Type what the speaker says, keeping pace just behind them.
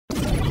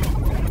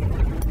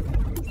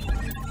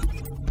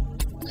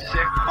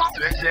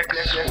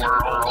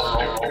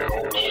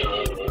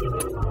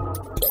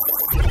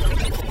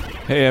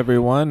Hey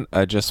everyone,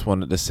 I just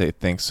wanted to say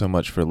thanks so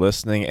much for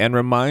listening and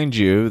remind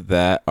you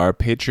that our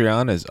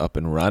Patreon is up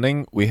and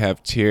running. We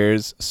have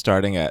tiers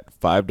starting at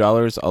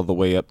 $5 all the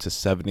way up to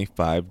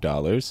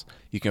 $75.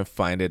 You can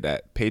find it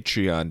at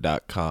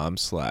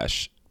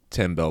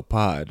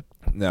patreon.com/10bellpod.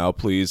 Now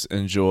please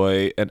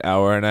enjoy an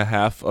hour and a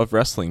half of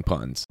wrestling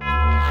puns.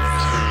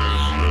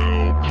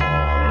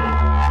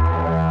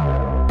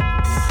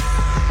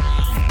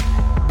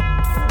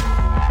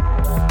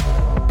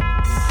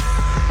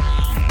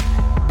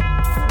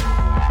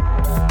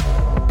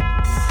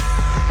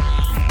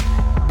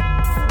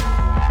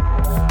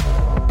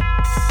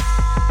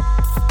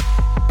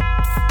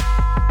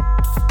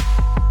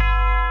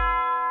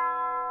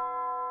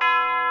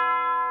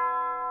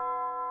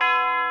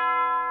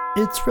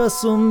 It's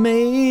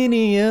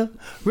WrestleMania.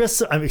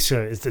 I'm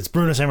sorry, it's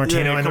Bruno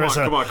Sammartino and the rest.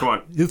 Come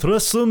on. It's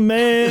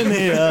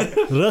WrestleMania.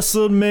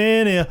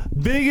 WrestleMania.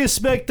 Biggest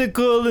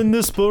spectacle in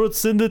the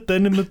sports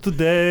entertainment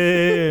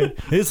today.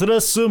 It's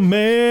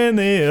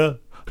WrestleMania.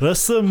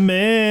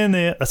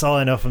 WrestleMania. That's all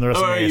I know from the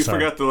WrestleMania. Oh, you song.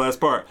 forgot the last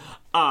part.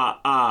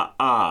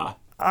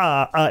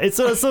 It's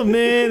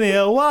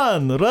WrestleMania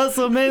 1,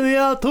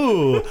 WrestleMania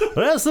 2,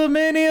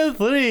 WrestleMania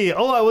 3.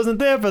 Oh, I wasn't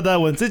there for that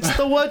one. It's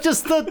the one,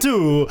 just the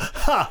 2.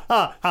 Ha,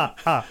 ha, ha,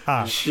 ha,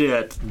 ha.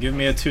 Shit. Give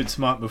me a toot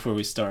smart before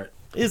we start.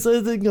 It's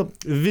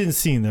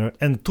Vinciner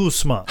and too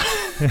smart.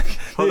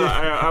 Hold on,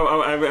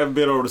 I haven't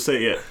been able to say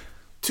it yet.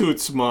 Toot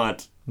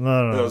smart.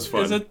 No. That was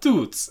fun. It's a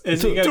toots. And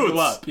you gotta go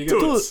up. You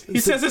gotta, Toots. he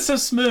says it so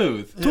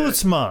smooth. Too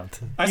smart.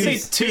 I say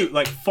toot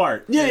like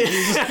fart. Yeah.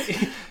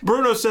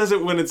 Bruno says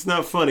it when it's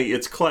not funny.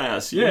 It's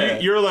class. Yeah.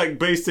 You're like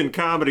based in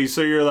comedy,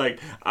 so you're like,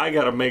 I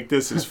gotta make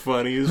this as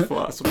funny as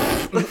possible.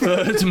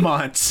 It's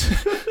months.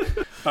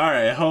 All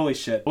right, holy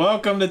shit.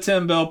 Welcome to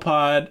 10 Bell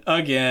Pod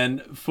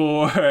again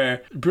for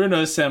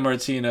Bruno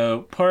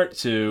Sammartino Part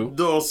 2.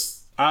 Dos.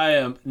 I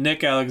am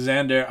Nick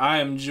Alexander. I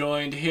am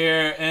joined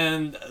here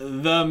in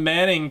the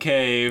Manning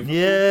Cave.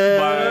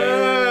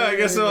 Yeah. I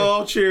guess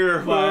I'll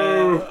cheer.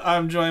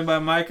 I'm joined by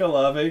Micah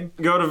Loving.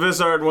 Go to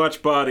Vizard and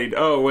watch Bodied.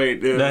 Oh,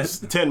 wait. It was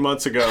 10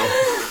 months ago.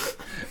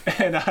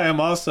 And I am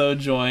also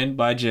joined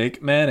by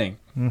Jake Manning.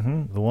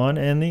 Mm-hmm. The one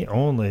and the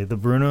only. The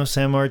Bruno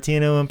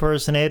Sammartino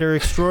impersonator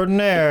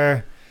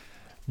extraordinaire,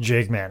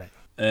 Jake Manning.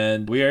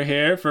 And we are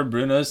here for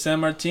Bruno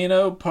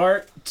Sammartino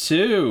Part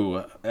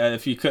 2.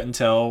 If you couldn't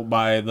tell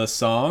by the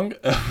song,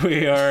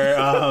 we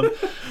are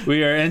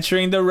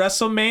entering the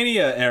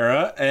WrestleMania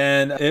era,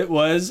 and it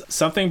was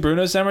something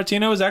Bruno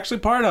Sammartino was actually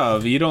part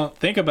of. You don't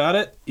think about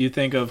it. You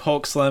think of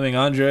Hulk slamming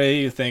Andre.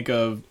 You think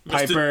of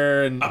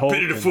Piper and Hulk. I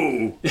pity the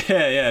fool.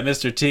 Yeah,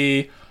 Mr.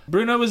 T.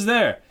 Bruno was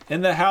there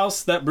in the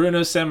house that Bruno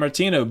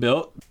Sammartino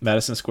built,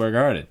 Madison Square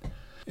Garden.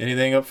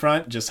 Anything up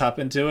front? Just hop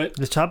into it.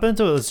 Let's hop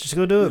into it. Let's just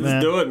go do it, man.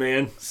 Let's do it,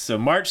 man. So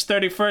March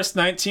 31st,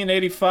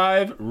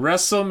 1985,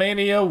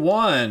 WrestleMania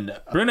 1.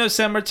 Bruno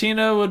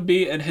Sammartino would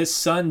be in his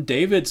son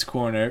David's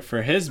corner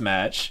for his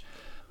match,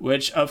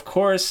 which, of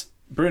course,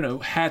 Bruno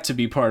had to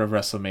be part of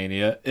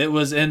WrestleMania. It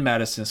was in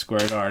Madison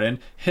Square Garden.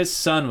 His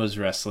son was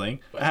wrestling.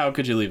 How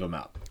could you leave him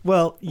out?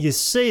 Well, you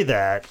say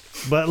that,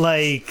 but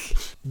like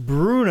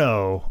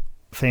Bruno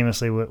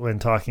famously when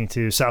talking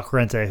to Sal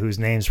Corrente, whose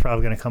name's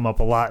probably going to come up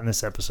a lot in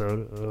this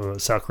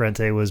episode. Sal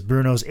Corrente was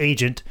Bruno's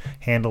agent,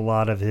 handled a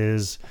lot of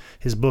his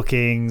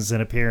bookings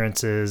and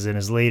appearances in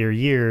his later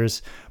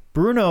years.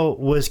 Bruno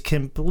was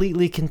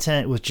completely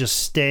content with just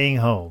staying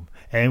home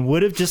and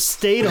would have just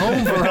stayed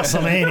home for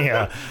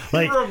WrestleMania.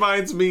 He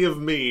reminds me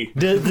of me.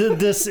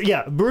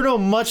 Bruno,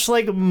 much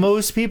like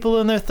most people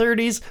in their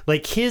 30s,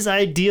 like his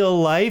ideal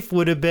life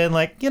would have been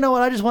like, you know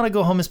what, I just want to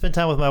go home and spend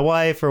time with my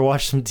wife or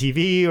watch some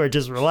TV or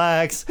just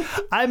relax.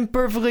 I'm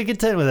perfectly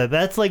content with it.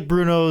 That's like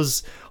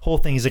Bruno's whole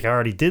thing. He's like, I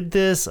already did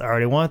this, I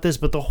already want this.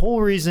 But the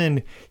whole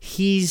reason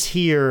he's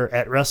here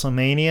at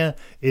WrestleMania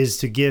is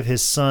to give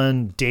his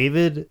son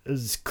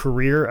David's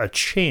career a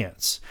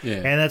chance. Yeah.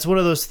 And that's one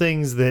of those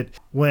things that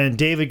when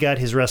David got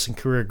his wrestling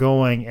career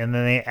going and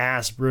then they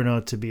asked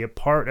Bruno to be a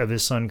part of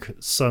his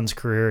son's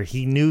career,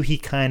 he knew he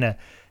kind of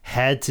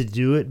had to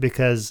do it,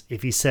 because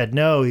if he said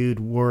no, he would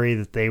worry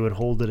that they would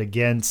hold it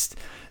against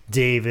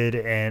David,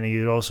 and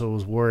he also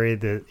was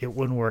worried that it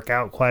wouldn't work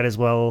out quite as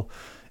well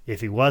if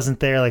he wasn't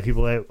there. Like,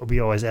 people would be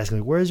always asking,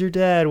 like, where's your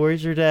dad?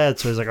 Where's your dad?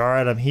 So he's like, all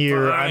right, I'm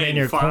here. I'm in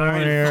your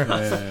corner.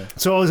 Yeah.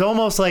 So it was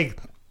almost like,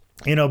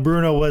 you know,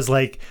 Bruno was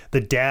like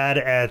the dad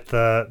at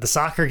the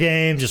soccer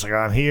game, just like, oh,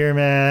 I'm here,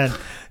 man.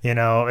 You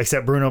know,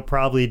 except Bruno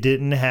probably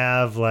didn't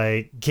have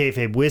like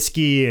kayfabe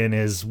whiskey in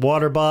his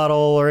water bottle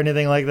or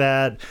anything like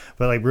that.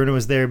 But like, Bruno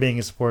was there being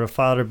a supportive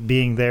father,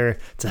 being there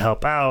to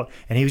help out.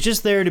 And he was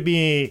just there to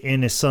be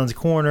in his son's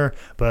corner.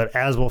 But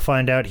as we'll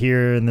find out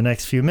here in the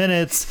next few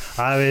minutes,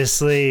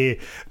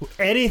 obviously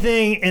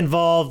anything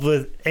involved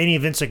with any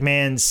Vince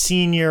McMahon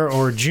senior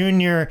or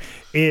junior,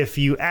 if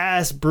you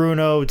ask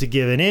Bruno to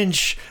give an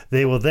inch,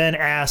 they will then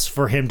ask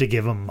for him to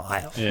give a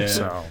mile. Yeah.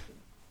 So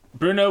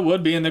Bruno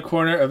would be in the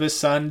corner of his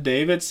son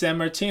David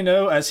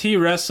Sammartino as he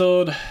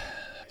wrestled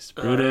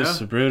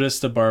Christ. Brutus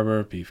the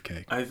Barber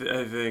Beefcake. I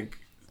think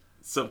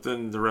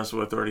something the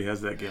Wrestle Authority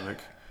has that gimmick.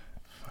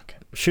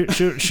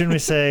 Shouldn't we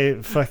say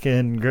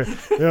fucking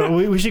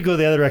we should go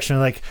the other direction,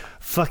 like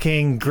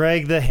fucking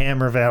Greg the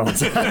Hammer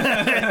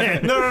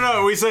Valentine.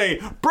 No. We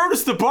say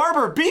Brutus the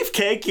Barber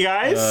Beefcake, you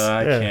guys.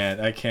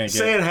 I can't get.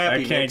 Say it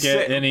happy. I can't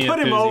get any. Put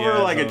him over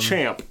enthusiasm. like a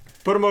champ.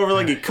 Put him over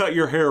like he cut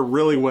your hair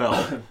really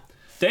well.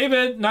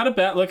 David, not a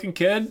bad looking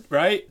kid,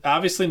 right?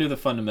 Obviously knew the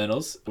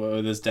fundamentals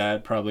with his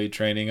dad probably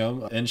training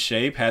him in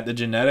shape, had the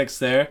genetics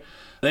there.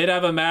 They'd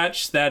have a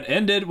match that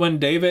ended when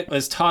David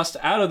is tossed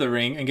out of the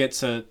ring and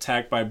gets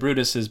attacked by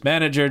Brutus's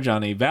manager,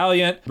 Johnny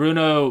Valiant.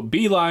 Bruno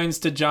beelines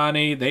to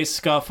Johnny. They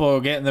scuffle,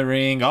 get in the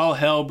ring. All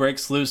hell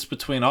breaks loose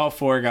between all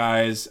four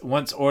guys.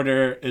 Once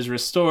order is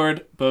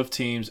restored, both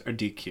teams are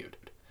DQ'd.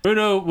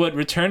 Bruno would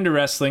return to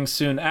wrestling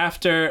soon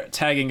after,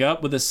 tagging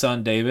up with his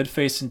son David,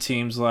 facing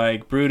teams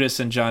like Brutus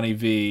and Johnny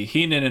V,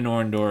 Heenan and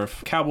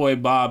Orndorff, Cowboy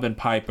Bob and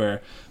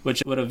Piper,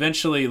 which would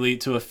eventually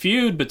lead to a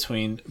feud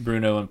between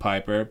Bruno and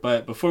Piper.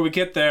 But before we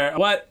get there,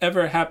 what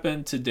ever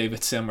happened to David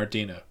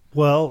Sammartino?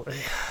 Well,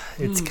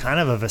 it's kind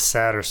of a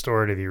sadder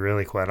story, to be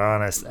really quite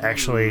honest.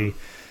 Actually,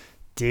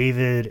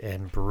 David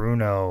and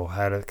Bruno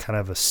had a kind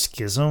of a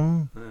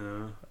schism.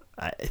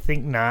 I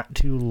think not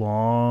too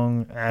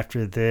long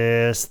after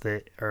this,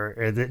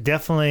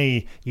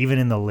 definitely even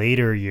in the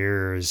later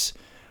years,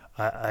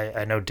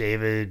 I know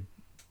David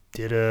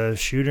did a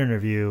shoot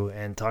interview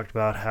and talked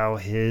about how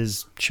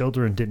his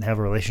children didn't have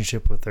a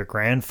relationship with their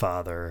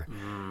grandfather.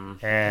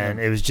 And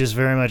it was just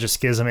very much a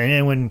schism. And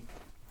then when,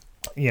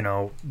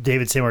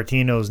 David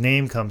Sammartino's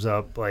name comes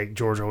up, like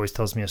George always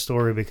tells me a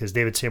story because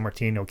David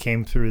Sammartino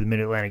came through the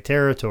Mid-Atlantic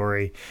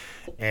territory,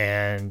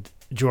 and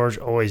George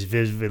always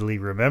vividly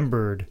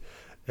remembered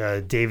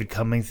David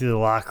coming through the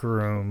locker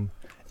room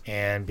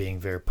and being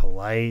very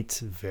polite,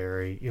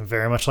 very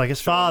much like his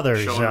father.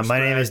 My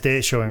name is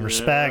Dave, showing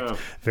respect,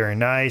 very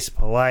nice,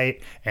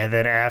 polite. And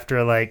then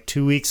after like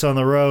 2 weeks on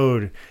the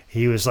road,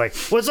 he was like,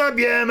 "What's up,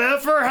 you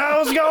MFer?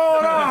 How's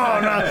going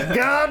on?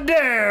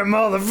 Goddamn,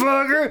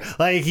 motherfucker!"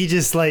 Like he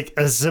just like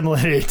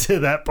assimilated to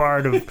that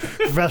part of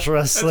professional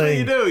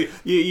wrestling. That's what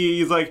you do.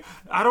 He's like,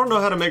 I don't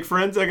know how to make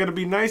friends. I got to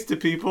be nice to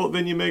people.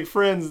 Then you make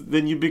friends.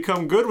 Then you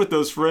become good with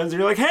those friends. And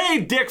you're like, "Hey,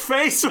 dick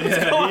face, what's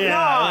going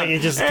on?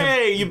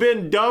 Hey, you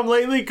been dumb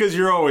lately? Because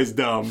you're always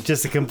dumb."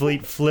 Just a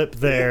complete flip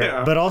there.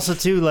 Yeah. But also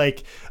too,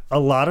 like a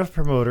lot of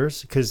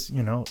promoters, because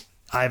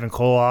Ivan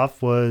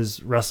Koloff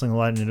was wrestling a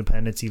lot in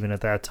independence even at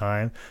that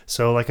time.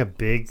 So like a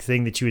big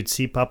thing that you would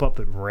see pop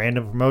up at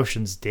random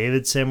promotions,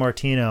 David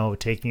Sammartino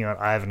taking on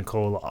Ivan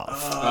Koloff.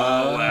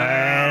 Oh, wow.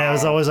 And it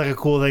was always like a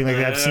cool thing. Like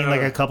I've seen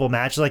like a couple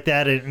matches like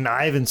that, and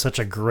Ivan's such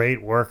a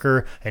great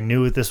worker and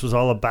knew what this was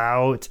all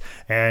about.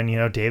 And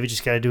David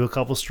just got to do a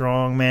couple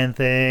strongman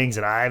things,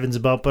 and Ivan's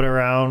bumping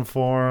around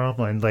for him,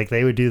 and like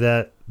they would do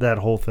that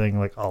whole thing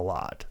like a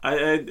lot.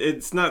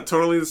 It's not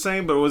totally the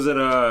same, but was it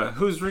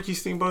who's Ricky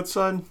Steamboat's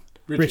son?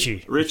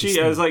 Richie.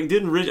 I was like,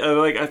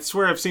 I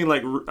swear I've seen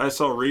I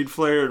saw Reed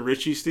Flair and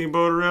Richie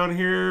Steamboat around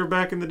here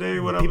back in the day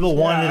when people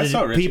wanted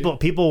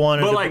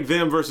but like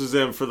them versus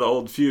them for the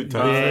old feud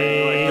type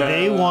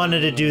they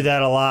wanted to do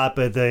that a lot,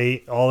 but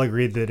they all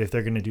agreed that if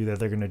they're going to do that,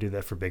 they're going to do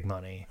that for big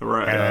money.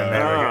 Right.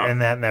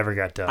 And that never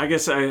got done. I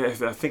guess I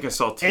think I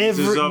saw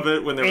teasers of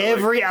it when they were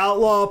every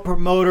outlaw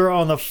promoter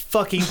on the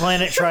fucking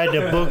planet tried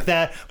to book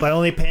that by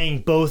only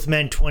paying both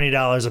men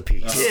 $20 a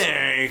piece.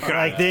 Yeah,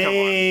 like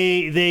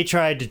they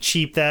tried to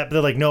cheat that, but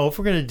they're like, no, if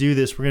we're gonna do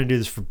this, we're gonna do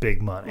this for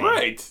big money.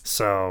 Right.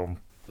 So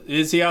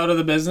is he out of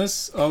the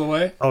business all the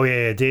way? Oh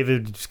yeah,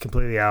 David's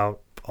completely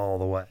out all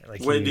the way.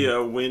 Like when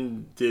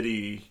did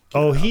he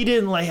he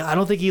didn't I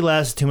don't think he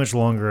lasted too much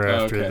longer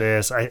after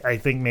this. I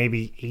think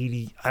maybe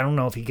 80. I don't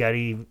know if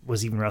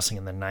was even wrestling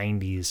in the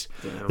 90s.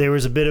 Damn. There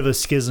was a bit of a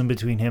schism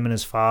between him and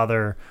his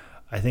father,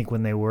 I think,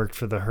 when they worked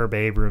for the Herb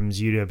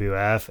Abrams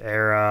UWF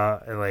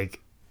era.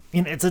 Like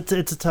it's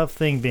a tough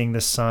thing being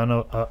the son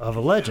of a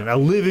legend, a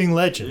living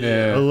legend,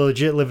 a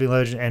legit living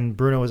legend. And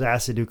Bruno was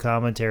asked to do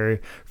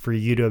commentary for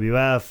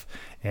UWF,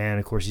 and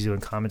of course he's doing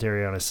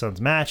commentary on his son's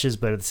matches,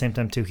 but at the same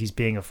time too, he's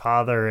being a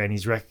father and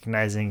he's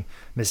recognizing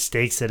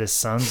mistakes that his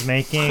son's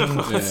making,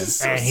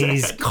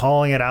 he's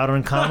calling it out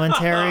on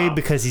commentary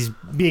because he's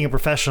being a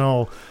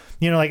professional.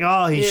 He should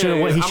have. He should have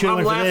went for this.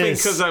 I'm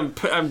laughing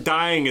because I'm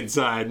dying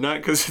inside, not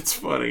because it's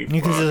funny.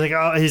 Because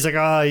he's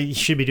like, you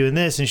should be doing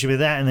this and should be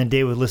that, and then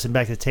Dave would listen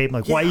back to the tape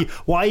like, why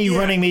are you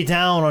running me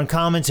down on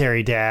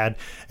commentary, Dad?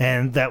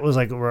 And that was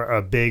like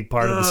a big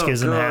part of the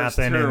schism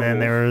happened, and then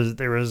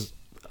there was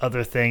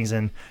other things,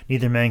 and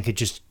neither man could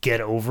just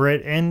get over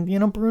it. And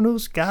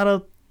Bruno's got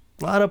a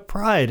lot of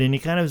pride, and he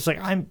kind of is like,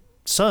 I'm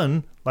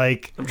trying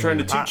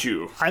to teach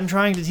you. I'm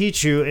trying to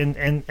teach you,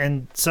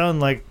 and son,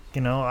 like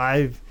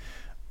I've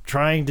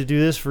trying to do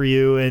this for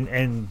you,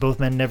 and both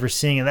men never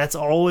seeing it. That's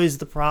always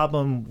the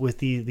problem with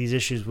these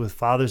issues with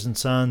fathers and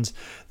sons.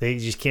 They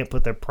just can't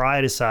put their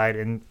pride aside,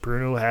 and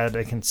Bruno had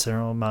a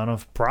considerable amount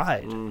of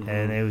pride,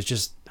 and it was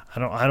just I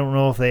don't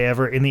know if they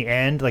ever in the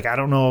end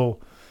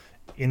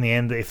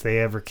if they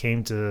ever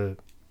came to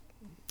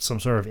some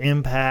sort of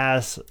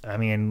impasse. I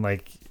mean,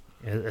 like,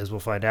 as we'll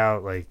find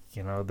out, like,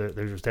 you know,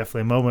 there's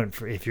definitely a moment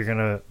for, if you're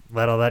gonna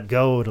let all that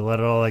go, to let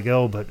all that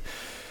go. But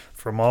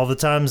from all the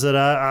times that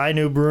I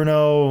knew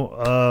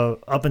Bruno,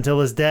 up until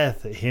his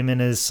death, him and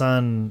his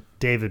son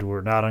David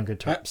were not on good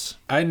terms.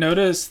 I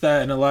noticed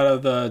that in a lot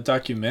of the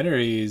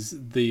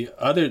documentaries,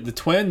 the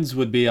twins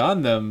would be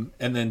on them,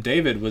 and then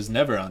David was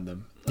never on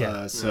them.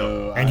 Yeah.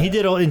 And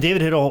David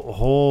did a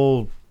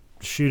whole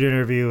shoot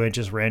interview and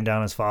just ran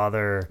down his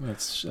father. That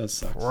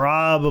sucks.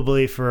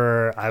 Probably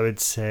for, I would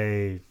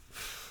say,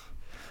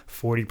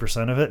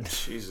 40% of it.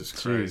 Jesus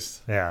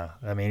Christ. Yeah,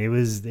 I mean,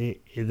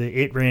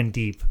 it ran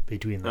deep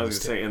between those. I was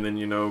gonna say, and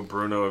then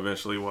Bruno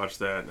eventually watched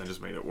that, and that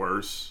just made it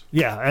worse.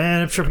 Yeah,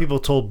 and I'm sure people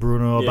told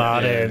Bruno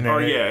about it.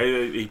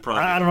 And he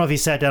probably. I don't know if he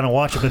sat down and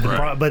watched it,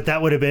 but but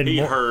that would have been.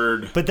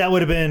 Heard. But that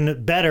would have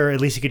been better. At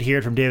least you could hear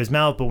it from David's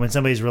mouth. But when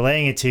somebody's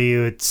relaying it to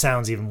you, it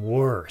sounds even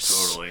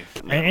worse. Totally.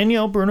 Yeah.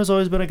 And Bruno's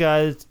always been a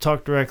guy that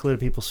talked directly to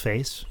people's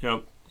face.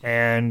 Yep.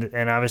 And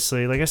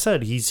obviously, like I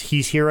said, he's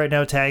here right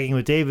now tagging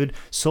with David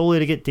solely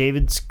to get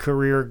David's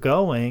career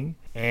going.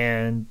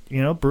 And,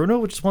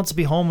 Bruno just wants to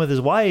be home with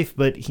his wife,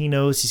 but he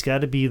knows he's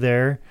got to be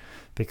there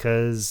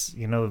because,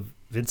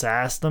 Vince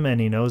asked him, and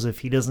he knows if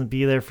he doesn't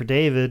be there for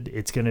David,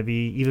 it's going to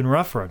be even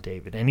rougher on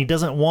David. And he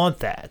doesn't want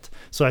that.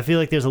 So I feel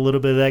like there's a little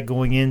bit of that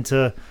going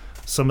into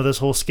some of this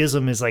whole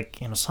schism is like,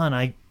 son,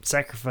 I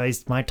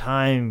sacrificed my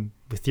time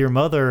with your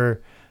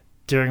mother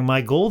during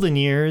my golden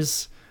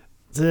years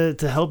to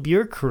help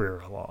your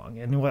career along.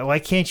 And why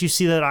can't you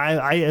see that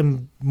I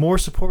am more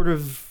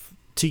supportive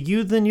to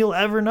you than you'll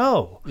ever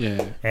know?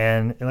 Yeah.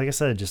 And like I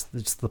said,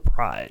 it's the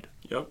pride.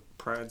 Yep.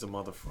 Pride's a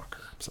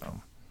motherfucker.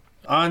 So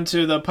on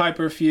to the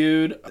Piper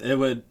feud. It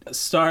would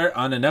start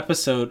on an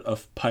episode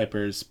of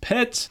Piper's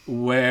Pit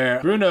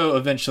where Bruno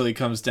eventually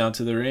comes down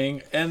to the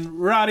ring and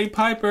Roddy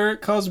Piper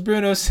calls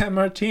Bruno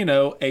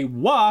Sammartino a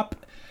wop.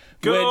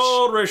 Good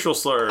old racial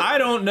slur. I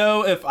don't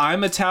know if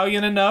I'm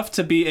Italian enough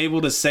to be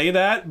able to say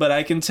that, but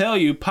I can tell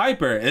you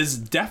Piper is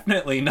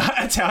definitely not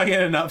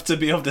Italian enough to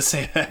be able to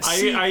say that.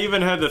 I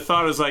even had the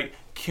thought, is like,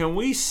 can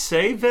we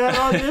save that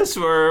on this,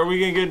 or are we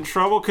going to get in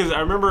trouble? Because I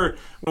remember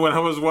when I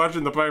was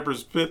watching the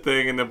Piper's Pit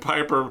thing, and then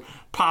Piper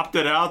popped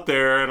it out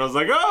there, and I was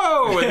like,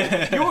 oh!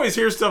 And you always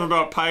hear stuff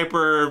about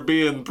Piper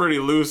being pretty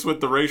loose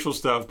with the racial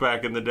stuff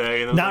back in the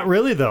day. And not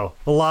really, though.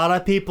 A lot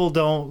of people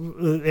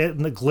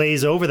don't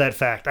glaze over that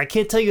fact. I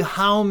can't tell you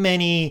how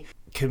many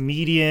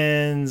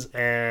comedians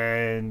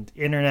and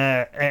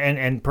internet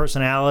and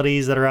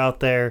personalities that are out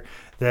there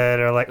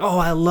that are like, oh,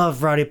 I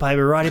love Roddy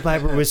Piper. Roddy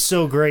Piper was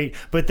so great.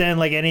 But then,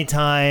 like,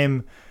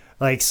 anytime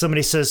like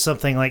somebody says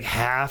something like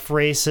half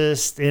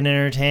racist in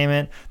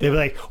entertainment, they'd be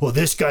like, well,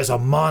 this guy's a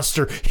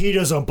monster. He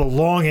doesn't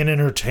belong in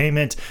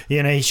entertainment.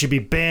 He should be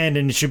banned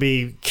and should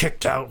be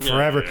kicked out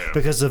forever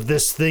because of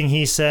this thing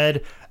he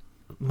said.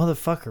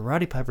 Motherfucker,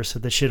 Roddy Piper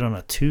said that shit on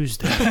a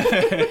Tuesday.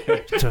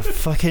 To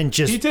fucking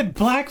just... He did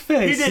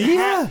blackface.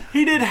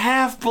 He did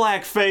half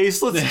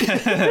blackface.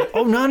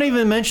 Not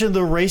even mention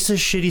the racist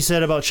shit he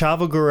said about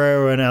Chavo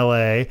Guerrero in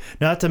L.A.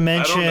 Not to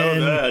mention... I don't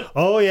know that.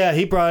 Oh, yeah,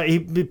 he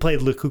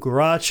played La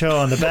Cucaracho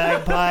on the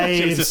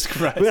bagpipes. Jesus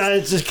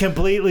Christ. Just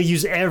completely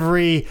used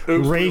every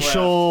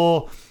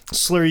racial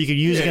slur you could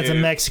use against a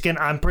Mexican.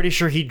 I'm pretty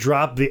sure he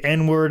dropped the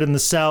N-word in the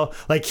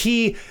South.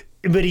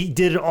 But he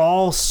did it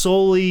all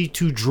solely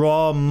to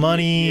draw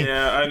money.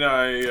 Yeah, I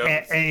know.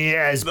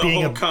 As the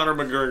being whole Conor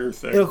McGregor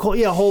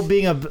thing. Whole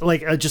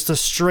being just a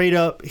straight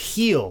up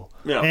heel.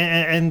 Yeah,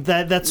 and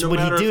that's no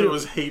what he did. If it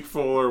was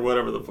hateful or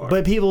whatever the fuck.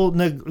 But people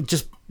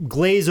just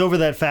glaze over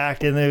that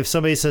fact, and if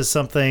somebody says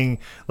something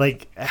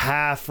like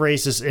half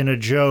racist in a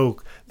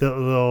joke,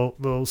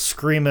 they'll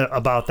scream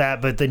about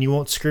that, but then you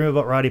won't scream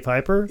about Roddy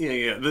Piper.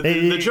 Yeah.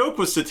 The joke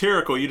was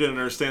satirical. You didn't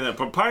understand that,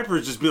 but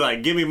Piper's just be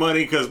like, "Give me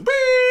money, because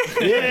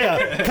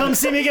yeah, come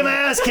see me get my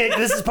ass kicked.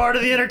 This is part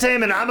of the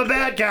entertainment. I'm a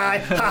bad guy."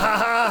 Ha ha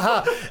ha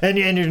ha. And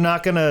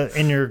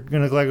you're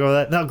gonna go over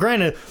that. Now,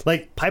 granted,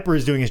 like Piper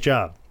is doing his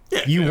job.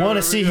 Yeah, you want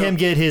to see him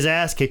get his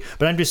ass kicked,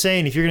 but I'm just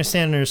saying, if you're going to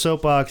stand in your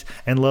soapbox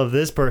and love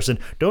this person,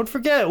 don't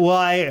forget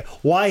why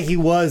he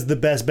was the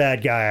best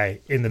bad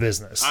guy in the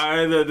business.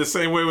 The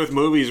same way with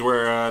movies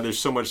where there's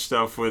so much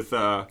stuff with...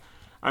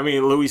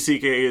 Louis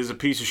C.K. is a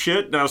piece of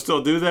shit, and I'll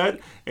still do that.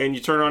 And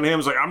you turn on him,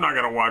 it's like, I'm not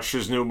going to watch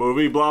his new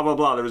movie, blah, blah,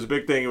 blah. There was a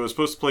big thing. It was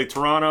supposed to play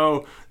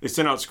Toronto. They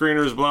sent out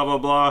screeners, blah, blah,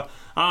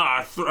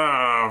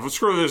 blah.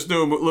 Screw this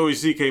new Louis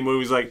C.K. movie.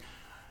 He's like,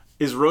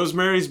 is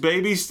Rosemary's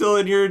Baby still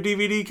in your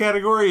DVD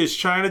category? Is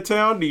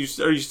Chinatown? Are you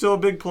still a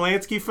big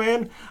Polanski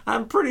fan?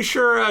 I'm pretty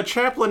sure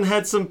Chaplin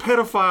had some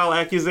pedophile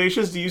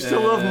accusations. Do you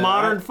still love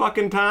Modern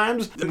fucking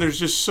Times? And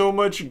there's just so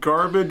much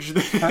garbage.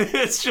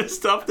 It's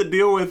just tough to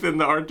deal with in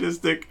the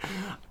artistic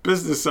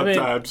business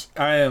sometimes.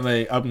 I am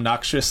a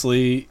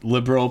obnoxiously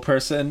liberal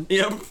person.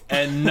 Yep.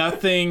 And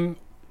nothing...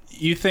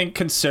 You think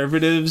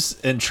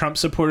conservatives and Trump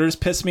supporters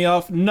piss me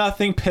off?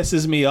 Nothing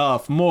pisses me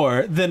off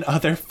more than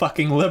other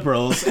fucking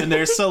liberals and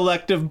their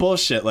selective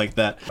bullshit like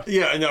that.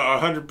 Yeah, no,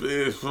 100.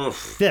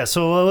 Yeah,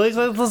 so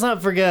let's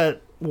not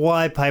forget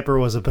why Piper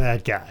was a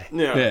bad guy.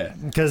 Yeah.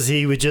 Because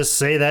he would just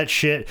say that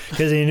shit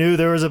because he knew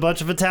there was a bunch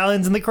of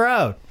Italians in the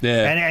crowd.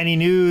 Yeah. And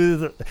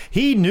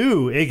he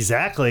knew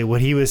exactly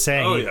what he was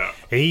saying. Oh, yeah.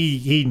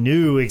 He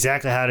knew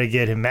exactly how to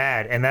get him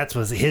mad, and that's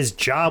what his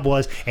job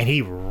was, and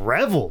he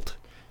reveled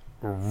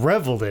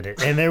in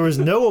it. And there was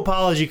no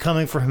apology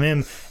coming from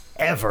him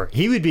ever.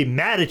 He would be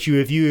mad at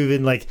you if you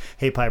even like,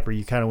 hey Piper,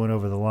 you kind of went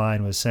over the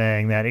line with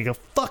saying that. He'd go,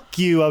 fuck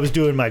you, I was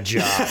doing my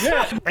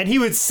job. And he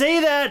would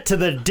say that to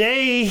the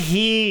day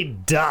he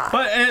died.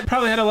 But it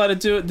probably had a lot to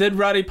do. Did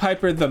Roddy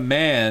Piper, the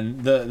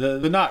man,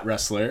 the not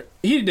wrestler,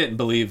 he didn't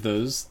believe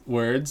those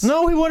words.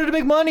 No, he wanted to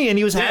make money, and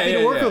he was happy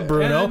to work with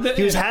Bruno.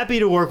 He was happy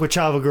to work with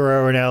Chavo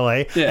Guerrero in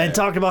LA, and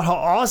talked about how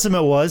awesome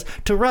it was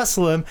to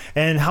wrestle him,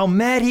 and how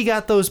mad he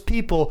got those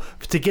people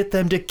to get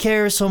them to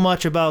care so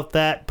much about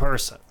that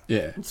person.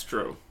 Yeah. It's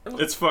true.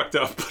 It's fucked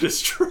up, but it's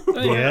true.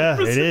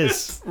 Yeah, it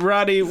is.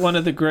 Roddy, one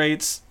of the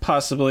greats,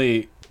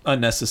 possibly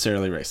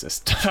unnecessarily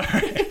racist. All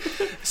right.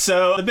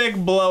 So the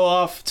big blow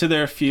off to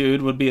their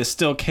feud would be a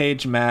steel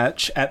cage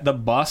match at the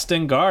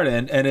Boston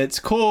Garden, and it's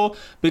cool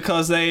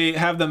because they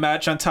have the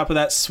match on top of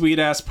that sweet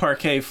ass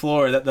parquet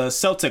floor that the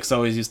Celtics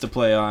always used to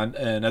play on.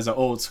 And as an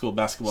old school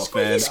basketball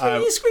fan,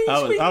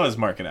 I was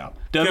marking out.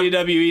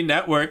 WWE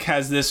Network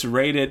has this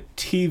rated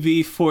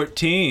TV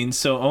 14,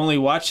 so only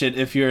watch it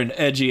if you're an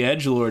edgy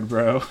edgelord,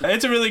 bro.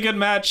 It's a really good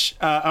match.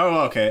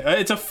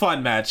 It's a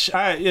fun match.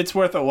 It's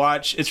worth a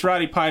watch. It's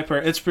Roddy Piper.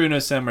 It's Bruno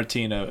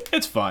Sammartino.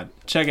 It's fun.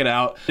 Check it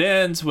out. It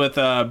ends with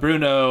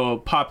Bruno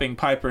popping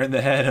Piper in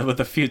the head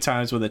with a few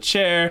times with a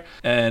chair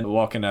and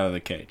walking out of the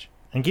cage.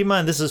 And keep in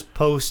mind, this is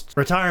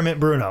post-retirement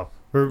Bruno.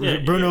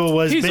 Bruno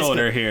was he's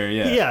older here,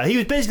 Yeah, he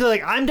was basically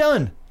like, I'm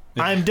done.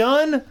 I'm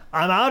done.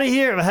 I'm out of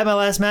here. I had my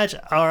last match.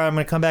 All right, I'm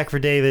going to come back for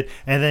David.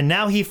 And then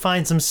now he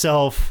finds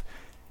himself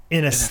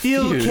in a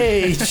steel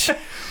cage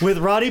with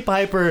Roddy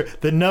Piper,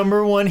 the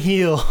number one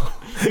heel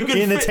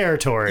in the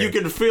territory. You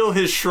can feel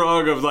his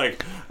shrug of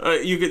like,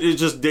 it's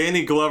just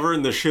Danny Glover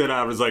and the shit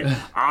out. It's like,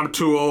 I'm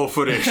too old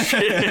for this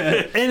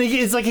shit. And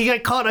it's like he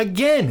got caught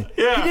again.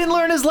 Yeah. He didn't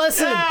learn his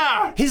lesson.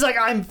 Yeah. He's like,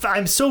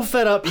 I'm so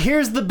fed up.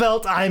 Here's the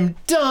belt. I'm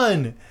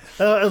done.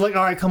 Like,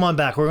 all right, come on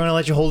back. We're going to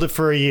let you hold it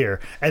for a year.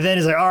 And then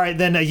he's like, all right,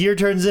 then a year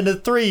turns into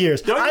 3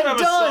 years. Don't you I'm have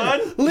done.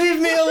 a son? Leave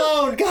me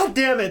alone. God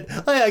damn it.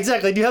 Oh, yeah,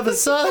 exactly. Do you have a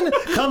son?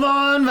 Come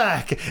on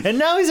back. And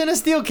now he's in a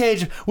steel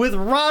cage with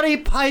Roddy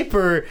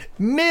Piper,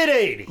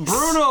 mid-80s.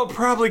 Bruno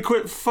probably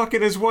quit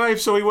fucking his wife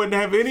so he wouldn't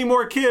have any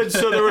more kids,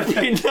 so there would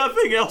be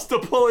nothing else to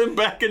pull him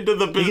back into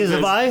the business. Because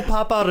if I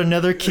pop out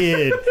another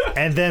kid,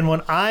 and then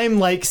when I'm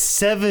like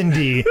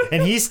 70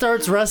 and he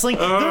starts wrestling,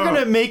 they're going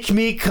to make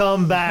me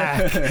come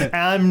back. And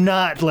I'm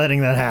not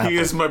letting that happen. He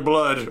is my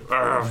blood.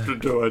 I have to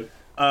do it.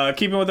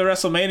 Keeping with the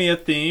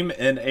WrestleMania theme,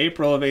 in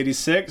April of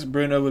 '86,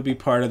 Bruno would be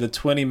part of the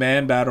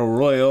 20-man Battle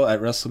Royal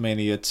at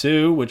WrestleMania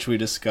 2, which we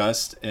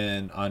discussed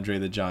in Andre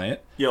the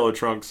Giant. Yellow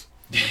trunks.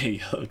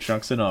 Yellow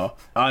trunks and all.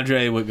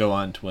 Andre would go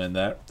on to win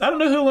that. I don't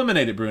know who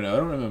eliminated Bruno. I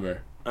don't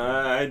remember.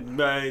 I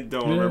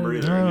don't remember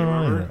either. Do you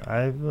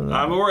remember?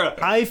 I'm aware.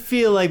 I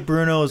feel like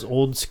Bruno is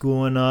old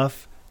school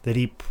enough that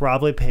he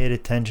probably paid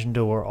attention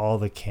to where all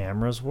the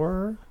cameras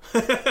were.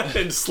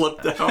 And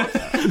slipped out.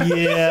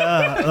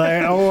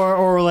 Yeah.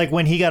 Or like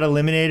when he got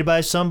eliminated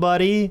by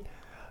somebody,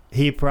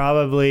 he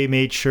probably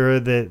made sure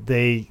that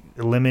they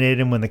eliminated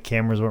him when the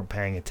cameras weren't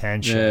paying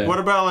attention. Yeah. What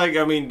about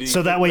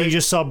so that way you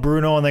just saw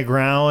Bruno on the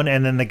ground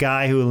and then the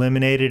guy who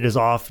eliminated is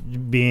off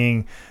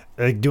being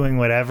doing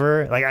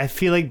whatever. Like, I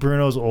feel like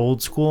Bruno's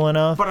old school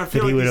enough but I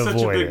feel that he like would he's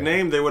such a avoid big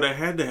name, they would have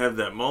had to have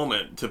that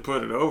moment to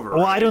put it over.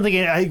 Well, right? I don't think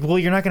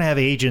you're not going to have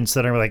agents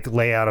that are like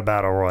lay out a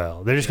battle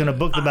royal. They're just going to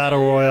book the battle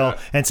royal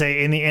and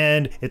say, in the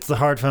end, it's the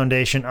Hart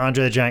Foundation,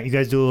 Andre the Giant. You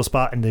guys do a little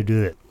spot, and they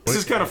do it. This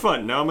is kind of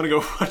fun. Now I'm going to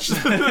go watch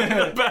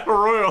the battle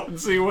royal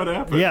and see what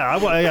happens. Yeah,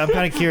 I'm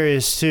kind of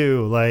curious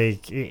too,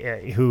 like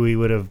who he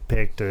would have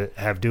picked to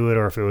have do it,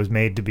 or if it was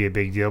made to be a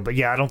big deal. But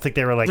yeah, I don't think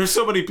they were like. There's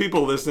so many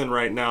people listening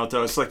right now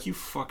to us, like, you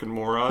fucking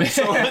moron.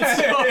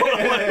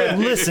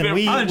 Listen,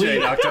 Andre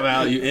knocked him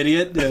out, you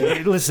idiot.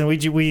 Listen,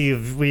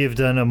 we have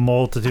done a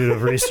multitude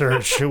of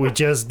research. We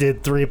just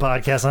did 3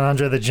 podcasts on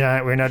Andre the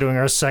Giant. We're now doing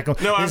our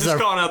second. No, I'm just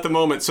calling out the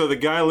moment. So the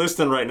guy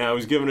listening right now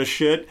who's giving a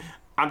shit,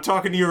 I'm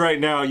talking to you right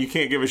now. You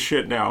can't give a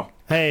shit now.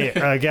 Hey,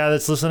 guy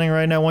that's listening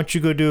right now, why don't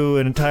you go do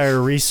an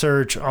entire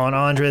research on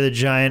Andre the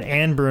Giant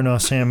and Bruno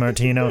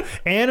Sammartino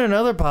and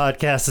another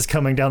podcast that's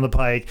coming down the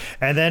pike,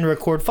 and then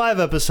record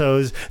 5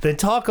 episodes, then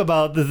talk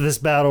about this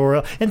battle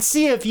royal and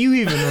see if you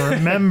even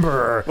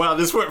remember. Wow,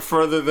 this went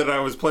further than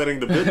I was planning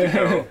the bit to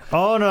go.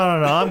 Oh, no,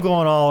 I'm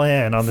going all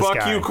in on this guy.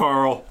 Fuck you,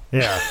 Carl.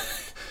 Yeah.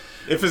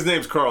 If his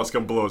name's Carl, it's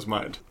going to blow his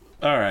mind.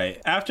 All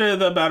right. After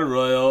the Battle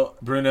Royal,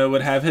 Bruno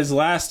would have his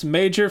last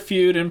major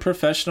feud in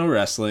professional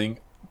wrestling.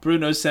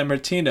 Bruno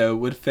Sammartino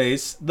would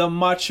face the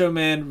Macho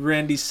Man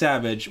Randy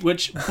Savage,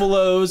 which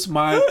blows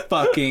my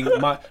fucking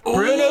mind.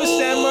 Bruno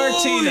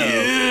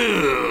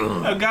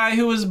Sammartino, a guy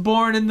who was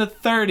born in the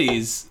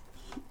 30s,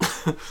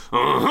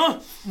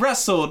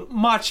 wrestled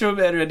Macho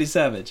Man Randy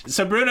Savage.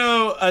 So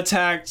Bruno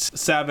attacked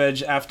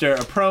Savage after a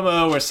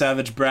promo where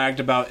Savage bragged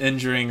about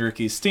injuring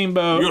Ricky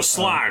Steamboat. You're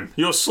slime.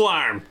 You're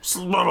slime.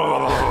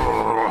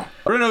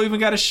 Bruno even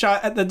got a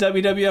shot at the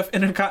WWF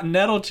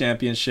Intercontinental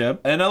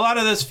Championship. And a lot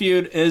of this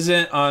feud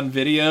isn't on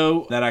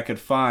video that I could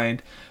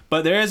find.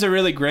 But there is a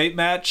really great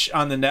match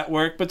on the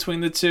network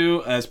between the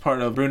two as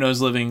part of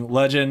Bruno's Living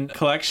Legend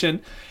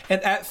collection.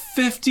 And at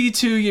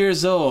 52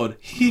 years old,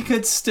 he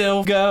could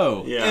still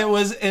go. Yeah. It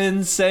was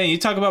insane. You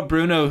talk about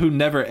Bruno who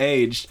never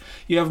aged.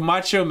 You have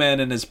Macho Man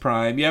in his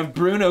prime. You have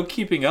Bruno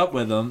keeping up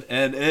with him.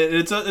 And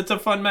it's a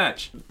fun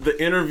match. The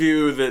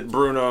interview that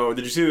Bruno...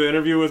 Did you see the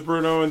interview with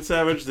Bruno and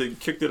Savage? They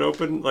kicked it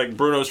open. Like,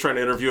 Bruno's trying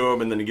to interview him,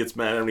 and then he gets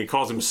mad, and he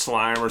calls him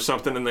slime or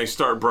something, and they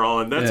start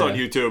brawling. That's on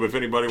YouTube. If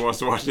anybody wants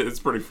to watch it,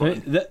 it's pretty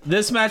fun.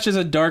 This match is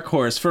a dark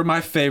horse for my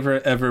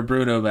favorite ever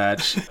Bruno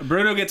match.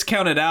 Bruno gets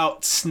counted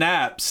out,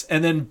 snaps,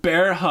 and then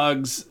bear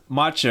hugs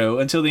Macho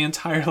until the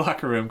entire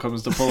locker room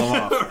comes to pull him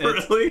off.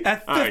 Really?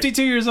 At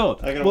 52 years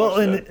old. Well,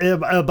 and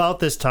about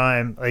this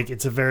time, like,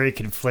 it's a very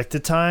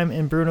conflicted time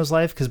in Bruno's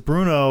life, because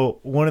Bruno,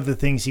 one of the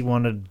things he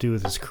wanted to do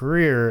with his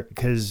career,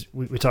 because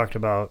we talked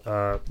about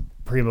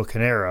Primo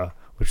Carnera,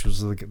 which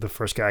was the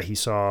first guy he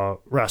saw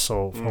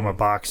wrestle, former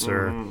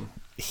boxer.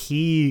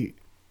 He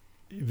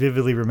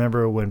vividly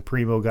remember when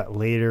Primo got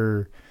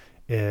later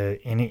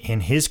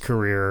in his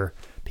career,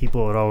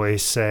 people would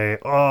always say,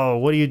 "Oh,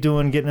 what are you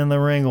doing getting in the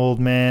ring, old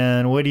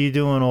man? What are you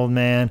doing, old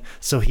man?"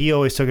 So he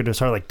always took it to his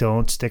heart, like,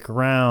 don't stick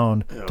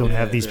around. Don't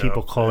have these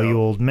people call you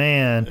old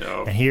man.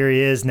 And here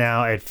he is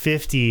now at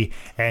 50,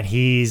 and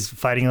he's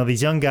fighting all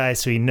these young guys,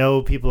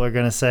 so people are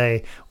going to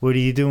say, "What are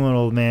you doing,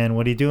 old man?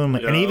 What are you doing?"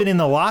 And even in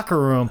the locker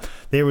room,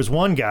 there was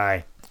one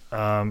guy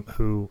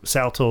who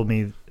Sal told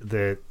me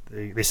that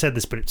they said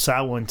this, but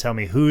Sal wouldn't tell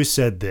me who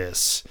said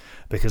this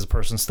because the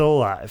person's still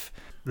alive.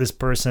 This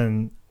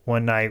person,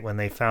 one night when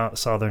they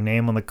saw their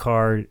name on the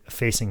card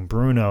facing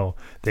Bruno,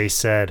 they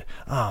said,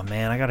 "Oh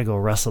man, I got to go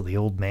wrestle the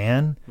old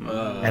man."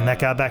 And that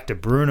got back to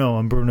Bruno,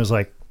 and Bruno's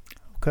like,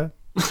 "Okay."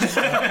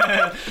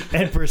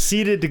 And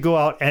proceeded to go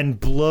out and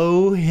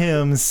blow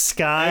him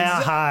sky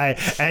high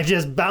and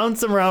just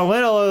bounce him around,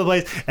 went all over the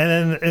place,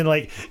 and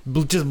then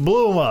just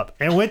blew him up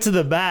and went to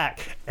the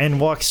back and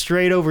walked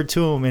straight over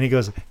to him, and he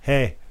goes,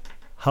 "Hey,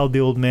 how'd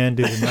the old man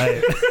do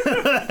tonight?"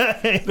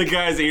 The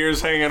guy's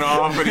ears hanging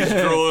off, and he's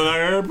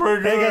drooling.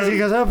 Pretty good. He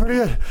goes, "Oh,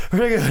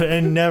 pretty good,"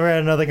 and never had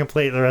another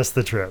complaint the rest of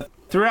the trip.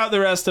 Throughout the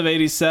rest of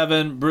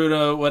 87,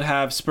 Bruno would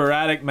have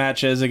sporadic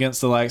matches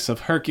against the likes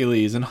of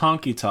Hercules and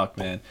Honky Tonk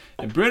Man.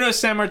 And Bruno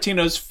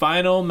Sammartino's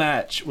final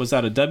match was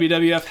at a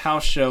WWF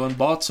house show in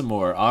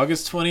Baltimore,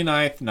 August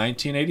 29th,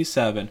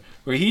 1987,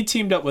 where he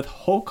teamed up with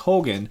Hulk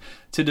Hogan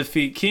to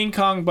defeat King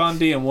Kong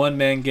Bundy and One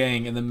Man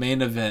Gang in the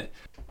main event.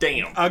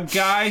 Damn. A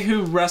guy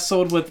who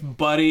wrestled with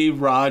Buddy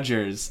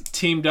Rogers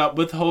teamed up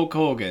with Hulk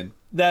Hogan.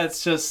 That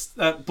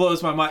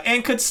blows my mind.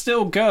 And could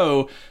still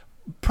go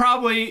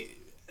probably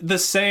the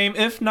same,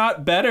 if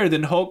not better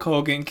than Hulk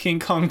Hogan,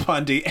 King Kong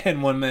Bundy,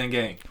 and One Man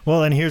Gang.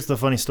 Well, and here's the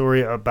funny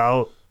story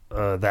about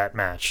that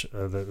match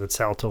that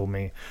Sal told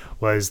me,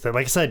 was that,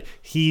 like I said,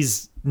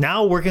 he's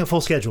now working a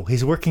full schedule.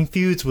 He's working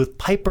feuds with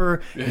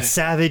Piper and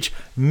Savage,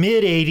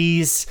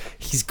 mid-80s.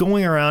 He's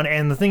going around,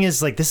 and the thing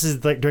is, like, this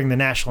is like during the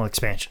national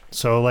expansion.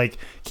 So, like,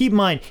 keep in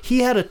mind, he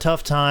had a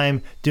tough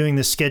time doing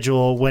the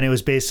schedule when it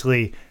was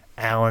basically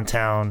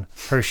Allentown,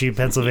 Hershey,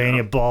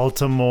 Pennsylvania,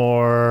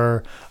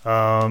 Baltimore,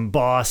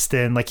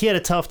 Boston. Like, he had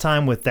a tough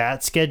time with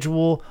that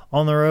schedule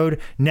on the road.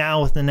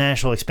 Now with the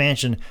national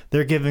expansion,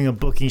 they're giving a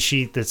booking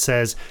sheet that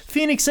says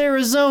Phoenix,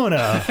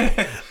 Arizona,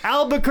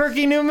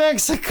 Albuquerque, New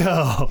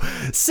Mexico,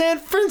 San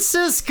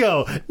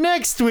Francisco,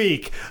 next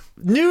week,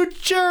 New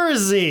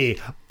Jersey,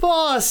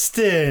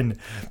 Boston,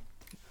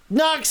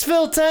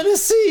 Knoxville,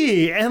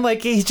 Tennessee, and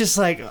like he's just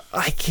like,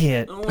 I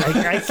can't do this.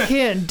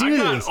 I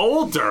got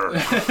older.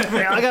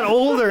 I got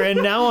older,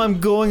 and now I'm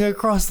going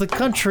across the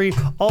country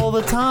all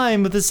the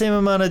time with the same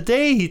amount of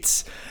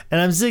dates, and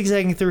I'm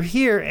zigzagging through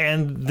here.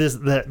 And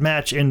that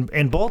match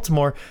in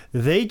Baltimore,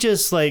 they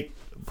just like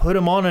put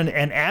him on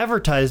and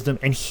advertised him,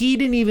 and he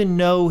didn't even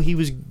know he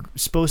was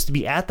supposed to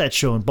be at that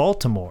show in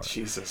Baltimore.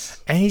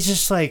 Jesus. And he's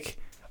just like,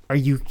 "Are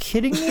you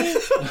kidding me?"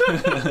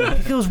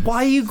 He goes,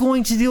 "Why are you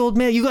going to the old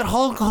man? You got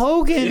Hulk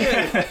Hogan.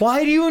 Yeah.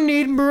 Why do you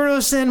need Bruno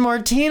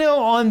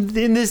Sammartino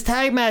in this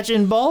tag match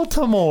in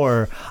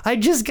Baltimore? I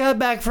just got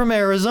back from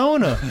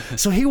Arizona."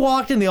 So he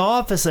walked in the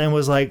office and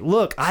was like,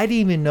 "Look, I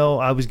didn't even know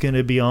I was going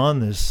to be on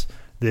this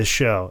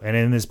show and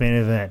in this main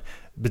event.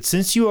 But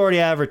since you already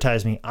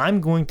advertised me,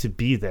 I'm going to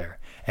be there.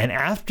 And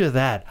after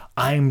that,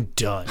 I'm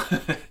done.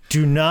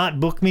 Do not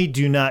book me.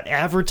 Do not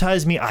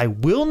advertise me. I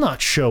will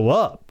not show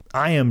up.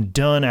 I am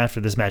done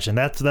after this match." And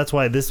that's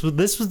why this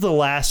was the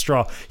last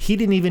straw. He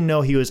didn't even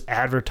know he was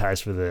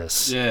advertised for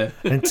this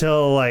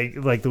until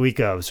like the week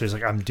of. So he's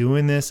like, "I'm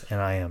doing this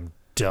and I am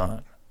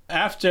done."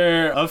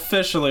 After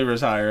officially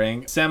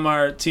retiring,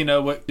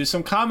 Sammartino would do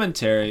some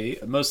commentary,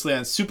 mostly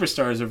on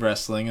Superstars of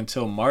Wrestling,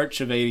 until March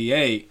of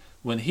 '88,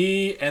 when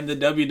he and the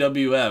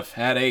WWF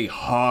had a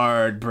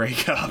hard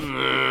breakup.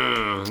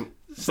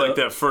 It's like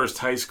that first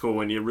high school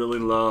when you really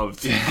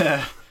loved.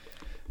 Yeah.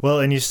 Well,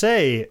 and you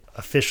say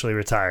officially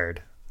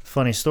retired.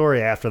 Funny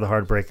story after the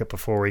hard breakup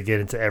before we get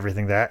into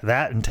everything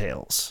that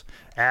entails.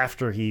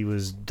 After he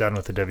was done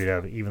with the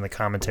WWF, even the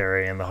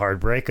commentary and the hard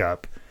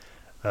breakup,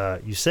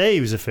 you say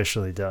he was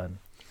officially done.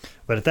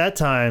 But at that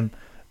time,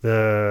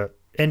 the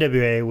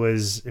NWA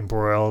was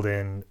embroiled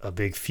in a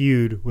big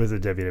feud with the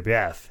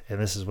WWF. And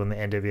this is when the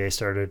NWA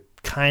started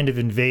kind of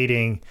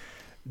invading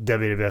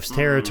WWF's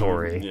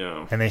territory.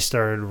 And they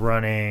started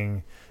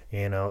running,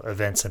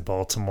 events in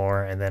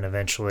Baltimore. And then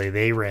eventually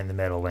they ran the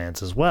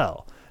Meadowlands as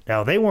well.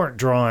 Now, they weren't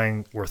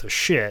drawing worth a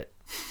shit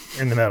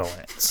in the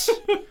Meadowlands.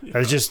 It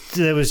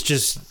was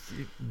just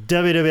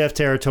WWF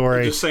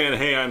territory. Just saying,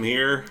 hey, I'm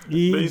here,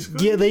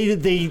 basically. Yeah,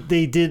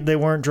 they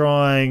weren't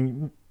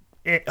drawing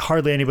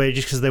hardly anybody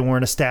just because they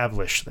weren't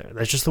established there.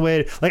 That's just the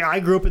way I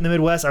grew up in the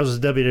Midwest. I was a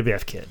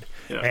WWF kid.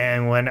 Yeah.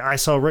 And when I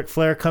saw Ric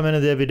Flair come into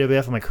the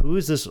WWF, I'm like, who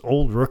is this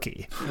old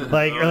rookie?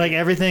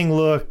 Everything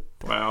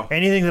looked,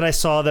 anything that I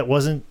saw that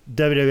wasn't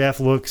WWF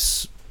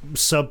looks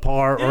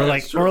subpar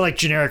or like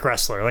generic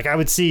wrestler. Like I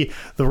would see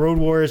the Road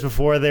Warriors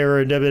before they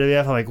were in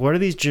WWF. I'm like, what are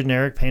these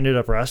generic painted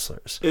up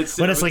wrestlers? It's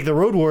like the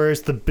Road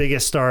Warriors, the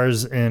biggest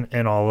stars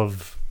in all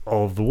of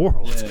the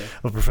world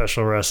of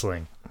professional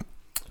wrestling.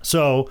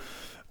 So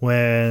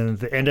when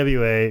the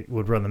NWA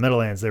would run the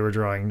Meadowlands, they were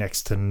drawing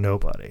next to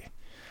nobody.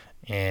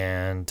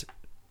 And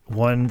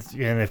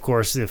of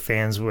course the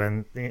fans,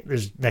 when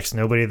there's next to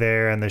nobody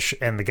there, and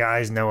the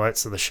guys know it,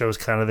 so the show's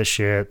kind of the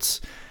shits.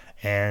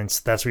 And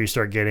that's where you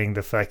start getting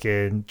the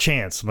fucking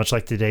chants. Much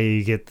like today,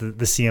 you get the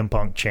CM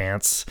Punk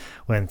chants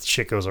when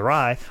shit goes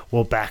awry.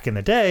 Well, back in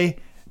the day,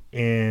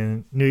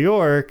 in New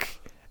York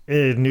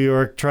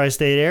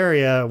tri-state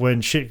area, when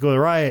shit goes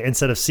awry,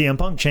 instead of CM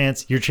Punk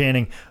chants, you're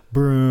chanting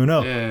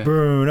Bruno,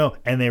 Bruno.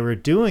 And they were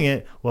doing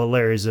it while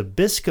Larry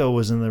Zbyszko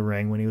was in the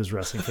ring when he was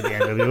wrestling for the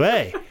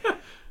NWA.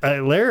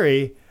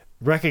 Larry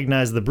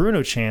recognized the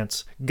Bruno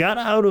chants, got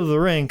out of the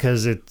ring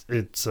because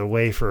it's a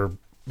way for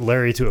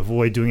Larry to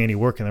avoid doing any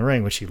work in the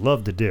ring, which he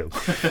loved to do.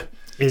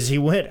 Is he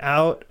went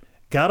out,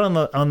 got on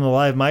the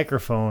live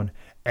microphone,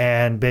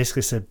 and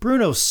basically said,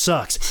 Bruno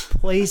sucks.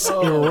 Place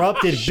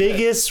erupted.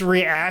 Biggest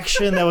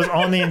reaction that was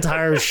on the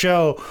entire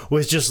show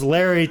was just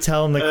Larry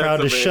telling the crowd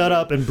to shut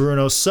up and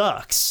Bruno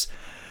sucks.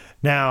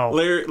 Now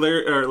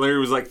Larry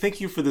was like, thank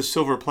you for the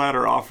silver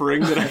platter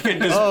offering that I can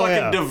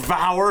just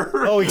devour.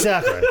 Oh,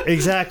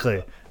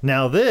 exactly.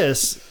 Now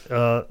this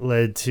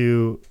led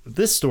to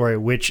this story,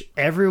 which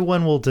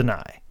everyone will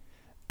deny.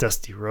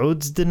 Dusty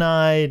Rhodes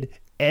denied.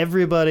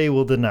 Everybody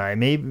will deny.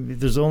 Maybe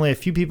there's only a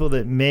few people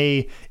that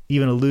may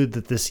even allude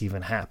that this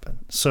even happened.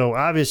 So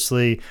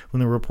obviously,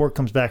 when the report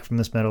comes back from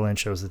this Meadowlands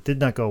shows that did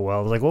not go well,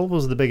 it was like, what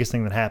was the biggest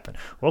thing that happened?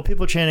 Well,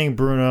 people chanting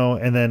Bruno,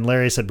 and then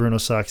Larry said Bruno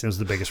sucks, and it was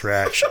the biggest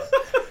reaction.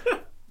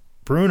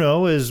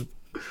 Bruno is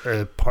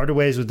parted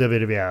ways with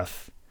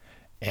WWF,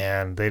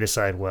 and they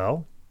decide,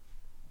 well,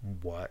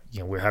 what?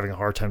 We're having a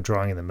hard time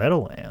drawing in the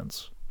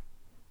Meadowlands.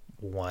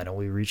 Why don't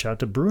we reach out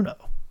to Bruno?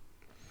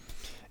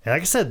 And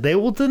like I said, they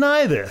will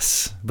deny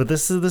this, but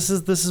this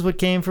is what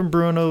came from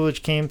Bruno,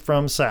 which came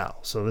from Sal.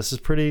 So this is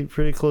pretty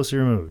closely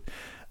removed.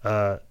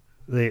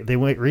 They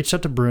reached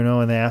out to Bruno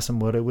and they asked him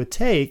what it would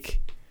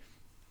take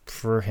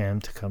for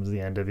him to come to the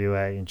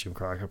NWA and Jim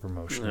Crockett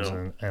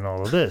Promotions and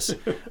all of this.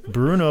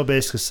 Bruno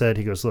basically said,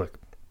 he goes, look,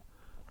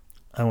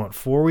 I want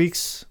 4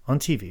 weeks on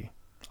TV.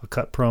 I'll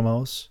cut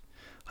promos,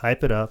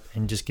 hype it up,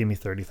 and just give me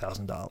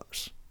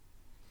 $30,000.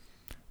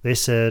 They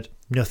said,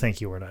 no, thank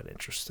you, we're not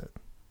interested.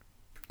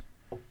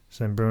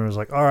 So then Bruno was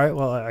like, all right,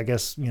 well, I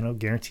guess,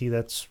 guarantee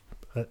that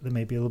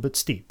may be a little bit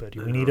steep, but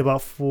we need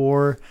about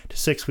 4 to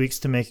 6 weeks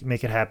to make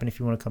it happen if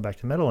you want to come back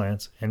to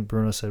Meadowlands. And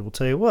Bruno said, well,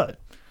 tell you what,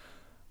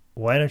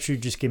 why don't you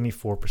just give me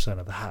 4%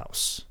 of the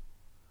house?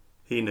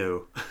 He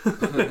knew.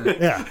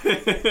 Yeah.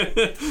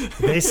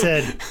 They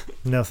said,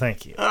 no,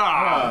 thank you.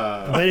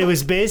 But it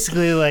was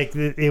basically like,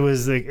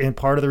 and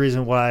part of the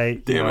reason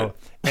why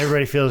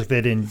everybody feels like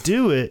they didn't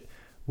do it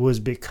was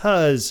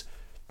because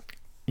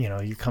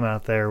you come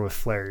out there with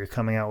Flair, you're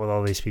coming out with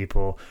all these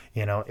people.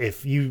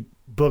 If you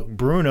book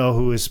Bruno,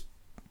 who has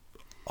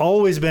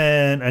always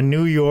been a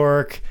New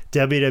York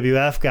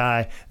WWF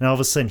guy, and all of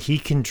a sudden he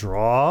can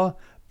draw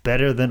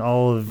better than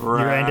all of your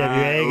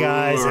NWA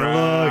guys.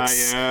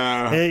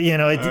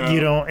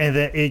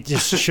 It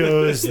just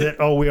shows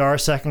that, we are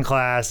second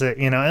class.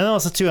 And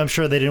also too, I'm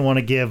sure they didn't want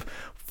to give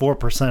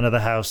 4% of the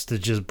house to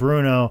just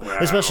Bruno,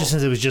 especially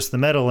since it was just the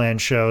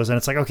Meadowlands shows. And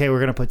it's like, okay, we're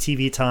going to put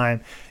TV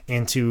time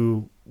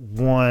into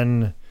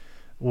one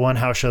one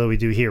house show that we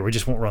do here. We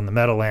just won't run the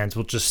Meadowlands.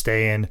 We'll just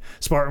stay in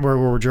Spartanburg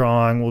where we're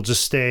drawing. We'll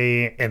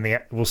stay in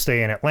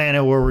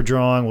Atlanta where we're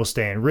drawing. We'll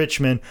stay in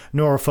Richmond,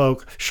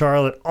 Norfolk,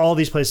 Charlotte, all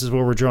these places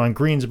where we're drawing,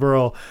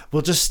 Greensboro.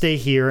 We'll just stay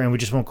here, and we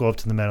just won't go up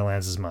to the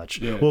Meadowlands as much.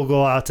 Yeah. We'll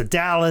go out to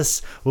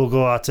Dallas. We'll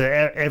go out to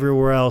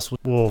everywhere else.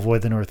 We'll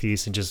avoid the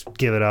Northeast and just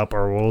give it up,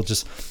 or we'll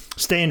just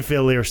stay in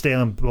Philly or stay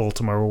in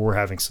Baltimore where we're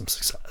having some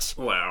success.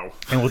 Wow.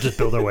 And we'll just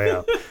build our way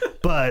up.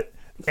 But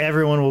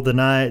everyone will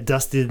deny it.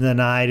 Dusty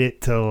denied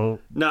it till.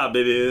 Nah,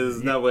 but it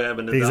is not what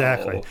happened to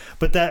exactly.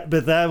 But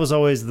that was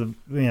always the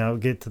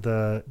get to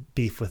the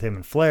beef with him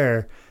and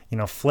Flair.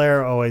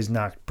 Flair always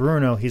knocked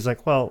Bruno. He's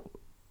like, well,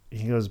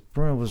 he goes,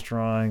 Bruno was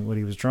drawing what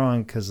he was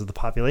drawing because of the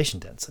population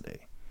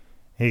density.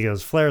 He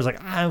goes, Flair's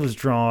like, I was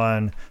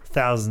drawing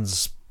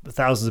thousands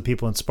of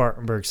people in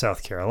Spartanburg,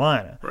 South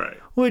Carolina. Right.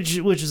 Which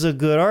is a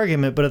good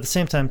argument, but at the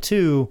same time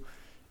too,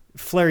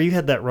 Flair, you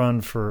had that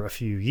run for a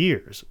few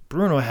years.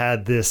 Bruno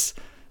had this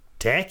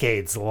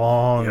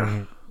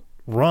decades-long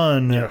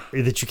run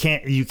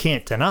that you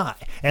can't deny.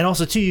 And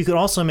also, too, you could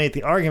also make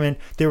the argument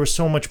there was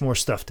so much more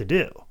stuff to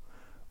do.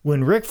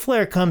 When Ric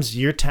Flair comes to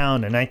your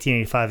town in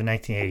 1985 and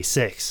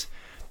 1986,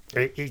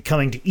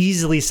 coming to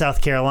Easley,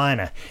 South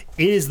Carolina,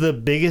 it is the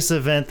biggest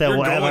event that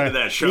will ever.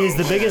 It is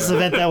the biggest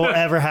event that will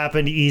ever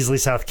happen to Easley,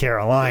 South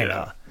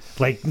Carolina.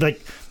 Yeah.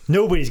 Like.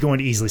 Nobody's going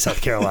to Easley,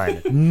 South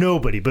Carolina.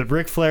 Nobody. But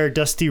Ric Flair,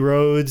 Dusty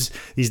Rhodes,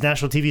 these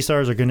national TV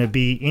stars are going to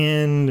be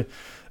in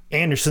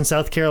Anderson,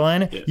 South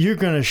Carolina. Yeah. You're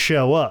going to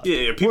show up.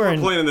 Yeah. People are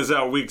planning this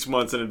out weeks,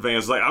 months in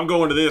advance. Like, I'm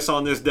going to this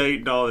on this date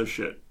and all this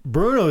shit.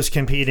 Bruno's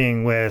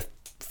competing with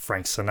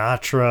Frank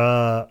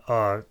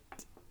Sinatra,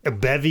 a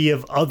bevy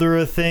of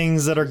other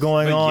things that are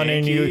going on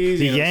in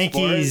the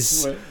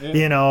Yankees,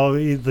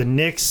 the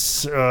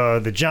Knicks,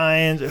 the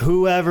Giants,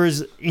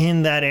 whoever's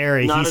in that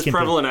area. Not as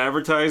prevalent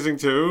advertising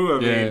too. I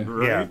mean,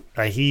 right?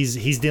 Yeah,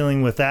 he's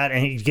dealing with that,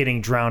 and he's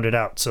getting drowned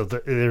out. So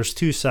there's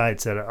two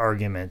sides to the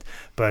argument.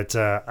 But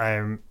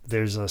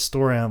there's a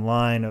story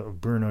online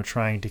of Bruno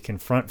trying to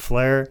confront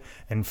Flair,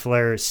 and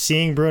Flair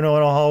seeing Bruno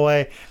in a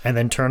hallway and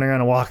then turning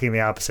around and walking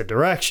the opposite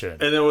direction.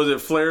 And then was it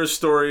Flair's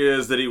story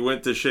is that he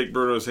went to shake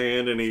Bruno's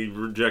hand and he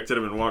rejected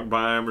him and walked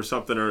by him or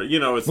something, or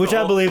it's which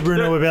I believe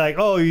Bruno would be like,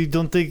 oh, you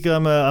don't think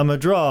I'm a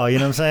draw? You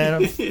know what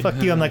I'm saying? Fuck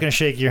you, I'm not going to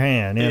shake your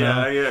hand. You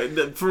know?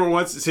 Yeah. For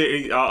once,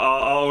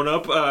 I'll own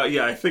up.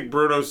 I think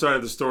Bruno's side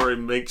of the story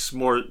makes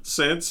more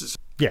sense.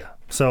 Yeah.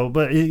 So,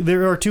 but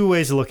there are two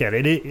ways to look at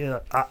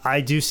it. I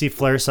do see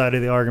Flair's side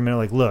of the argument.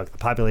 Like, look, the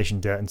population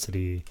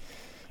density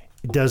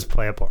does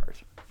play a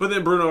part. But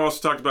then Bruno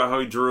also talked about how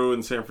he drew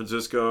in San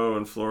Francisco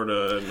and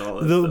Florida and all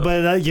that stuff.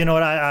 But you know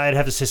what? I'd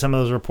have to say some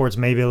of those reports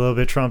may be a little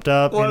bit trumped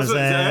up. Well,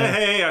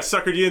 hey, I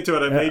suckered you into it.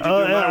 I made you do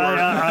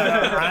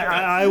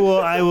my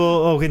work. I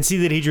will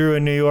concede that he drew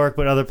in New York,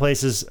 but other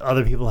places,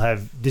 other people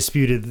have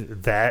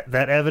disputed that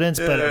evidence.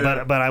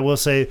 But I will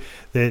say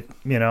that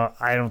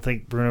I don't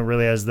think Bruno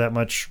really has that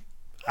much.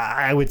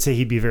 I would say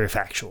he'd be very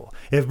factual.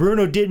 If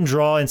Bruno didn't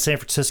draw in San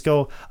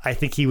Francisco, I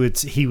think he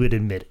would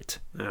admit it.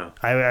 Yeah.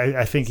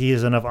 I think he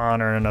has enough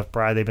honor and enough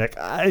pride. They'd be like,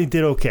 I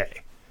did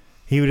okay.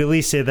 He would at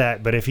least say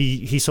that. But if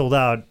he sold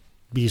out,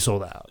 he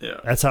sold out. Yeah.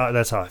 That's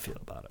how I feel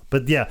about it.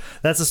 But yeah,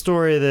 that's a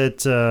story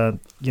that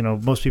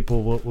most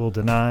people will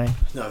deny.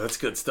 No, that's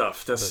good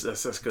stuff. That's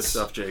good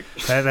stuff, Jake.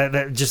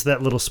 That just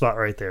that little spot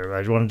right there.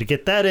 I wanted to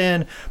get that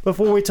in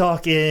before we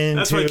talk into.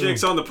 That's why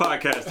Jake's on the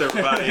podcast,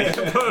 everybody.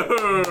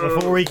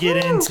 Before we get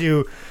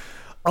into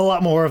a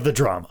lot more of the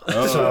drama.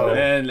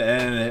 And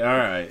all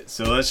right,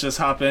 so let's just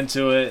hop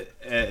into it.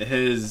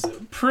 His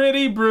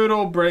pretty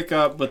brutal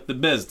breakup with the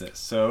business.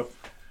 So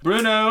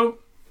Bruno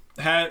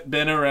had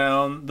been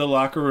around the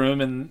locker room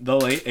in the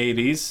late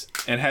 80s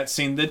and had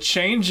seen the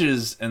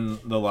changes in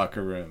the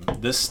locker room,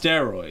 the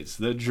steroids,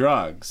 the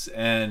drugs,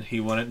 and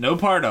he wanted no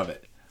part of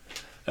it.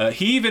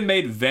 He even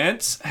made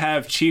Vince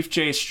have Chief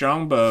Jay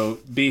Strongbow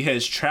be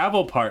his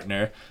travel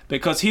partner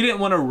because he didn't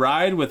want to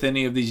ride with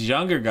any of these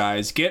younger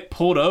guys, get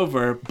pulled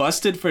over,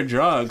 busted for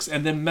drugs,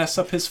 and then mess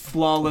up his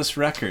flawless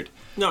record.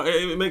 No,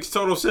 it makes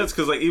total sense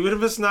because even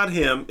if it's not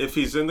him, if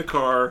he's in the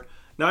car,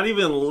 not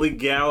even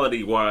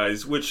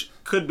legality-wise, which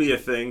could be a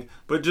thing,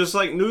 but just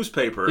like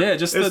newspaper. Yeah,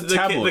 just the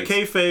tabloids. The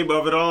kayfabe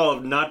of it all,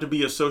 of not to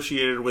be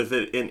associated with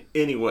it in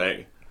any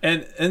way.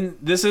 And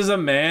this is a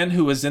man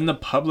who was in the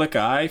public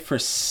eye for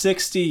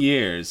 60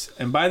 years.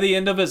 And by the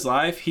end of his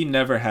life, he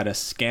never had a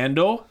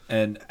scandal,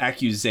 an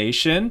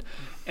accusation,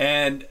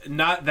 and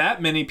not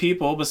that many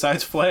people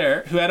besides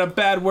Flair who had a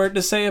bad word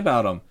to say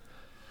about him.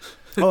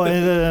 Oh,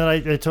 and I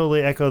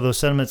totally echo those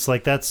sentiments.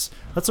 Like that's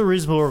a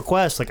reasonable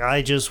request. Like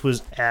I just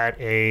was at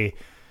a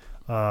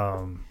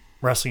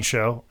wrestling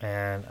show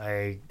and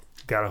I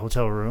got a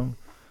hotel room,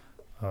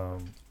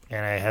 and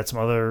I had some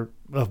other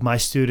of my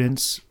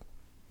students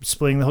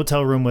splitting the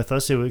hotel room with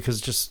us.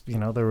 Because just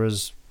there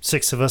was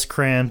 6 of us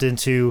crammed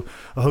into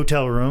a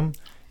hotel room,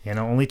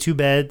 only 2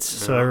 beds,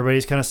 so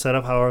everybody's kind of set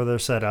up however they're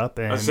set up.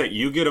 And I say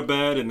you get a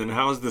bed, and then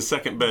how's the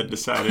second bed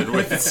decided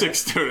with the 6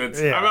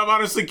 students? Yeah. I'm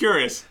honestly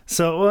curious.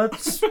 So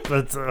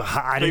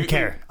I didn't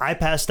care. I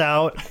passed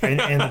out in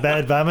the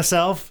bed by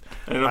myself.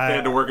 I don't know if they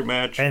had to work a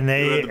match. And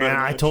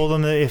I told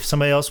them that if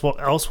somebody else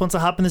wants to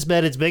hop in this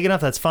bed, it's big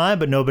enough, that's fine,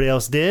 but nobody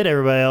else did.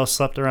 Everybody else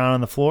slept around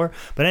on the floor.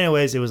 But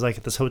anyways, it was like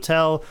at this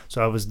hotel,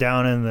 so I was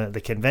down in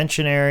the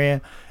convention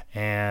area,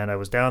 and I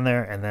was down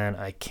there, and then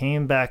I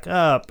came back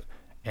up,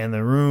 and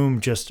the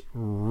room just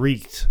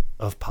reeked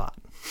of pot.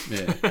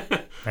 Yeah.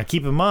 Now,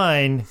 keep in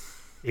mind,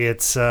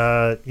 it's,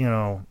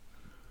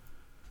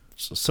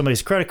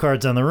 somebody's credit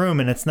card's on the room,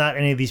 and it's not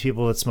any of these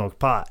people that smoke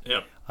pot.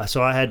 Yep.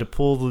 So I had to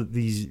pull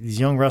these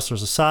young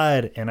wrestlers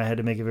aside, and I had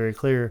to make it very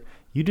clear,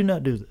 you do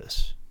not do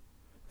this.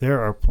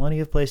 There are plenty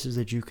of places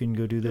that you can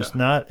go do this,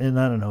 not in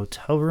a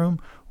hotel room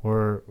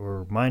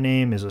or my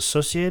name is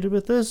associated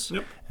with this.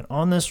 Yep. And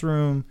on this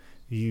room,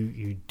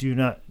 you do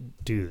not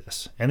do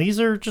this. And these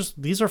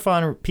are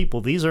fine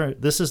people.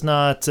 This is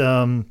not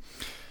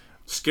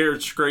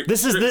scared straight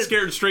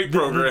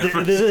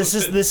program. This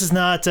is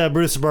not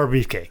Brutus the Barber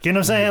Beefcake. You know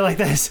what I'm saying? Like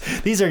this.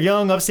 These are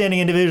young, upstanding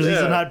individuals. These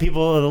are not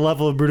people at the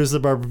level of Brutus the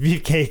Barber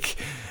Beefcake,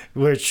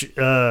 which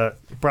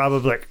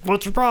probably like,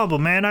 what's your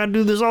problem, man? I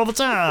do this all the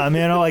time.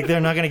 Like they're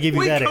not going to give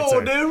you that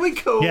answer. We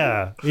cool.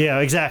 Yeah,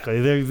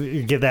 exactly.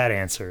 They give that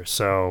answer.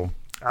 So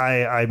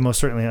I most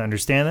certainly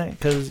understand that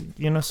because,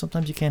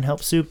 sometimes you can't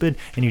help stupid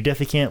and you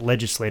definitely can't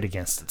legislate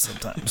against it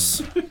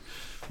sometimes.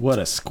 What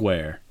a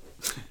square.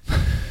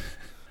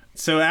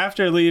 So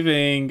after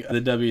leaving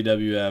the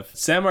WWF,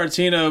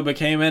 Sammartino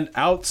became an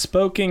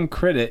outspoken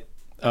critic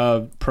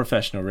of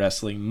professional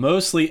wrestling,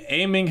 mostly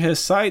aiming his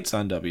sights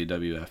on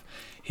WWF.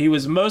 He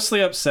was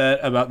mostly upset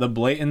about the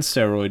blatant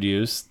steroid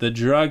use, the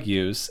drug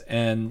use,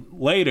 and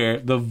later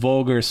the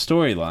vulgar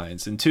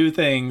storylines. And 2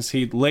 things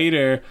he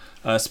later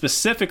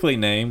specifically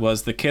named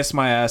was the Kiss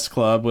My Ass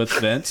Club with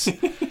Vince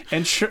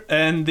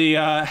and the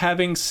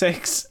having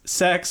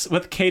sex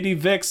with Katie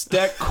Vick's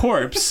dead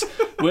corpse,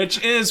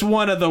 which is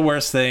one of the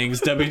worst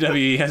things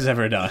WWE has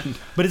ever done.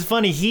 But it's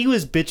funny, he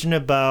was bitching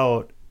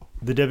about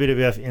the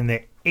WWF in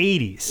the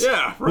 80s.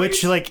 Yeah, right.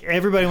 Which, like,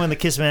 everybody, when the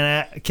Kiss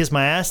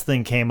My Ass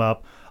thing came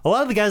up, a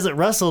lot of the guys that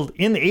wrestled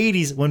in the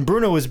 80s when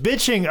Bruno was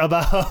bitching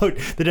about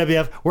the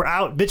WWF were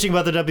out bitching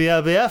about the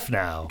WWF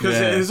now.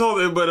 Because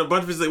but a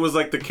bunch of it was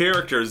like the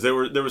characters. There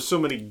were so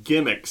many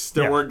gimmicks.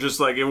 There weren't just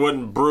like, it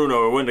wasn't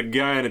Bruno. It wasn't a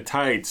guy in a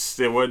tights.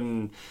 It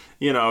wasn't,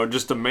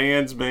 just a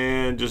man's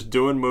man just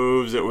doing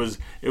moves. It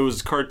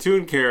was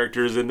cartoon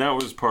characters, and that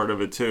was part of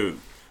it too.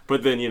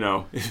 But then,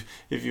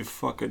 if you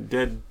fuck a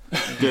dead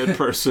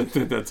person,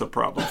 then that's a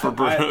problem for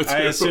Bruno too. I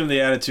assume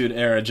the Attitude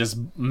Era just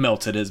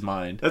melted his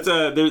mind. That's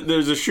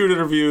there's a shoot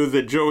interview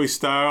that Joey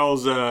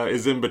Styles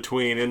is in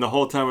between, and the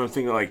whole time I'm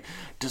thinking like,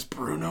 does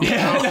Bruno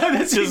know?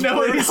 Does Bruno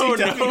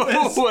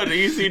know what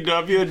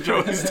ECW and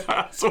Joey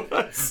Styles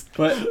was?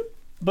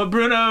 But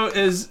Bruno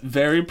is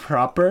very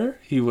proper.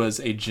 He was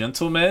a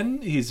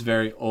gentleman. He's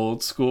very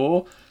old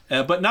school.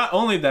 But not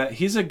only that,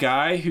 he's a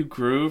guy who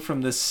grew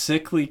from this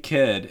sickly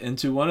kid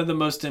into one of the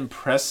most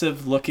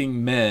impressive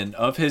looking men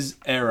of his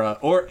era,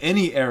 or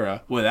any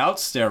era, without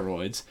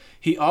steroids.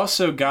 He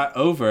also got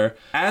over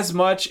as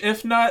much,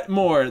 if not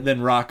more,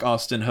 than Rock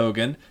Austin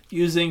Hogan,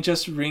 using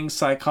just ring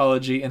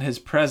psychology in his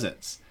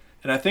presence.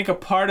 And I think a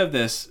part of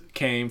this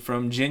came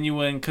from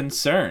genuine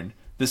concern.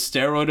 The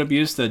steroid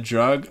abuse, the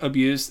drug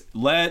abuse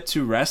led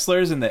to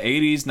wrestlers in the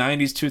 80s,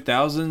 90s,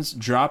 2000s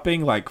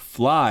dropping like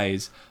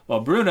flies, while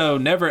Bruno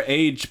never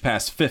aged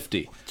past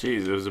 50.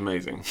 Jeez, it was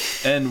amazing.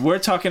 And we're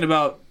talking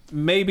about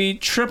maybe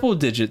triple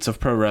digits of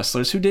pro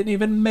wrestlers who didn't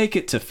even make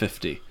it to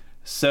 50.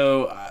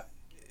 So,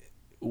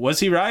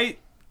 was he right?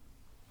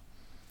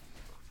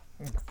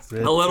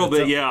 A little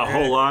bit, yeah. A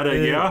whole lot of,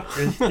 yeah.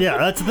 Yeah,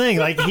 that's the thing.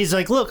 Like, he's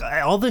like, look,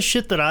 all the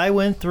shit that I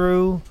went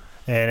through...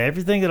 And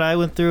everything that I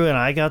went through, and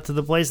I got to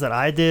the place that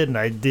I did, and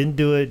I didn't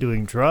do it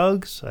doing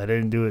drugs. I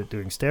didn't do it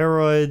doing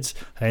steroids.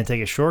 I didn't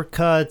take a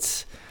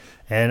shortcut.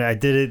 And I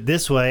did it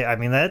this way.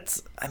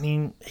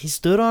 He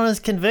stood on his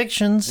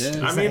convictions.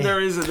 Yeah. There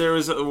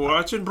is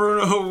watching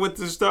Bruno with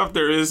this stuff.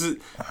 There's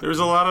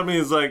a lot of me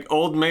is like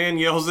old man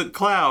yells at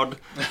cloud,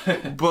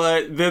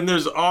 but then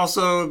there's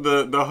also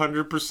the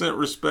 100%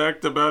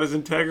 respect about his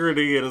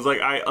integrity, and it's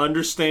like I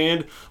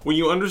understand when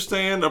you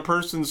understand a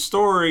person's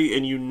story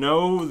and you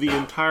know the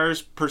entire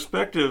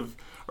perspective,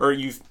 or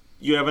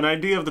you have an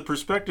idea of the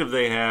perspective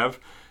they have.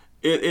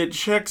 It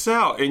checks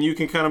out, and you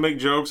can kind of make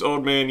jokes.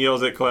 Old man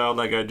yells at cloud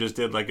like I just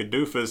did, like a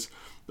doofus.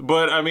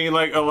 But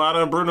like a lot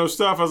of Bruno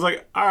stuff, I was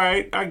like, all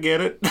right, I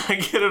get it. I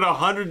get it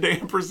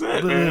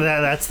 100%, man.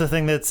 That's the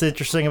thing that's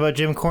interesting about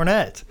Jim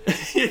Cornette.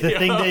 The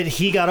thing that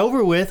he got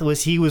over with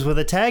was he was with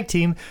a tag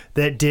team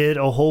that did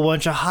a whole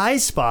bunch of high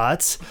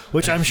spots,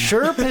 which I'm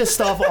sure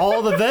pissed off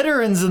all the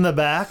veterans in the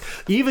back.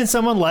 Even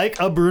someone like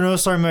a Bruno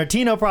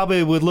Sammartino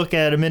probably would look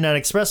at a Midnight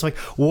Express like,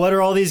 what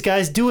are all these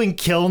guys doing?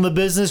 Killing the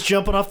business,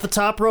 jumping off the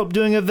top rope,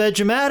 doing a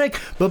Vegematic.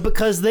 But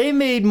because they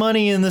made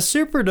money in the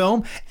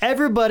Superdome,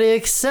 everybody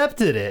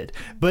accepted it.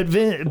 But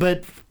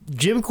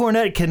Jim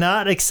Cornette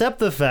cannot accept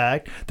the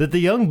fact that the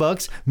Young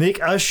Bucks make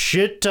a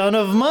shit ton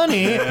of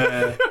money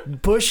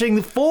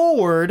pushing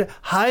forward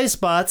high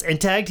spots and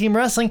tag team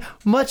wrestling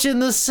much in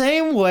the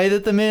same way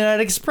that the Midnight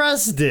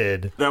Express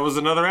did. That was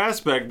another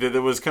aspect that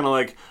it was kind of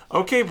like,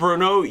 okay,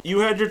 Bruno, you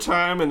had your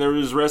time and there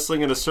was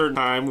wrestling at a certain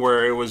time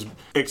where it was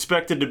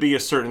expected to be a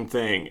certain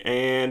thing.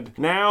 And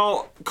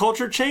now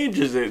culture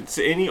changes. It's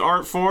any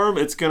art form,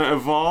 it's going to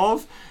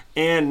evolve.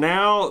 And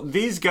now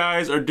these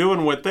guys are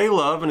doing what they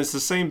love, and it's the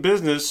same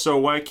business, so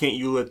why can't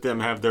you let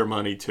them have their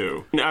money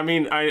too? I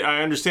mean,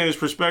 I understand his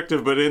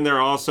perspective, but in there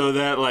also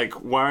that, like,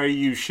 why are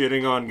you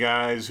shitting on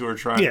guys who are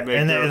trying to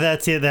make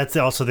that's it. That's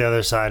also the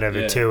other side of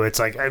it, too. It's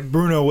like,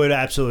 Bruno would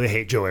absolutely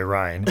hate Joey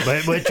Ryan.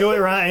 But what Joey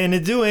Ryan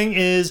is doing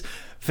is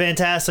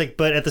fantastic,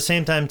 but at the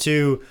same time,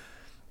 too,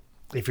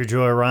 if you're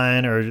Joey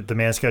Ryan or the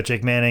Man Scout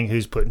Jake Manning,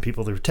 who's putting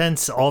people through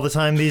tents all the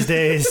time these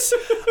days...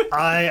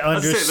 I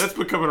understand. That's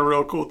becoming a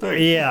real cool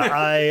thing. Yeah,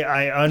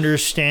 I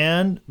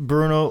understand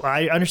Bruno.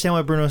 I understand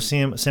why Bruno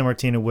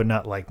Sammartino would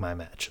not like my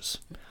matches.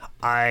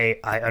 I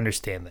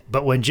understand that.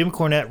 But when Jim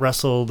Cornette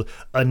wrestled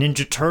a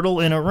Ninja Turtle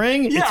in a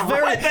ring,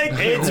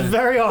 it's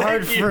very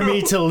hard for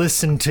me to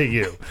listen to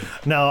you.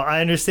 Now,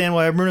 I understand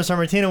why Bruno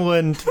Sammartino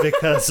wouldn't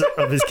because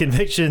of his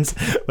convictions,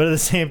 but at the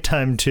same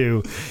time,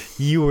 too,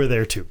 you were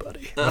there too,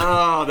 buddy.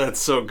 Oh, that's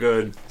so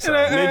good.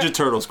 Ninja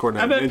Turtles, Cornette.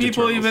 I bet Ninja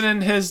people Turtles. even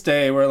in his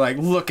day were like,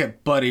 look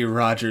at Buddy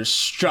Rogers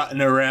strutting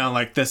around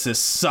like this is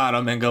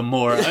Sodom and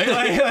Gomorrah.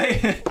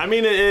 I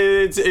mean,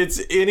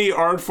 it's any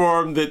art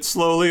form that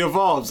slowly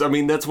evolves. I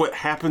mean, that's what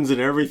happens in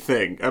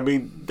everything. I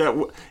mean,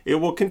 it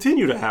will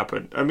continue to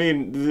happen. I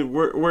mean,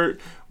 we're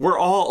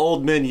all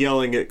old men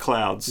yelling at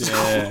clouds.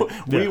 Yeah.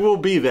 We will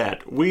be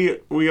that.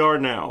 We are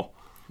now.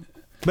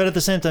 But at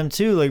the same time,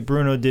 too, like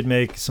Bruno did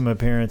make some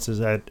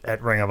appearances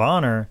at Ring of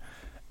Honor,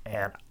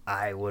 and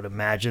I would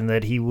imagine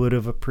that he would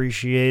have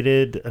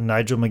appreciated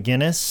Nigel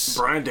McGuinness.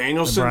 Brian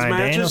Danielson's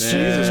matches?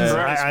 Jesus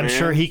Christ, I'm man.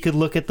 sure he could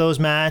look at those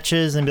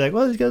matches and be like,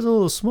 well, these guys are a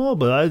little small,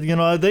 but,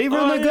 they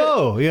really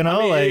go.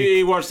 I mean,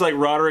 he watched like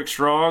Roderick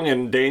Strong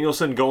and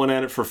Danielson going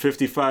at it for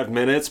 55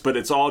 minutes, but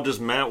it's all just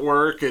mat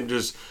work and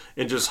just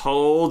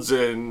holds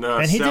and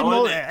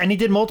he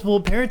did multiple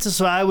appearances,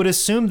 so I would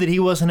assume that he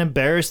wasn't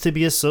embarrassed to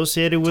be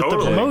associated with the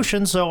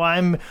promotion. So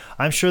I'm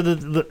sure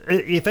that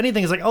if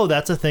anything, it's like, oh,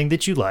 that's a thing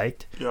that you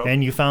liked,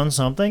 and you found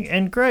something,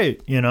 and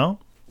great,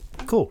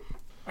 cool.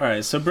 All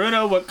right, so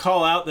Bruno would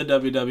call out the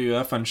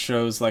WWF on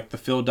shows like the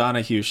Phil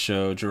Donahue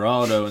Show,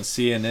 Geraldo, and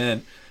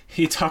CNN.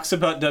 He talks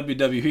about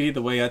WWE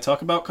the way I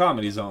talk about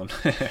Comedy Zone.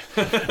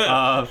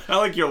 I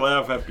like your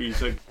laugh after you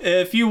said.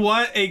 If you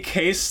want a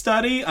case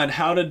study on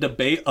how to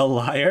debate a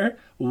liar,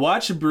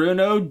 watch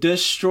Bruno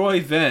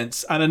destroy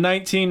Vince on a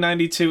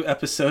 1992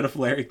 episode of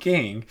Larry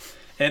King.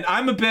 And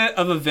I'm a bit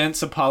of a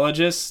Vince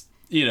apologist.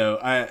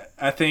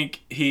 I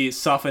think he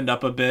softened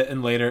up a bit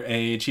in later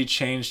age. He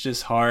changed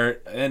his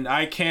heart, and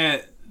I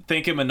can't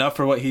thank him enough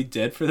for what he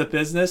did for the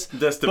business.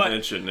 That's the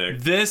mention,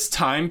 Nick. This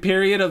time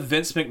period of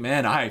Vince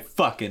McMahon, I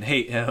fucking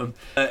hate him.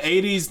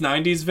 80s,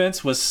 90s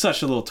Vince was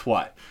such a little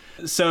twat.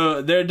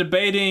 So they're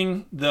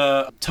debating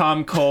the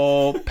Tom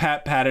Cole,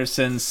 Pat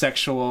Patterson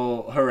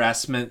sexual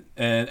harassment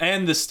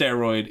and the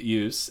steroid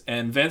use.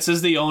 And Vince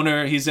is the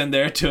owner. He's in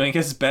there doing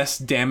his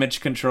best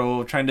damage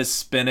control, trying to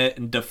spin it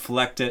and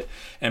deflect it.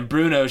 And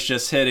Bruno's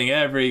just hitting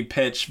every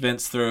pitch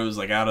Vince throws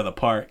like out of the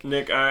park.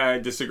 Nick, I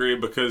disagree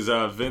because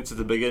Vince at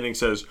the beginning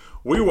says,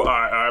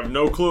 I have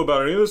no clue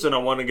about any of this, and I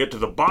want to get to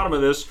the bottom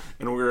of this,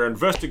 and we're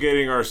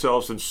investigating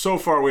ourselves, and so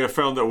far we have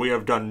found that we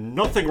have done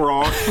nothing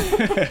wrong.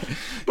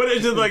 But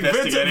it's just like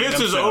Vince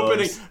is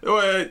opening,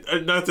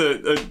 not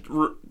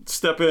to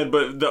step in,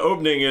 but the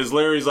opening is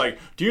Larry's like,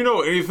 do you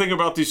know anything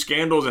about these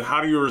scandals, and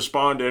how do you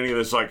respond to any of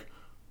this? Like,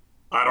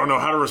 I don't know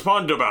how to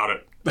respond about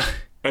it.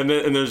 And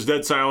there's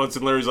dead silence,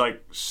 and Larry's like,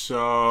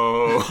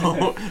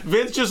 so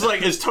Vince just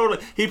like is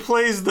totally. He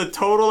plays the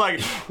total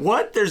like,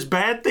 what? There's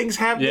bad things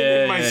happening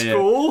in my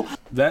school.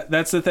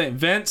 That's the thing.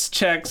 Vince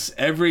checks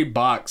every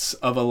box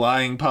of a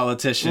lying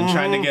politician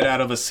trying to get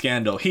out of a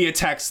scandal. He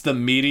attacks the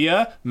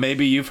media.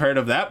 Maybe you've heard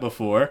of that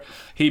before.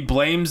 He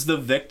blames the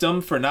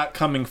victim for not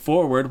coming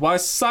forward while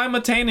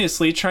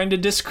simultaneously trying to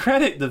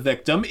discredit the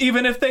victim,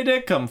 even if they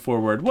did come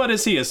forward. What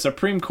is he, a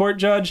Supreme Court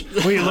judge?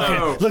 What are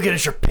you looking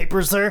at your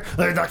papers there?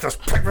 They knock those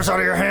papers out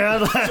of your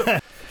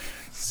hand.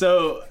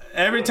 So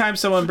every time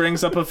someone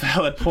brings up a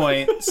valid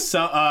point,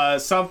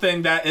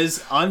 something that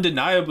is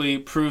undeniably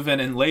proven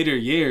in later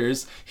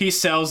years, he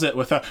sells it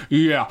with a,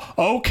 yeah,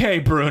 okay,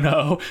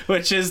 Bruno,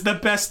 which is the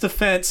best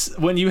defense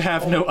when you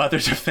have no other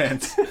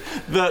defense.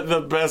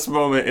 The best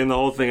moment in the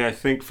whole thing, I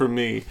think, for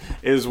me,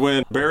 is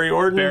when Barry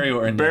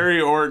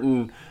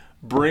Orton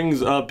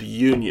brings up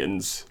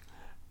unions.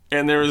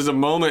 And there is a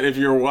moment, if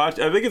you're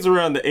watching, I think it's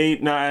around the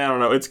 8, 9, I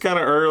don't know. It's kind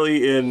of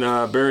early in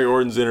Barry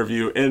Orton's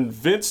interview. And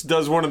Vince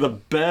does one of the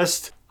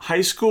best high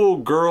school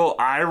girl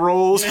eye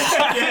rolls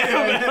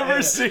I've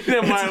ever seen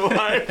in my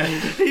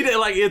life. He did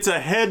it's a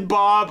head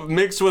bob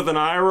mixed with an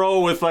eye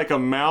roll with like a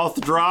mouth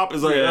drop.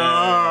 It's like,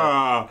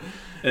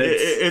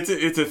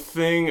 It's a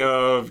thing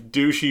of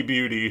douchey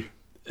beauty.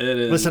 It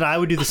is. Listen, I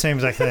would do the same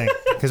exact thing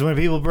because when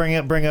people bring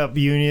up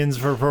unions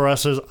for pro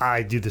wrestlers,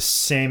 I do the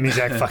same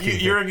exact fucking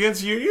thing. You're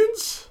against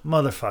unions,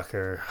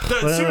 motherfucker.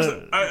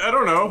 Seriously, I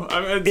don't know.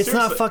 It's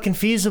not fucking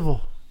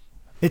feasible.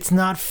 It's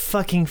not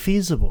fucking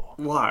feasible.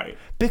 Why?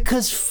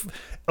 Because,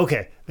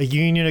 okay, a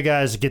union of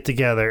guys get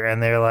together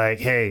and they're like,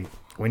 hey,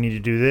 we need to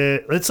do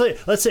this.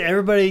 Let's say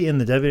everybody in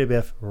the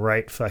WWF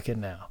right fucking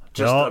now.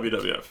 Just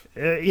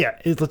WWF. Yeah,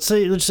 let's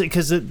say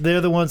because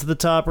they're the ones at the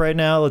top right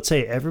now. Let's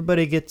say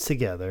everybody gets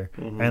together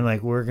and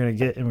like we're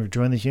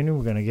join this union.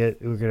 We're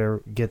gonna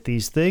get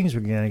these things. We're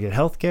gonna get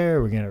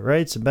healthcare. We're gonna get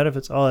rights and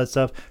benefits, all that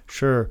stuff.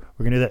 Sure,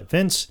 we're gonna do that.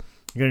 Vince,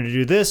 you're gonna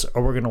do this,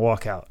 or we're gonna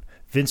walk out.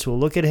 Vince will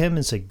look at him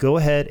and say, "Go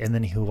ahead," and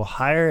then he will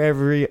hire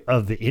every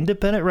of the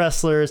independent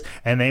wrestlers,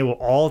 and they will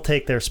all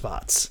take their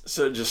spots.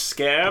 So just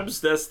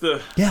scabs. That's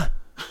the yeah.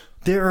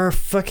 There are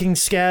fucking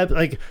scabs.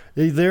 Like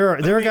there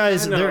are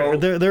guys.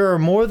 There are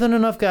more than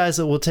enough guys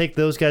that will take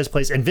those guys'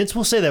 place. And Vince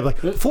will say that. Like,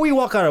 before you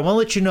walk out, I want to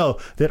let you know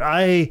that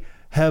I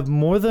have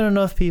more than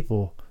enough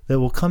people that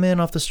will come in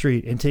off the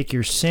street and take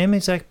your same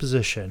exact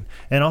position.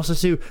 And also,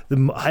 too,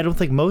 I don't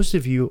think most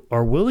of you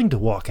are willing to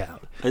walk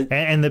out.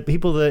 And the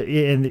people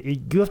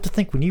you have to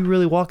think when you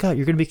really walk out,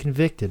 you're going to be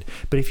convicted.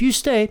 But if you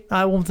stay,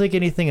 I won't think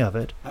anything of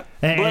it.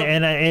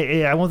 And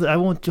I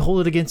won't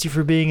hold it against you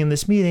for being in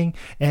this meeting.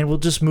 And we'll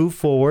just move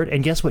forward.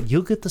 And guess what?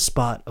 You'll get the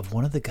spot of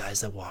one of the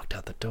guys that walked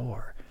out the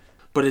door.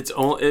 But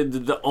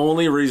the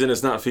only reason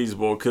it's not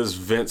feasible because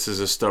Vince is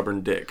a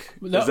stubborn dick.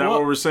 Is that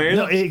what we're saying?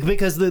 No,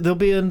 because there'll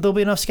be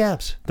enough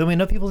scabs. There'll be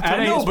enough people to take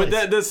I know, but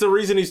that's the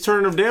reason he's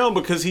turning them down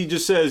because he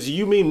just says,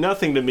 "You mean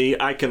nothing to me.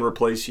 I can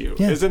replace you."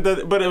 Yeah. Isn't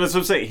that? But as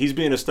I'm saying, he's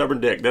being a stubborn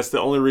dick. That's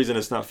the only reason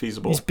it's not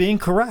feasible. He's being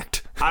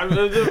correct. I'm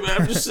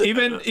just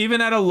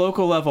even at a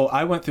local level,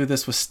 I went through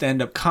this with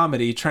stand-up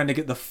comedy, trying to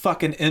get the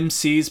fucking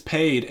MCs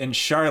paid in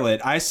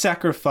Charlotte. I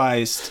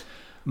sacrificed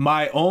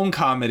my own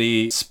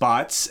comedy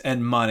spots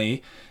and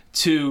money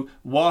to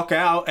walk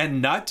out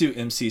and not do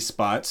MC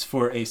spots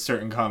for a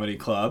certain comedy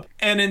club.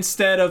 And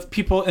instead of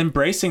people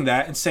embracing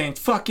that and saying,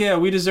 fuck yeah,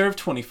 we deserve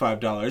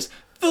 $25,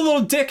 the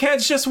little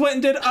dickheads just went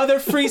and did other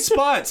free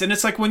spots. And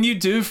it's like when you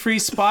do free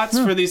spots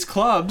for these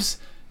clubs,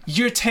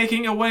 you're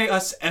taking away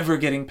us ever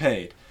getting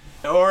paid.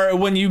 Or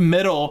when you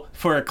middle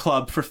for a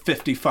club for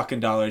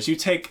 $50 you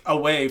take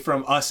away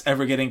from us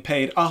ever getting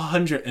paid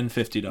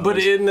 $150. But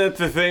isn't that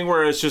the thing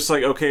where it's just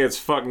like, okay, it's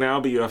fuck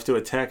now, but you have to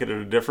attack it in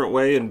a different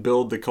way and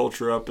build the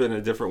culture up in a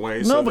different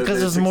way? No,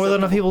 because there's more than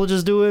enough people to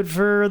just do it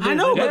for the... I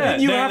know, but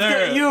you have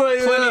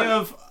to... plenty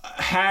of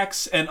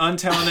hacks and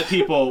untalented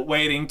people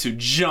waiting to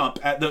jump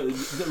at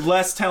the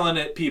less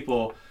talented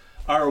people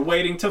are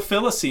waiting to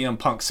fill a CM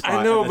Punk spot.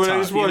 I know, at the but top, I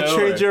just want to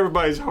change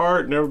everybody's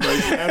heart and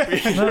everybody's happy.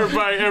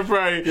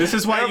 everybody. This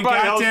is why you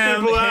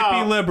goddamn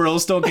hippie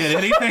liberals don't get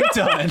anything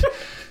done.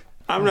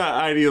 I'm not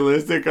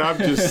idealistic. I'm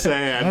just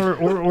saying.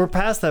 We're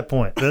past that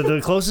point. The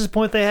closest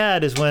point they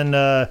had is when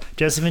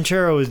Jesse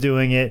Ventura was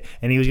doing it,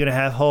 and he was going to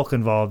have Hulk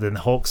involved, and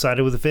Hulk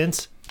sided with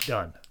Vince.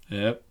 Done.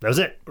 Yep. That was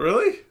it.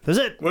 Really? That was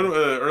it. When,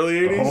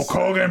 early 80s? Hulk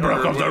Hogan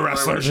broke up the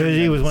wrestlers.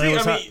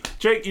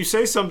 Jake, you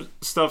say some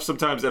stuff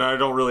sometimes and I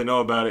don't really know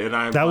about it.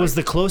 And that was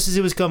the closest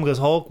it was come because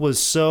Hulk was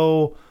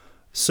so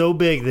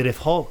big that if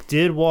Hulk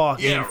did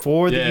walk in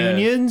for the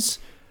unions,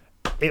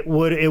 it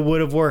would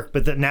have worked.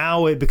 But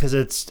because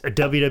it's a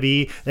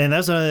WWE, and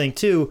that's another thing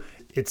too,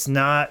 it's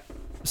not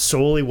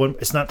solely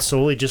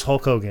just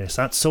Hulk Hogan. It's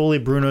not solely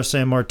Bruno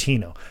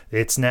Sammartino.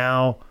 It's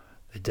now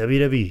the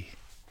WWE.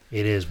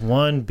 It is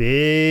one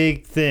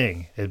big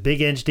thing, a big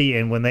entity,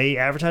 and when they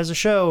advertise a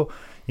show,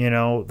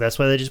 that's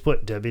why they just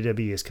put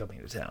WWE is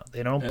coming to town.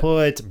 They don't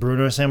put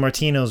Bruno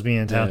Sammartino's being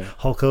in town. Yeah.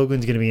 Hulk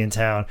Hogan's going to be in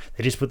town.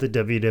 They just put the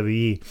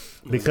WWE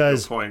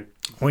because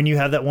when you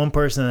have that one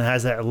person that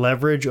has that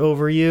leverage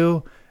over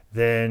you,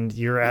 then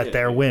you're at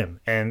their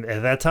whim. And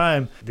at that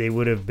time, they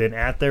would have been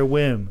at their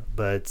whim,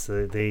 but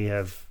they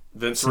have...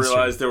 Vince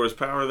realized there was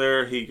power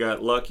there. He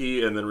got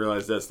lucky, and then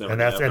realized that's never.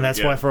 And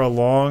that's why for a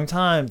long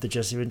time, the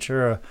Jesse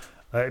Ventura,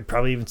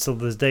 probably even still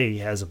to this day, he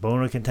has a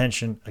bone of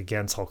contention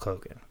against Hulk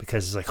Hogan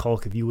because it's like,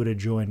 Hulk, if you would have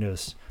joined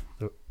us,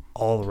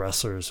 all the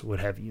wrestlers would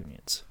have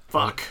unions.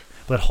 Fuck.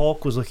 But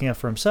Hulk was looking out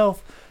for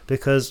himself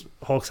because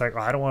Hulk's like,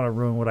 I don't want to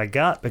ruin what I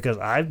got because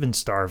I've been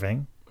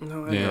starving.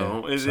 No, I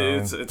know.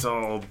 It's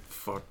all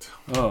fucked.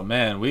 Oh,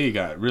 man, we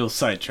got real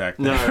sidetracked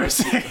there. No.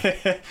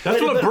 That's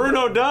what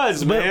Bruno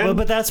does, man.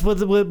 But that's what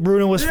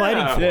Bruno was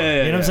fighting for.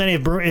 Yeah, you know what I'm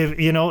saying? If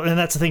and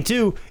that's the thing,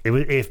 too.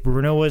 If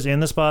Bruno was in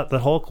the spot that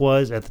Hulk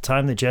was at the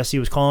time that Jesse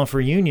was calling for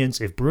unions,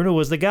 if Bruno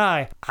was the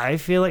guy, I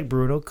feel like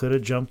Bruno could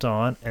have jumped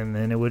on and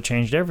then it would have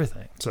changed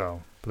everything.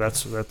 So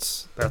that's where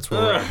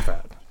we're at with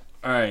that.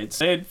 All right,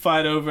 so they'd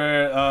fight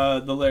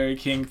over the Larry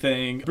King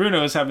thing.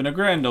 Bruno is having a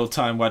grand old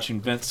time watching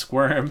Vince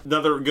squirm.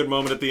 Another good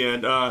moment at the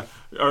end.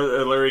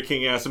 Larry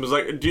King asked him, "Was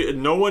like,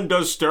 no one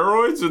does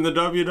steroids in the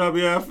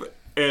WWF?"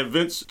 And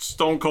Vince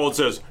Stone Cold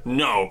says,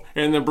 "No."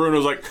 And then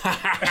Bruno's like, just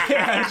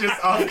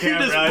off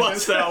camera. He just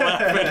busts out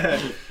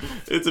laughing.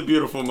 It's a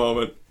beautiful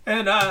moment.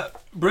 And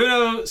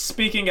Bruno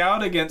speaking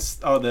out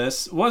against all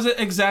this wasn't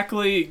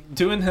exactly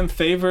doing him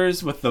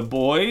favors with the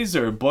boys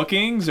or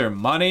bookings or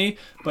money,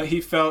 but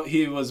he felt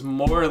he was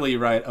morally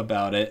right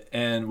about it.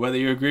 And whether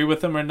you agree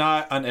with him or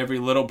not on every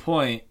little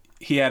point,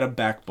 he had a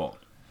backbone.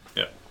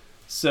 Yeah.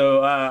 So,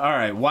 all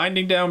right,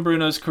 winding down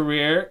Bruno's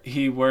career,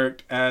 he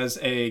worked as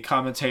a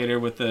commentator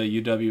with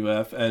the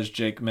UWF, as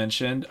Jake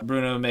mentioned.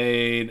 Bruno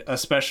made a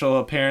special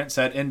appearance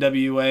at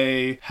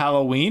NWA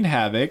Halloween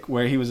Havoc,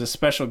 where he was a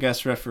special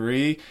guest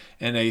referee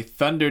in a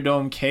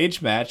Thunderdome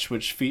cage match,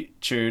 which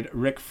featured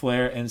Ric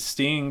Flair and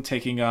Sting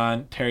taking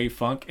on Terry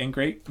Funk and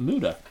Great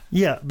Muta.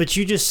 Yeah, but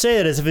you just say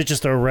it as if it's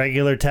just a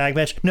regular tag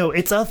match. No,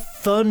 it's a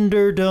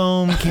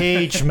Thunderdome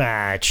cage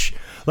match.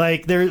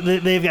 Like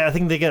they've got, I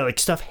think they got like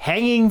stuff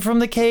hanging from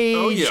the cage.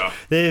 Oh yeah.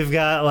 They've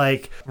got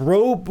like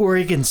rope where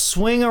he can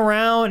swing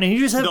around, and you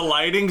just have the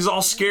lighting's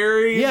all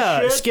scary. Yeah,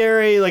 and shit.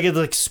 Scary, like it's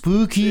like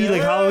spooky,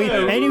 like Halloween,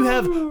 and you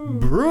have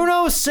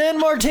Bruno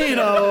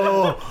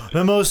Sammartino,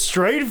 the most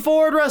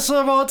straightforward wrestler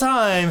of all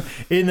time,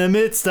 in the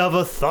midst of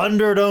a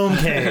Thunderdome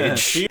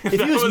cage.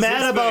 If he was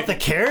mad about the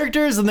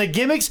characters and the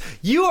gimmicks,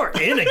 you are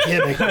in a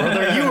gimmick,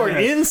 brother. You are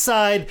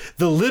inside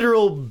the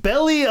literal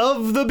belly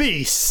of the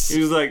beast. He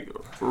was like,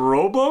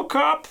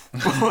 RoboCop?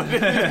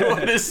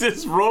 What is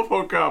this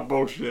RoboCop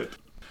bullshit?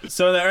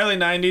 So in the early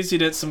 90s, he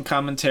did some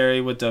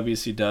commentary with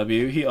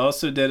WCW. He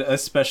also did a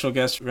special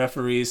guest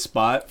referee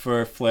spot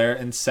for Flair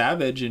and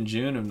Savage in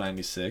June of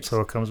 96. So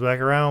it comes back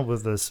around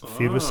with this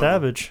feud with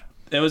Savage.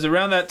 It was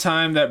around that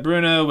time that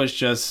Bruno was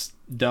just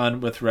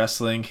done with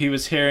wrestling. He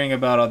was hearing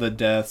about all the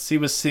deaths. He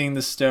was seeing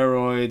the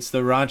steroids,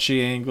 the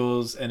raunchy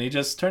angles, and he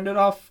just turned it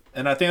off.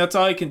 And I think that's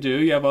all you can do.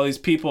 You have all these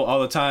people all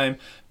the time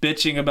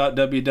bitching about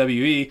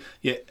WWE,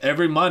 yet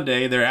every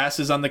Monday their ass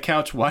is on the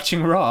couch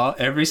watching Raw.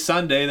 Every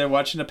Sunday they're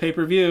watching a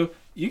pay-per-view.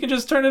 You can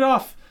just turn it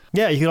off.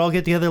 Yeah, you could all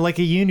get together like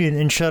a union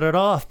and shut it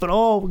off.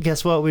 But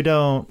guess what? We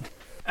don't.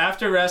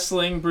 After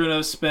wrestling,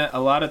 Bruno spent a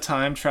lot of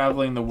time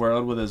traveling the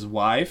world with his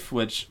wife,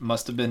 which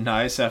must have been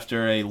nice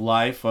after a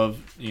life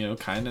of,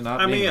 kind of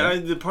not being there.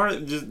 The part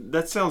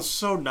that sounds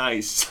so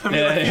nice.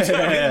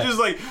 Just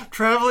like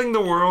traveling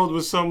the world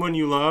with someone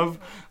you love.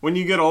 When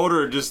you get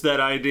older, just that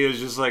idea is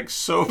just like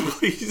so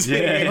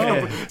pleasing.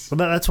 Yeah. Well,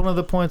 that's one of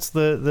the points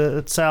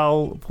that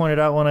Sal pointed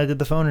out when I did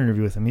the phone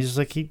interview with him. He's just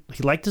like, he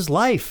liked his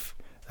life.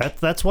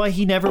 That's why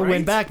he never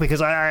went back,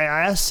 because I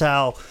asked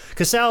Sal,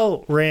 because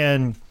Sal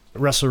ran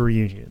wrestle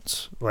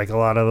reunions, like a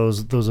lot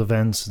of those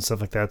events and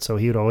stuff like that. So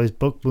he would always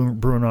book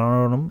Bruno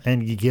on them,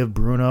 and you give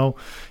Bruno,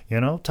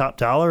 top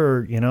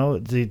dollar,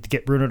 to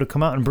get Bruno to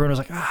come out. And Bruno's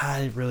like,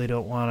 I really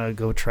don't want to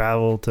go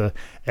travel to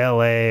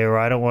LA, or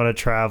I don't want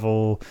to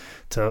travel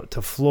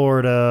to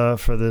Florida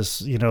for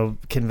this,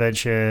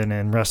 convention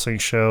and wrestling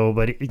show.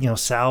 But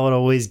Sal would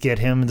always get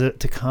him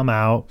to come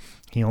out.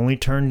 He only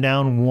turned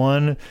down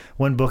one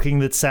booking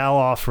that Sal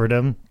offered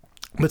him.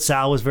 But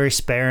Sal was very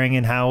sparing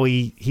in how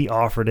he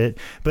offered it.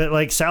 But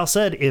like Sal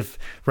said, if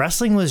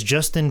wrestling was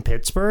just in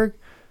Pittsburgh,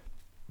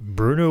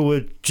 Bruno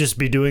would just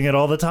be doing it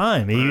all the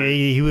time.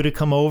 He would have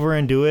come over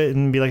and do it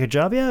and be like, a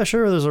job? Yeah,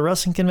 sure. There's a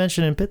wrestling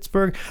convention in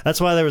Pittsburgh.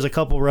 That's why there was a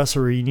couple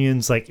wrestle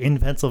reunions like in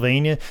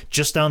Pennsylvania,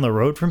 just down the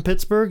road from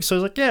Pittsburgh. So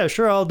he's like, yeah,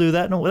 sure, I'll do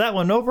that. No, that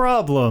one, no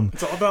problem.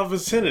 It's all about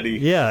vicinity.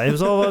 Yeah, it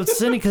was all about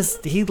vicinity because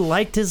he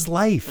liked his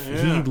life.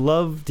 Yeah. He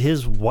loved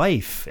his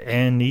wife,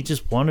 and he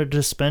just wanted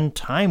to spend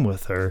time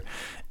with her.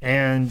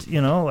 And,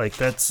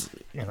 that's,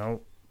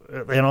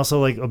 and also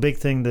like a big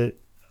thing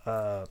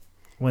that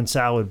when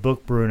Sal would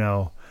book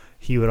Bruno,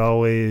 he would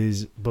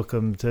always book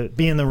him to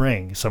be in the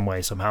ring some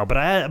way, somehow. But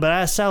I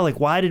asked Sal, like,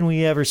 why didn't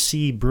we ever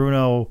see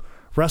Bruno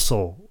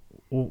wrestle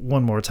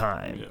one more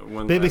time?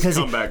 Yeah, because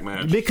comeback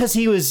match. Because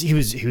he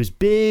was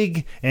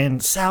big,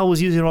 and Sal was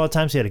using it all the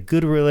time, so he had a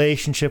good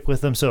relationship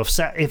with him. So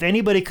if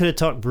anybody could have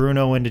talked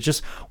Bruno into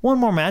just one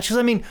more match,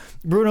 because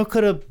Bruno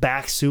could have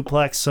back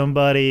suplexed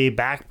somebody,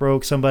 back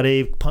broke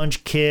somebody,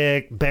 punch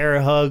kick,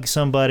 bear hug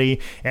somebody,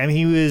 and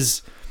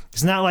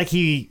it's not like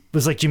he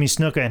was like Jimmy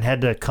Snuka and had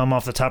to come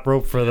off the top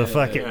rope for the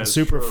fucking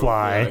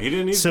Superfly. Yeah, he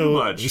didn't need too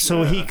much.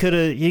 So he could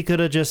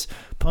have just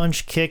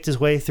punch kicked his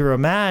way through a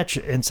match,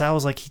 and Sal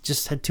was like, he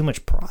just had too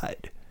much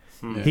pride.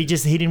 Yeah. He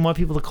didn't want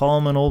people to call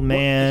him an old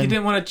man. He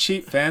didn't want to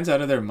cheat fans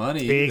out of their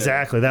money either.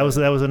 Exactly. That was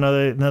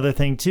another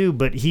thing too.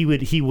 But he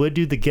would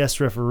do the guest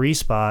referee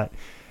spot,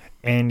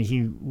 and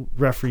he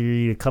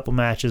refereed a couple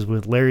matches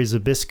with Larry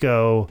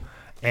Zbyszko.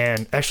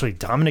 And actually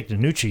Dominic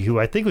DeNucci, who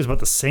I think was about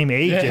the same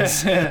age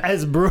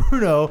as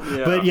Bruno,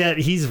 but yet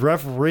he's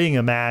refereeing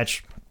a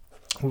match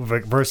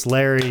versus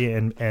Larry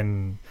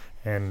and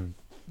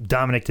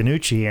Dominic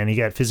DeNucci, and he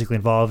got physically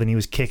involved, and he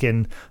was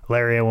kicking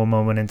Larry at one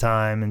moment in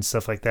time and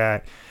stuff like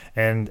that.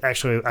 And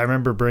actually, I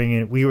remember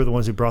we were the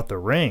ones who brought the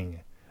ring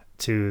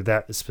to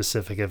that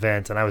specific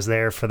event, and I was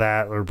there for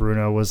that, where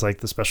Bruno was like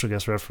the special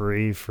guest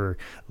referee for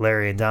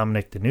Larry and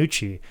Dominic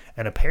DeNucci.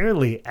 And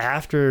apparently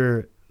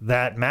after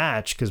that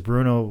match, because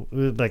Bruno,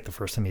 like the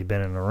first time he'd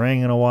been in a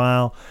ring in a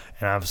while,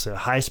 and obviously a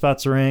high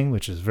spots ring,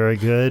 which is very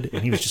good,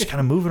 and he was just kind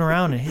of moving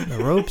around and hitting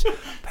the ropes.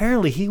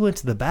 Apparently he went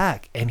to the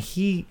back and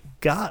he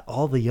got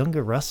all the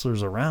younger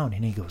wrestlers around,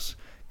 and he goes,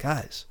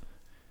 guys,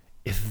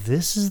 if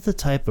this is the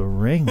type of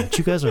ring that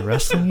you guys are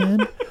wrestling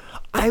in,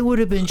 I would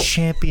have been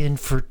champion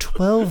for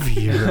 12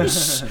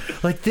 years.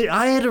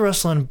 I had to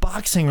wrestle in a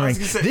boxing ring.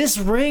 This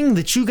ring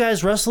that you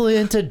guys wrestle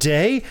in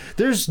today,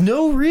 there's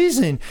no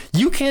reason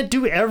you can't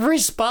do every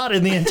spot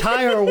in the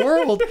entire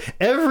world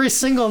every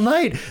single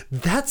night.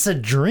 That's a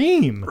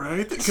dream.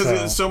 Right?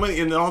 Because so many,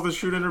 in all the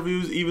shoot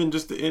interviews, even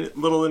just the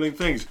little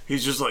things,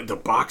 he's just like, the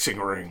boxing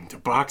ring.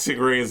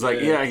 It's like,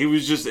 he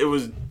was just, it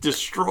was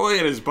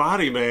destroying his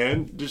body,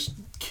 man. Just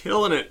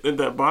killing it in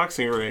that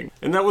boxing ring.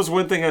 And that was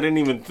one thing I didn't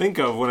even think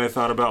of when I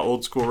thought about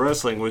old school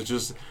wrestling, was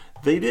just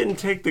they didn't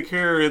take the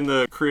care in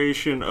the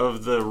creation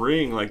of the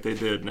ring like they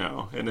did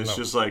now. And it's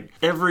just like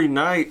every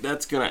night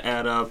that's going to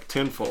add up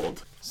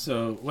tenfold.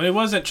 So when he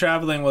wasn't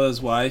traveling with his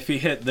wife, he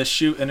hit the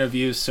shoot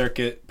interview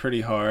circuit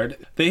pretty hard.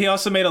 He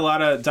also made a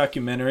lot of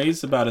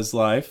documentaries about his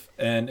life,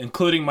 and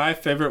including my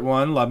favorite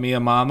one, La Mia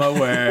Mama,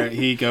 where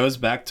he goes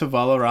back to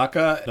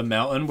Vallaraka, the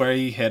mountain where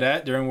he hit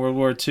at during World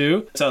War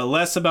II. It's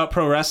less about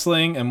pro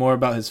wrestling and more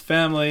about his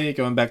family,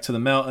 going back to the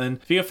mountain.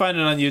 If you can find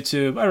it on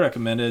YouTube, I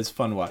recommend it. It's a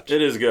fun watch.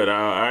 It is good.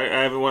 I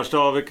haven't watched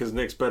all of it because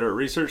Nick's better at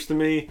research than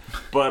me.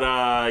 But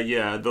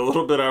the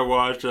little bit I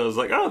watched, I was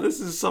like, oh, this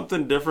is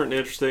something different and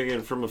interesting,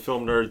 and from a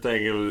film nerd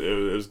thing, it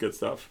was good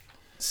stuff.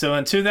 So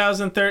in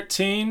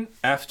 2013,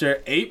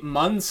 after 8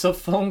 months of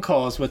phone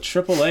calls with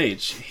Triple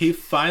H, he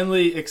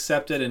finally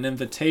accepted an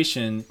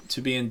invitation to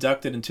be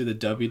inducted into the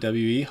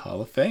WWE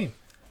Hall of Fame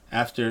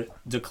after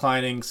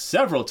declining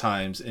several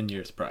times in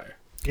years prior.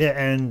 Yeah,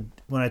 and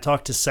when I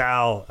talked to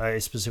Sal, I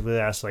specifically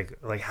asked,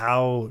 like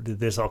how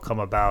did this all come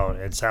about?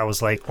 And Sal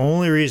was like,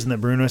 only reason that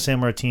Bruno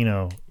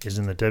Sammartino is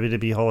in the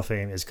WWE Hall of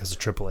Fame is because of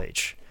Triple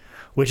H.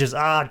 Which is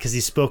odd because he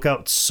spoke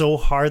out so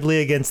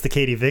hardly against the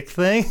Katie Vick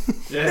thing.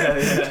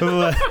 Yeah.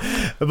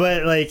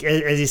 but like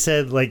as he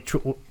said, like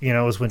it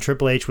was when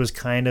Triple H was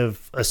kind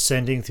of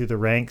ascending through the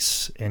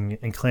ranks and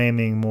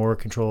claiming more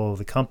control of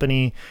the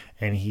company,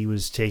 and he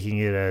was taking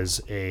it as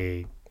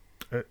a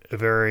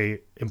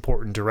very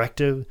important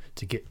directive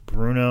to get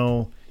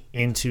Bruno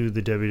into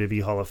the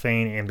WWE Hall of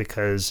Fame, and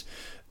because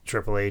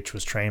Triple H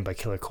was trained by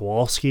Killer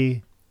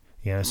Kowalski.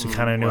 So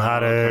kind of knew how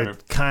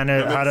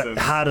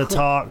to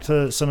talk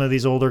to some of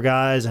these older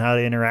guys and how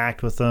to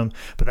interact with them.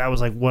 But that was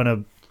like one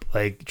of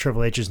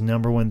Triple H's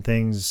number one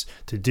things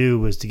to do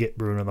was to get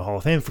Bruno in the Hall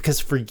of Fame,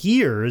 because for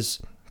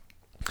years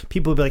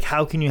people would be like,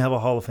 how can you have a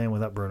Hall of Fame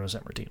without Bruno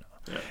Sammartino?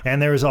 Yeah.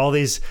 And there was all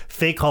these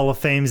fake Hall of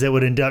Fames that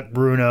would induct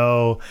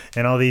Bruno,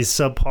 and all these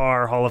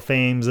subpar Hall of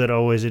Fames that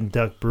always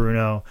induct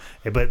Bruno,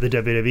 but the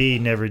WWE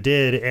never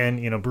did.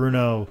 And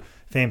Bruno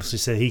famously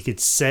said he could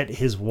set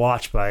his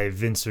watch by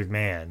Vince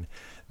McMahon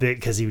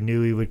because he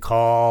knew he would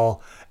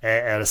call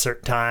at a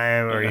certain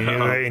time, or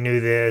he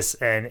knew this,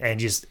 and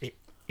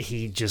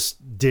he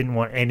just didn't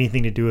want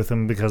anything to do with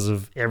him because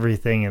of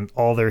everything and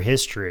all their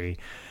history.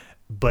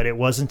 But it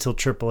wasn't until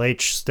Triple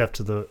H stepped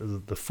to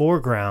the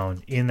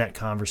foreground in that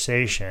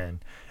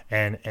conversation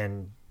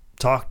and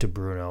talked to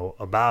Bruno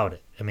about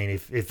it. I mean,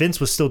 if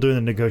Vince was still doing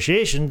the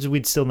negotiations,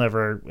 we'd still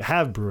never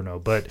have Bruno,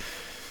 but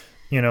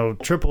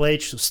Triple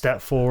H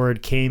stepped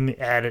forward, came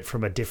at it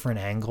from a different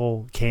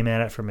angle, came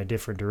at it from a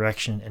different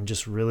direction, and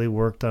just really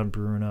worked on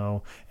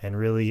Bruno and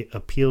really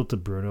appealed to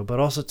Bruno. But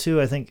also,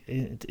 too, I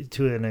think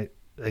to an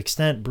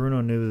extent,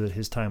 Bruno knew that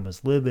his time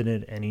was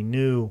limited, and he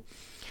knew,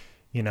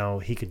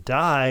 he could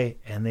die,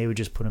 and they would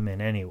just put him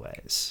in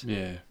anyways.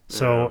 Yeah.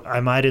 So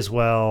I might as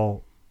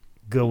well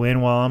go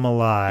in while I'm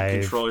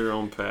alive. Control your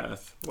own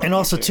path. And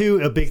also, too,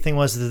 a big thing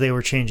was that they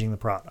were changing the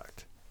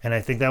product. And I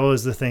think that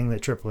was the thing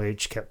that Triple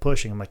H kept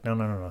pushing. I'm like,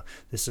 no.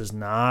 This is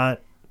not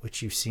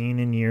what you've seen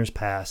in years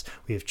past.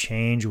 We have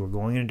changed. We're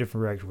going in a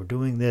different direction. We're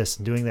doing this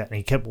and doing that. And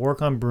he kept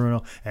working on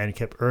Bruno, and he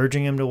kept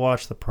urging him to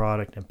watch the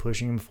product and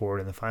pushing him forward.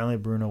 And then finally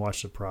Bruno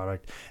watched the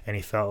product, and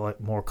he felt like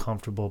more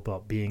comfortable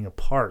about being a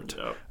part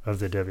of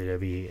the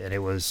WWE. And it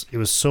was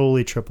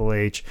solely Triple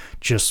H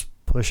just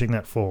pushing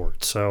that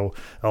forward. So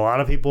a lot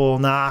of people will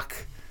knock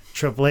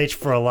Triple H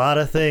for a lot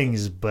of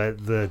things,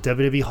 but the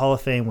WWE Hall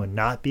of Fame would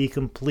not be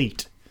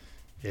complete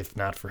if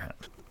not for him.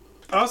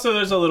 Also,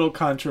 there's a little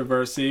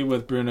controversy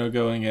with Bruno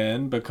going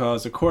in,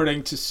 because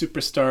according to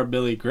superstar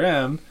Billy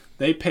Graham,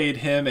 they paid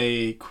him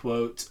a,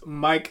 quote,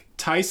 Mike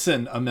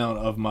Tyson amount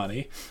of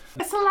money.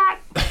 That's a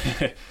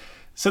lot.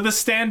 So the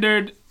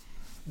standard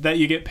that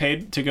you get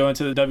paid to go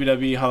into the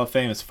WWE Hall of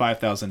Fame is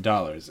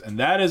 $5,000. And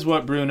that is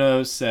what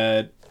Bruno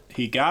said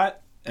he got,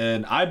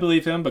 and I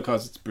believe him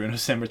because it's Bruno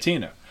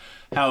Sammartino.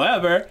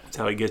 However, that's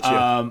how he gets you.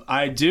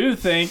 I do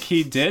think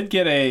he did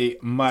get a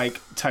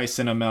Mike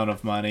Tyson amount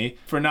of money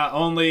for not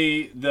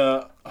only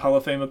the Hall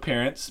of Fame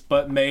appearance,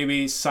 but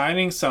maybe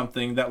signing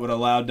something that would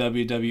allow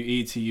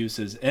WWE to use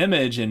his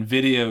image in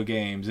video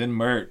games, in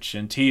merch,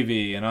 and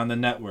TV, and on the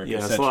network,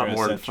 etc. Yeah, that's a lot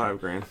more than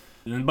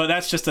 $5,000. But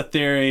that's just a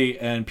theory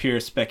and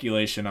pure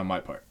speculation on my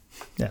part.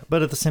 Yeah,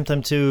 but at the same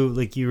time, too,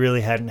 like, you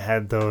really hadn't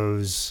had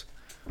those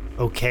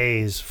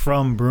okays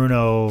from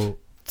Bruno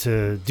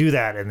to do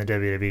that in the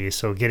WWE.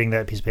 So getting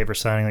that piece of paper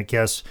signing, like,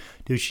 yes,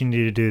 do what you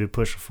need to do to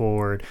push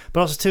forward.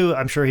 But also, too,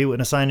 I'm sure he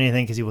wouldn't have signed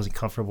anything because he wasn't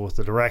comfortable with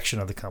the direction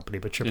of the company.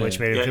 But Triple H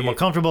made him feel more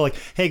comfortable. Like,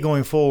 hey,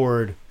 going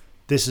forward,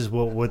 this is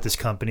what this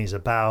company's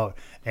about,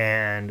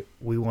 and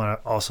we want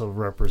to also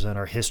represent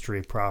our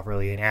history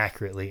properly and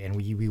accurately, and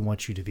we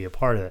want you to be a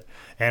part of it.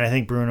 And I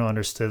think Bruno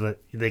understood that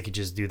they could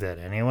just do that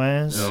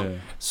anyways. Yeah.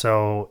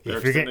 So they're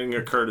extending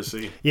a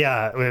courtesy.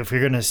 Yeah, if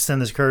you're going to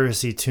send this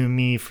courtesy to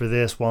me for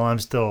this while I'm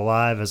still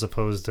alive, as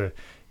opposed to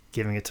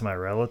giving it to my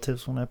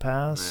relatives when I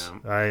pass,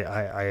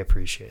 I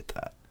appreciate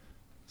that.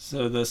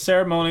 So the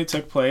ceremony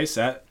took place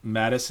at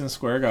Madison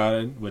Square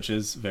Garden, which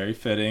is very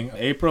fitting.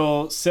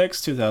 April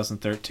 6,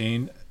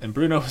 2013, and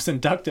Bruno was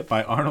inducted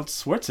by Arnold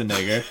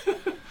Schwarzenegger.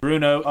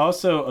 Bruno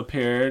also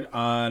appeared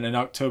on an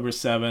October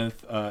 7th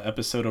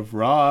episode of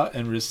Raw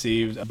and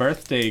received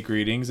birthday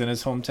greetings in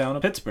his hometown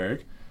of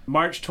Pittsburgh.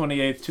 March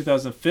 28th,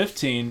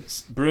 2015,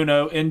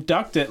 Bruno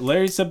inducted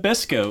Larry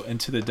Zbyszko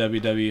into the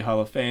WWE Hall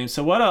of Fame.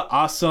 So what an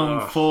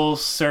awesome full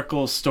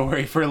circle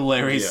story for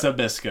Larry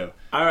Zbyszko.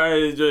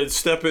 I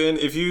step in.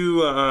 If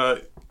you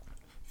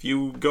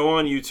go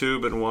on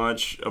YouTube and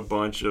watch a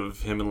bunch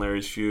of him and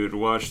Larry's feud,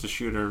 watch the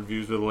shoot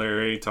interviews with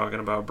Larry talking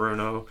about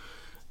Bruno,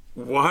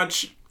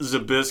 watch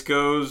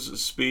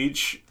Zbyszko's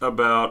speech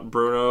about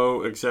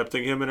Bruno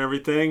accepting him and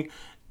everything,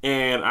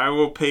 and I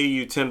will pay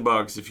you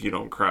 $10 if you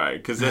don't cry,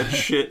 because that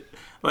shit.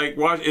 Like,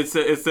 watch, it's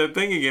that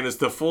thing again. It's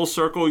the full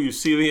circle. You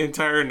see the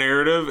entire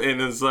narrative,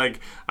 and it's like,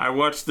 I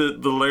watched the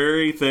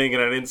Larry thing,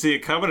 and I didn't see it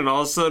coming, and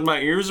all of a sudden my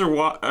ears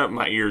are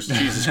my ears,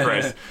 Jesus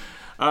Christ.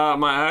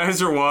 My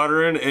eyes are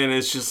watering, and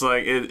it's just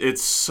like,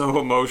 it's so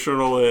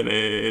emotional, and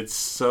it's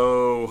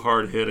so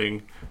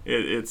hard-hitting.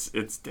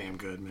 It's damn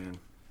good, man.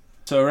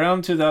 So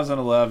around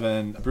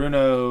 2011,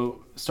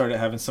 Bruno started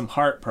having some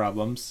heart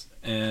problems,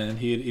 and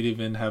he'd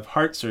even have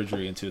heart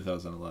surgery in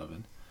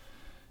 2011.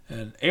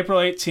 And April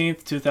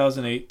 18th,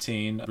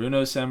 2018,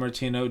 Bruno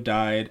Sammartino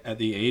died at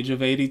the age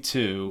of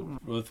 82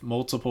 with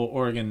multiple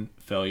organ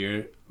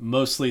failure,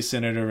 mostly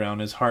centered around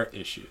his heart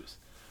issues.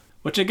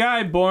 Which, a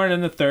guy born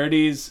in the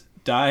 30s,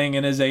 dying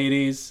in his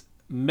 80s,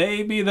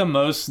 may be the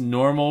most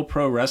normal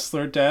pro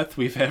wrestler death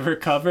we've ever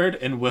covered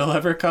and will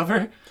ever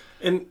cover.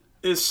 And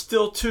it's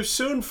still too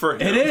soon for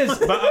him. It is,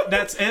 but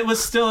it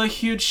was still a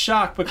huge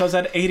shock, because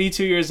at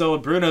 82 years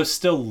old, Bruno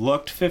still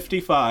looked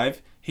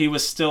 55. He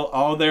was still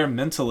all there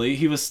mentally.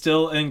 He was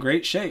still in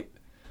great shape.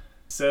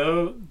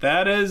 So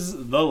that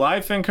is the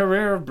life and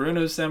career of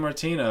Bruno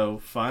Sammartino.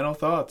 Final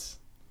thoughts?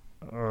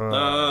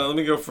 Let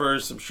me go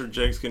first. I'm sure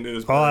Jake's can do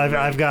this. Oh,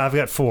 I've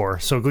got 4.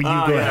 So go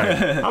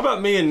ahead. How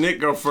about me and Nick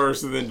go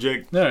first, and then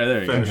Jake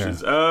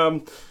finishes?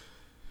 Okay.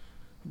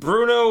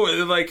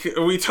 Bruno, like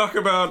we talk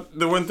about,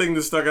 the one thing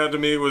that stuck out to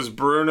me was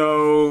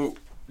Bruno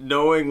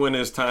knowing when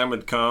his time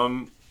had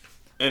come.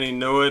 And he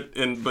knew it,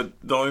 but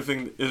the only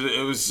thing,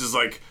 it was just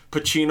like,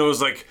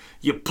 Pacino's like,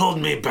 you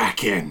pulled me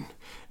back in.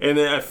 And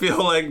I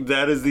feel like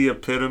that is the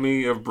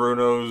epitome of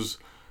Bruno's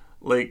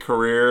late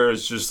career.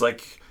 It's just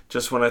like,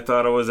 just when I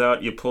thought I was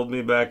out, you pulled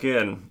me back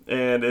in.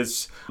 And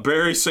it's,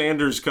 Barry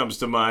Sanders comes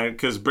to mind,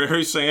 because I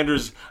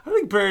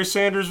think Barry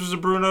Sanders was a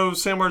Bruno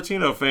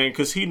Sammartino fan,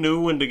 because he knew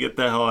when to get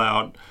the hell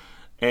out.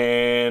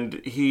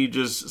 And he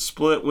just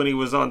split when he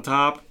was on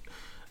top.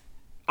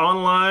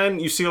 Online,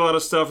 you see a lot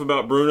of stuff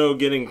about Bruno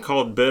getting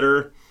called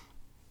bitter,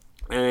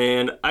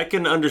 and I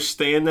can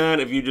understand that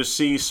if you just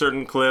see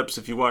certain clips.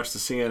 If you watch the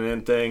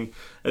CNN thing,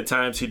 at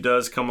times he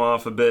does come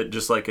off a bit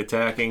just like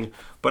attacking,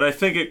 but I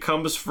think it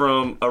comes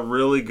from a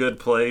really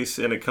good place,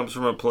 and it comes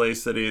from a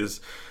place that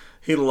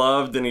he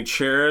loved and he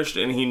cherished,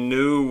 and he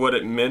knew what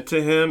it meant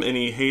to him, and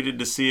he hated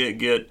to see it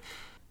get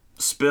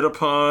spit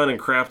upon and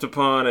crapped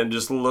upon and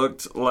just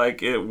looked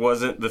like it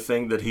wasn't the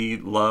thing that he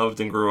loved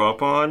and grew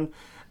up on.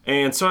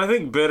 And so I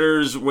think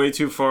bitter's way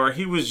too far.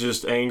 He was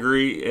just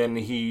angry, and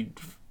he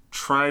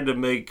tried to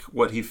make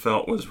what he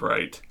felt was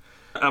right.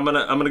 I'm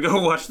gonna go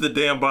watch the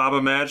Dan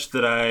Baba match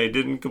that I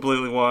didn't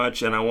completely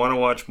watch, and I want to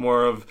watch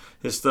more of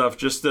his stuff.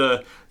 Just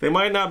they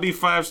might not be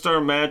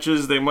 5-star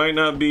matches. They might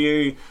not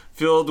be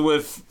filled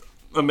with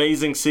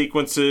amazing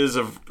sequences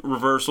of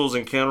reversals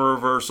and counter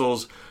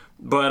reversals.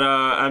 But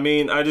I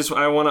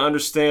want to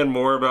understand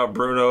more about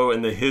Bruno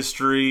and the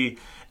history,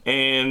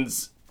 and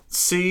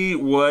see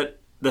what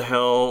the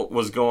hell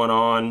was going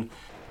on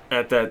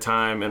at that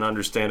time, and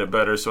understand it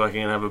better, so I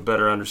can have a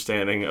better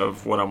understanding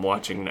of what I'm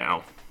watching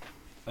now.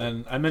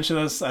 And I mentioned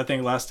this, I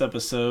think, last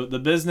episode. The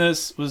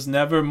business was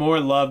never more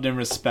loved and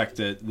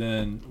respected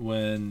than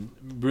when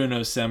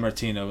Bruno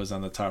Sammartino was on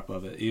the top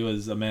of it. He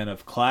was a man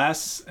of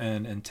class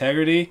and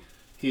integrity.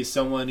 He's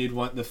someone you'd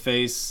want the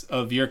face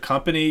of your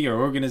company, your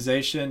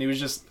organization. He was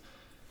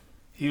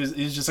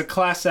just a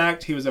class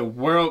act. He was a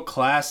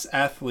world-class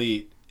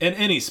athlete in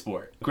any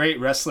sport. Great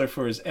wrestler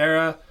for his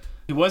era.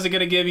 He wasn't going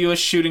to give you a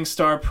shooting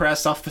star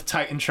press off the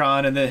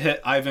Titantron and then hit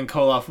Ivan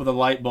Koloff with a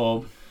light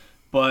bulb,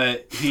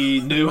 but he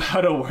knew how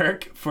to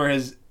work for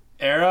his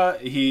era.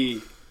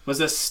 He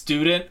was a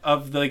student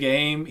of the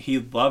game. He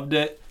loved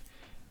it.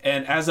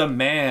 And as a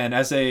man,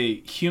 as a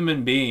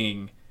human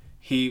being,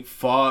 he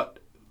fought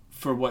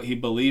for what he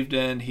believed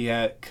in. He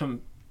had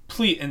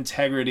complete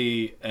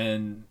integrity,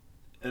 and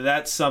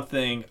that's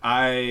something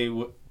I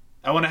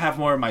want to have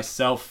more of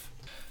myself.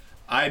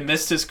 I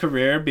missed his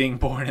career being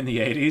born in the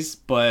 80s,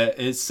 but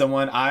it's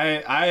someone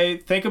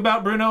I think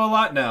about Bruno a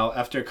lot now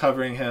after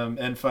covering him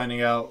and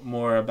finding out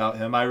more about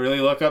him. I really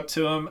look up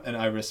to him and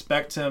I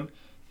respect him,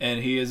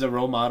 and he is a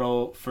role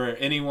model for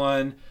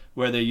anyone,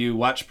 whether you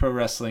watch pro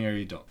wrestling or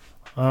you don't.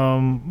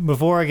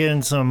 Before I get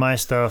into some of my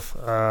stuff,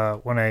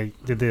 when I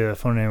did the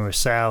phone name with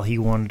Sal, he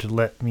wanted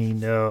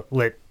to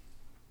let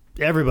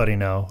everybody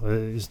know,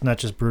 it's not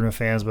just Bruno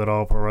fans, but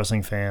all pro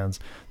wrestling fans,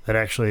 that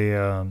actually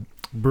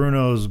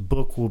Bruno's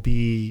book will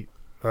be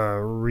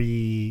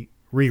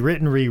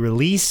rewritten,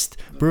 re-released.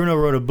 Bruno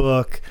wrote a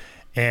book,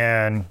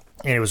 and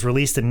it was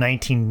released in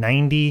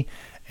 1990.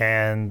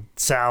 And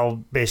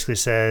Sal basically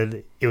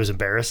said it was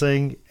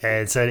embarrassing,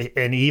 and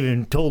he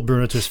even told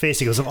Bruno to his face,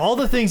 he goes, "Of all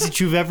the things that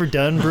you've ever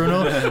done,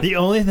 Bruno, the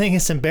only thing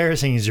that's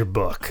embarrassing is your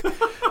book,"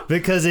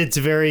 because it's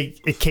very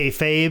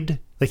kayfabed.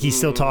 Like, he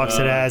still talks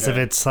it as if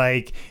it's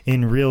like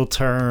in real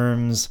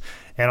terms.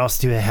 And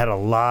also, too, it had a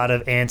lot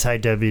of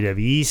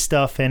anti-WWE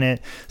stuff in it.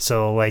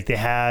 So, like, they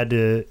had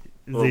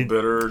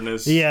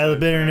bitterness. Yeah, the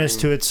bitterness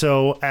to it.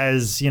 So,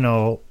 as you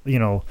know,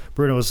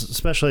 Bruno was,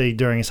 especially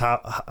during his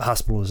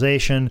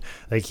hospitalization,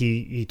 like,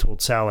 he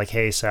told Sal, like,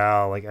 "Hey,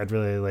 Sal, like, I'd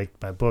really like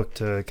my book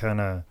to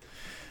kind of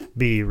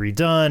be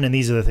redone, and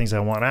these are the things I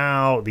want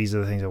out, these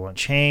are the things I want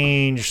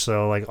changed."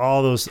 So, like,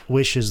 all those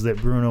wishes that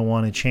Bruno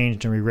wanted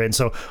changed and rewritten.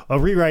 So a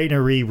rewrite and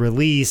a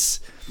re-release,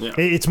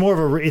 it's more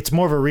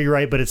of a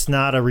rewrite, but it's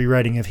not a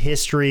rewriting of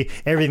history.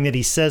 Everything that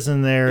he says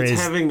in there is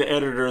having the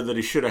editor that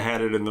he should have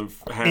had it in the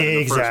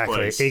first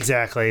place.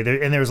 Exactly.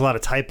 And there was a lot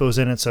of typos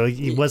in it, so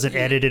he wasn't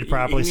edited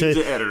properly. He needs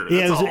an editor.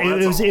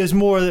 It was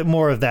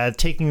more of that,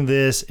 taking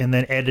this and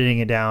then editing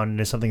it down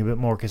into something a bit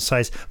more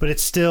concise. But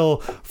it's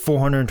still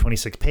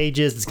 426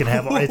 pages. It's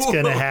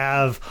gonna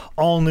have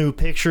all new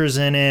pictures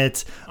in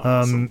it.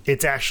 Awesome.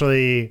 It's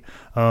actually,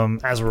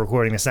 as we're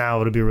recording this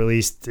now, it'll be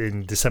released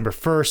in December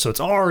 1st, so it's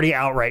already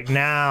out right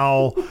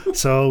now.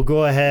 So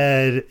go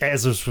ahead,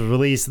 as this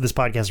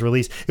podcast was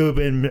released, it would have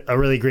been a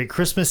really great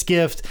Christmas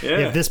gift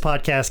if this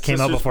podcast came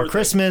out before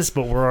Christmas,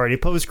 but we're already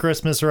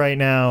post-Christmas right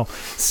now.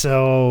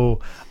 So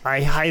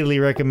I highly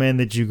recommend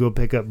that you go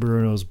pick up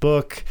Bruno's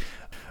book.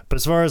 But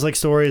as far as like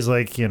stories,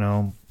 like,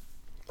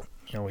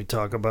 we've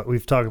talked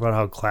about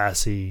how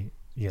classy,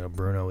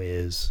 Bruno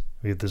is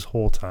this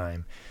whole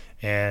time.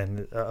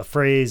 And a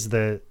phrase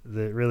that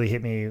really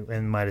hit me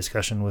in my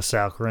discussion with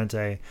Sal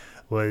Corrente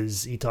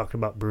was, he talked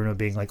about Bruno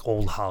being like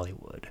old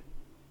Hollywood.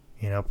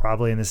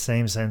 Probably in the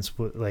same sense,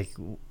 like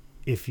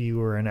if you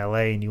were in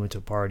LA and you went to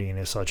a party and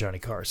you saw Johnny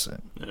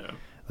Carson. Yeah.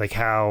 Like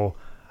how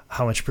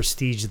much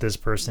prestige this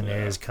person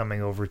is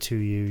coming over to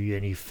you,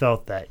 and you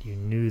felt that, you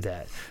knew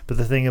that. But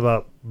the thing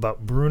about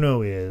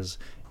Bruno is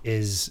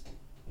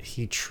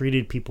he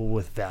treated people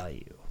with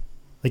value.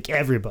 Like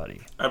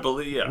everybody. I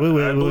believe that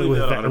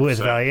with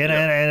value.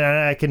 And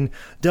I can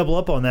double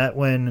up on that.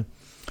 When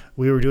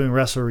we were doing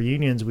Wrestle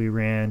Reunions, we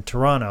ran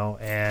Toronto,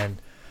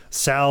 and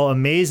Sal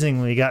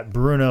amazingly got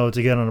Bruno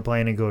to get on a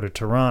plane and go to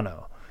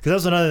Toronto. Because that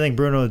was another thing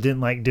Bruno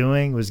didn't like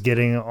doing, was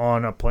getting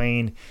on a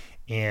plane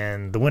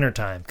in the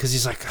wintertime, because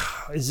he's like,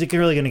 is it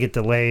really going to get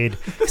delayed?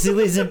 Because he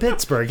lives in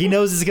Pittsburgh. He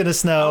knows it's going to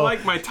snow. I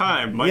like my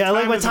time. I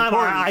like my time.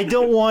 I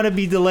don't want to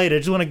be delayed. I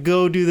just want to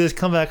go do this,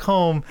 come back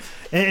home.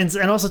 And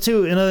also,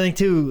 too, another thing,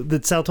 too,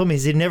 that Sal told me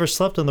is he never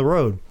slept on the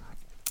road.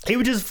 He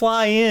would just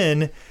fly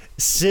in,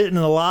 sit in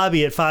the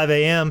lobby at 5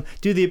 a.m.,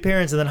 do the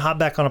appearance, and then hop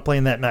back on a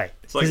plane that night.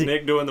 It's like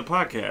Nick doing the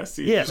podcast.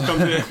 He just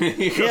comes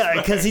in.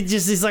 Because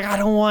he's like, I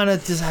don't want to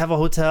just have a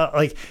hotel.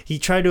 Like, he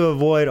tried to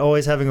avoid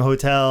always having a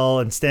hotel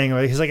and staying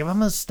away. He's like, if I'm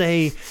going to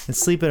stay and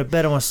sleep in a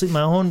bed, I want to sleep in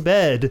my own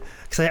bed,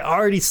 because I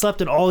already slept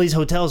in all these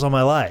hotels all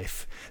my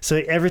life. So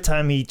every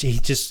time he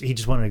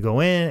just wanted to go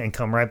in and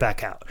come right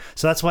back out.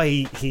 So that's why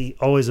he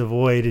always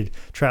avoided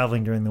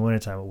traveling during the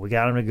wintertime. But we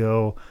got him to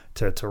go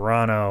to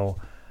Toronto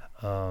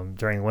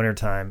during the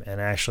wintertime,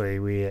 and actually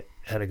we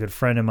had a good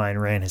friend of mine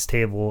ran his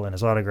table and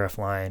his autograph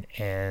line.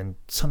 And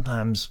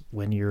sometimes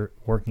when you're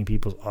working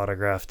people's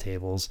autograph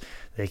tables,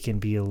 they can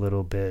be a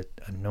little bit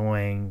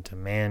annoying,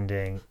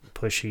 demanding,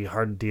 pushy,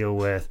 hard to deal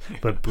with.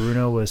 But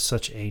Bruno was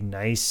such a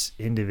nice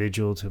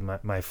individual to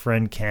my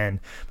friend Ken.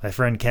 My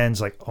friend Ken's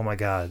like, oh my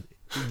God,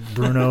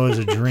 Bruno is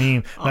a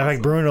dream. Awesome. Matter of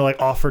fact, Bruno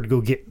offered to go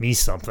get me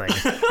something,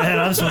 and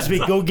I'm supposed to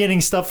be go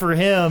getting stuff for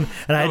him.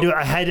 And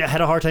I had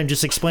a hard time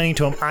just explaining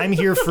to him, I'm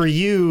here for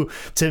you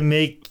to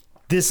make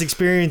this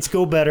experience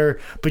go better,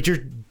 but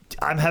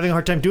I'm having a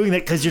hard time doing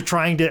that because you're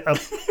trying to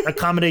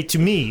accommodate to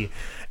me.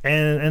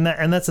 And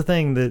that's the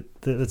thing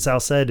that Sal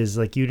said, is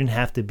like, you didn't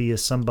have to be a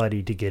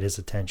somebody to get his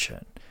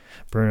attention.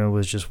 Bruno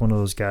was just one of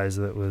those guys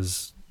that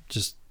was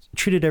just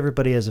treated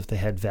everybody as if they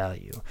had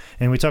value.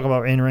 And we talk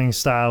about in-ring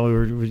style.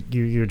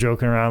 You were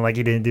joking around like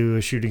he didn't do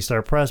a shooting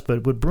star press,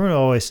 but what Bruno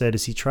always said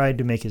is he tried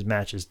to make his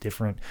matches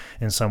different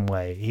in some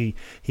way.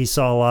 He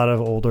saw a lot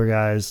of older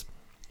guys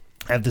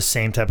have the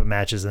same type of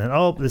matches, and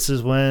then this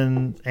is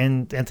when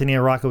Anthony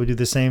Rocco would do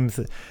the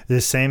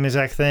same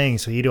exact thing.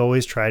 So he'd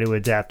always try to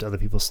adapt to other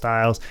people's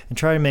styles and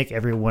try to make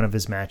every one of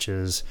his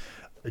matches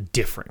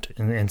different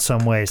in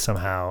some way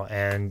somehow.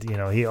 And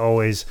he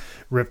always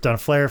ripped on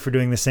Flair for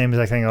doing the same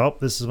exact thing.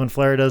 This is when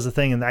Flair does the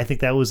thing, and I think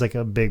that was like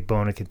a big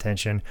bone of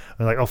contention.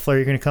 We're like, Flair,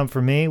 you're gonna come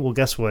for me? Well,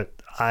 guess what?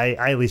 I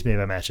at least made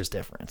my matches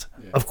different.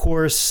 Yeah. Of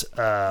course,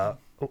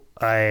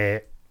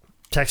 I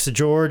texted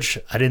George.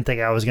 I didn't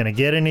think I was going to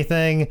get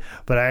anything,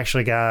 but I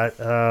actually got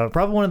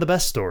probably one of the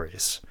best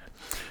stories.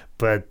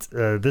 But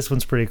this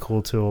one's pretty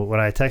cool too. When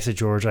I texted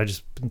George, I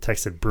just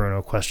texted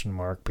Bruno ?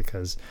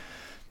 Because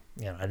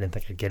I didn't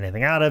think I'd get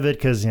anything out of it,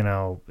 because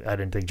I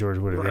didn't think George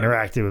would have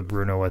interacted with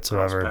Bruno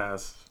whatsoever.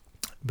 Pass.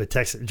 But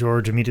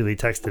George immediately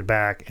texted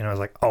back, and I was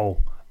like,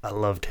 I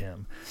loved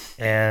him.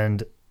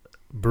 And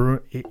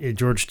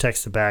George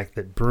texted back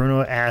that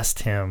Bruno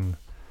asked him,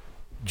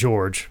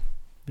 George,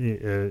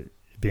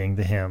 being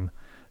the him,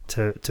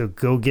 to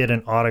go get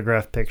an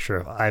autographed picture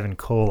of Ivan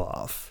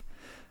Koloff,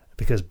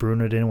 because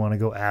Bruno didn't want to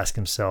go ask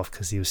himself,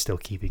 because he was still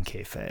keeping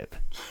kayfabe.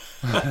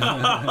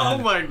 Oh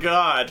my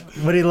God!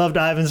 But he loved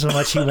Ivan so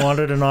much, he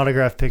wanted an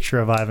autographed picture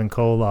of Ivan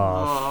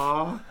Koloff.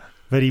 Aww.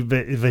 But he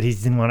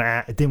didn't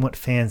want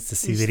fans to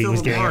see that he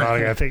was getting an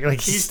autographed picture.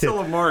 Like he's still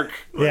a mark.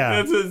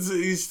 Yeah,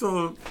 he's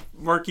still a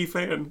marquee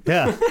fan.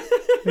 Yeah,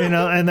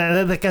 and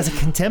that guy's a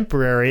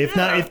contemporary, if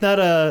not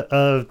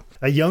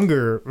a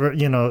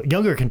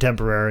younger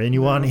contemporary, and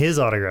you want his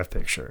autograph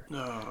picture.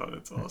 Oh,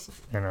 that's awesome.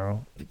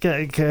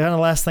 Kind of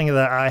last thing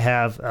that I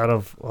have out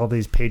of all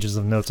these pages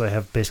of notes, I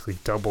have basically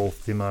double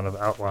the amount of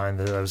outline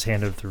that I was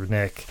handed through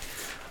Nick,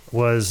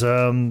 was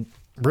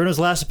Bruno's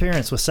last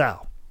appearance with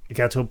Sal. It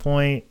got to a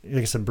point,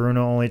 like I said,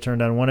 Bruno only turned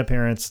down one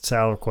appearance that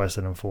Sal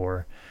requested him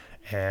for,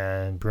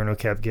 and Bruno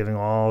kept giving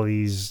all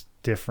these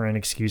different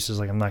excuses,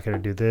 like, I'm not going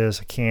to do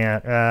this, I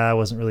can't, I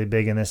wasn't really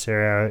big in this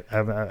area,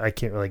 I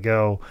can't really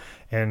go.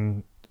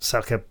 And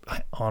Sal kept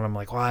on him,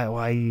 like,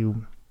 why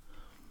you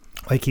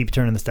keep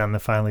turning this down? And then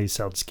finally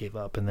Sal just gave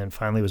up. And then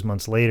finally it was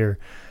months later,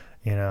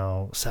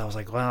 Sal was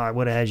like, well, I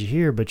would have had you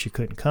here, but you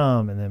couldn't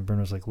come. And then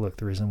Bruno was like, look,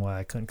 the reason why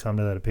I couldn't come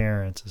to that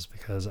appearance is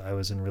because I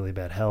was in really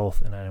bad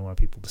health, and I didn't want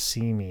people to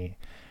see me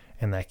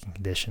in that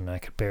condition. I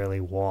could barely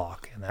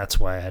walk, and that's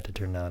why I had to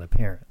turn down an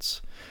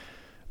appearance.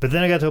 But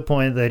then I got to a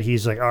point that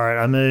he's like, all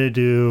right, I'm going to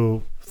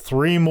do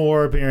 3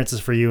 more appearances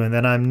for you, and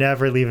then I'm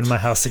never leaving my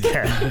house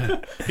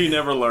again. He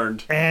never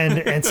learned.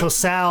 And so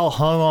Sal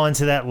hung on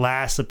to that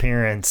last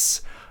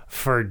appearance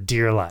for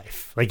dear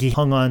life. Like, he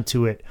hung on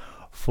to it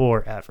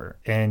forever,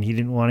 and he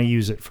didn't want to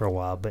use it for a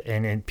while. But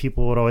and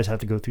people would always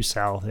have to go through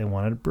Sal if they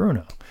wanted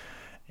Bruno.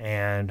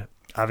 And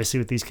obviously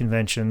with these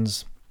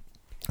conventions,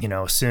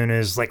 as soon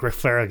as like Ric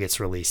Flair gets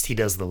released, he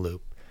does the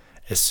loop.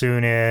 As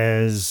soon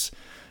as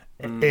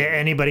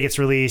anybody gets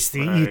released,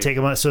 you take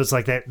them on. So it's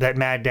like that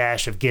mad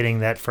dash of getting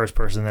that first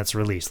person that's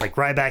released. Like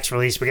Ryback's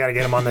released, we got to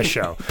get him on the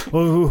show.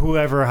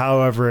 Whoever,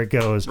 however it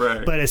goes.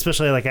 Right. But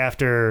especially like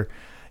after,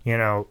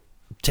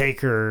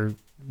 Taker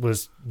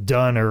was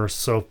done, or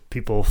so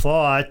people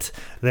thought,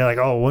 they're like,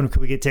 when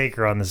can we get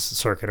Taker on this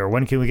circuit, or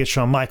when can we get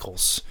Shawn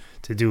Michaels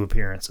to do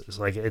appearances?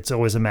 Like, it's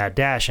always a mad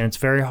dash, and it's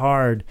very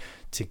hard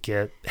to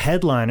get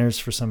headliners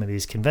for some of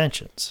these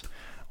conventions.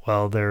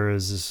 Well, there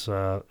is this,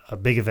 a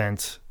big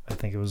event. I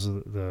think it was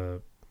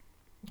the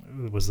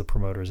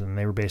promoters, and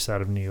they were based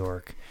out of New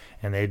York,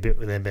 and they'd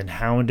been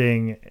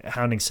hounding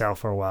Sal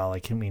for a while.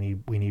 Like, we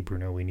need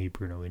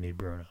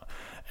Bruno.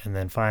 And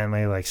then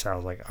finally, like,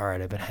 Sal's like, all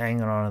right, I've been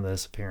hanging on to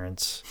this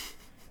appearance.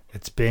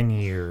 It's been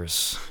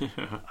years.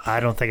 I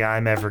don't think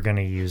I'm ever going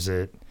to use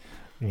it.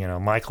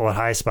 Michael at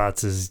High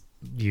Spots has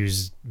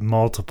used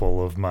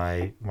multiple of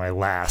my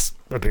last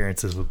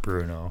appearances with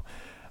Bruno.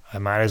 I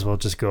might as well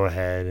just go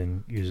ahead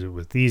and use it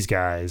with these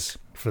guys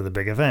for the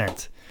big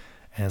event.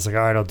 And it's like,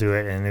 all right, I'll do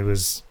it. And it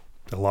was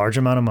a large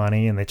amount of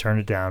money, and they turned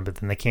it down, but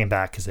then they came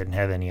back because they didn't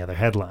have any other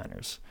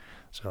headliners.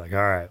 So like,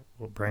 all right,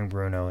 we'll bring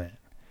Bruno in.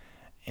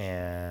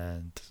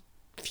 And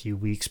a few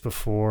weeks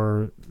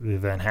before the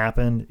event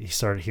happened, he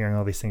started hearing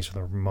all these things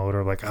from the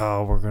promoter, like,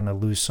 we're going to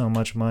lose so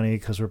much money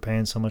because we're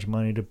paying so much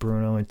money to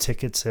Bruno, and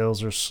ticket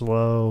sales are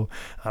slow.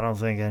 I don't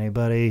think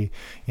anybody,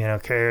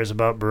 cares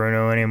about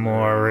Bruno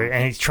anymore.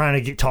 And he's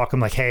trying to talk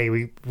him like, hey,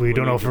 we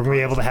don't know if we're going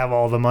to be able to have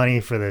all the money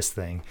for this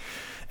thing.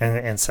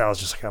 And Sal's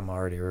just like, I'm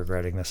already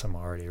regretting this. I'm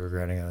already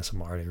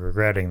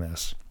regretting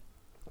this.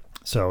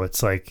 So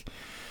it's like,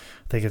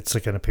 I think it's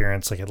like an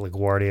appearance like at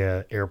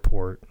LaGuardia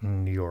Airport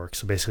in New York.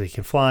 So basically, you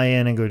can fly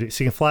in and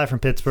so you can fly from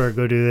Pittsburgh,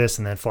 go do this,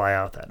 and then fly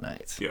out that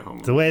night. Yeah,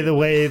 the way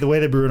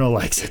that Bruno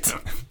likes it.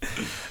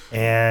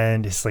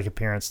 And his like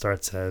appearance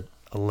starts at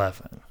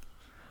 11,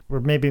 or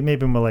maybe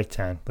more like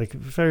 10, like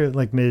very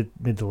like mid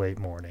to late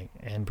morning.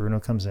 And Bruno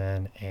comes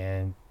in,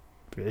 and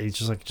he's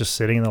just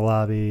sitting in the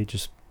lobby,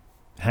 just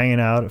hanging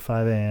out at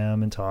 5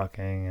 a.m. and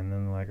talking. And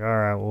then like, all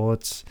right, well,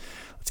 let's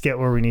get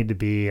where we need to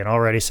be. And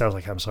already sounds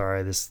like, I'm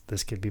sorry,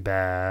 this could be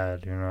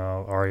bad,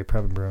 already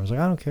prepping. Bruno's like,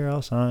 I don't care,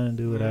 I'll sign and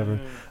do whatever.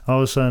 All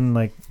of a sudden,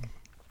 like,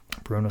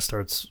 Bruno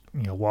starts,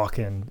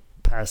 walking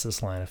past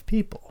this line of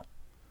people,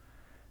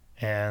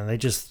 And they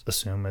just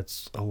assume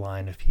it's a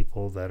line of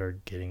people that are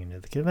getting into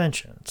the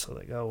convention. So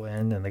they go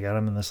in and they got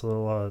him in this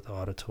little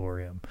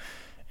auditorium.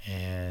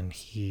 And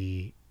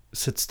he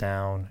sits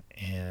down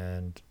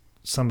and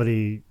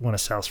one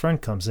of Sal's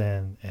friend comes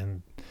in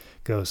and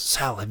goes,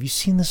 Sal, have you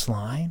seen this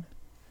line?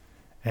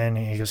 And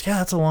he goes, yeah,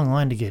 that's a long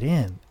line to get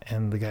in.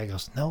 And the guy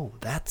goes, no,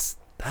 that's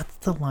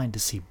the line to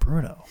see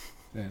Bruno.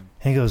 Yeah. And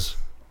he goes,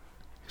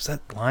 is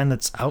that line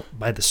that's out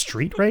by the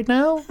street right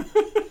now?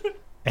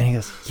 And he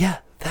goes, yeah,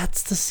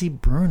 that's to see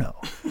Bruno.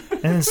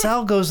 And then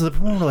Sal goes to the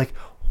promoter like,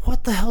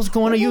 what the hell's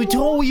going on? You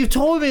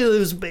told me it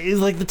was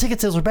like the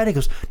ticket sales were bad. He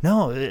goes,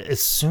 no,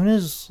 as soon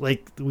as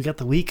like we got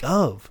the week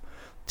of,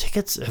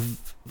 tickets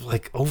have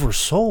like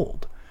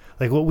oversold.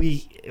 Like what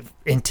we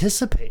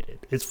anticipated.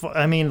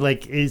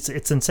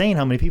 It's insane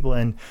how many people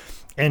and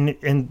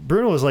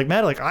Bruno was like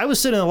mad. Like I was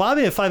sitting in the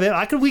lobby at 5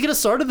 a.m. We could have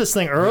started this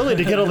thing early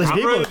to get all these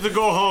people. I'm ready to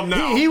go home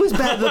now. He was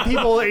bad. The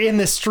people in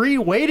the street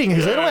waiting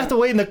because they don't have to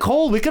wait in the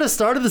cold. We could have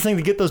started this thing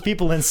to get those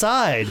people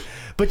inside.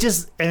 But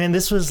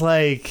this was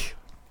like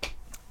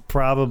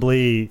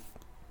probably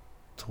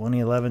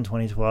 2011,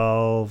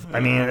 2012.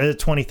 I mean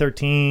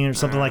 2013 or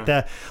something like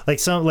that. Like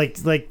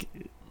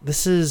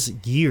this is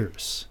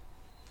years.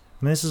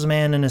 I mean, this is a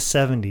man in his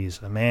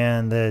 70s, a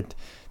man that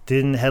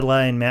didn't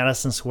headline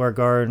Madison Square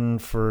Garden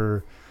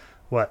for,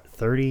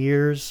 30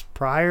 years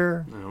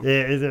prior?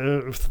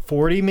 No.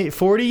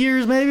 40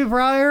 years maybe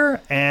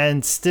prior?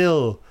 And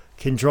still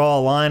can draw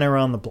a line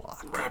around the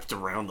block. Wrapped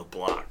around the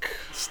block.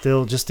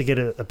 Still, just to get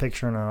a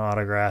picture and an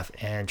autograph,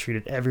 and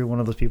treated every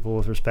one of those people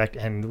with respect,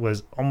 and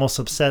was almost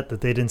upset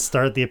that they didn't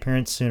start the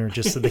appearance sooner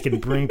just so they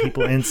could bring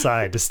people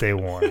inside to stay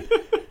warm.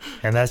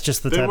 And that's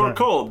just the type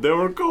of... They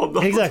were cold.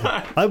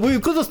 Exactly. We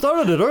could have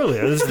started it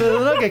earlier. They're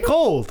not get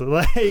cold.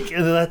 Like,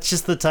 that's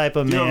just the type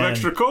of man... You have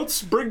extra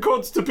coats? Bring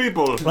coats to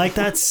people. Like,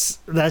 that's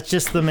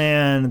just the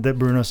man that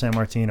Bruno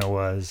Sammartino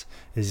was.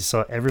 Is he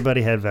saw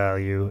everybody had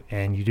value,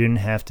 and you didn't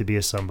have to be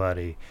a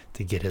somebody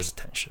to get his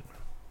attention.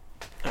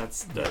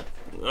 That's that.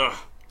 Ugh.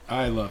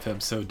 I love him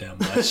so damn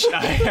much.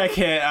 I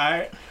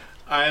can't...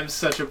 I am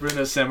such a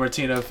Bruno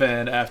Sammartino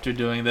fan after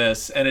doing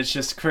this, and it's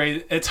just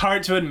crazy. It's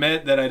hard to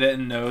admit that I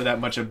didn't know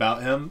that much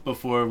about him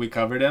before we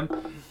covered him,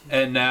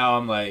 and now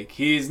I'm like,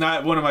 he's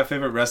not one of my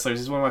favorite wrestlers.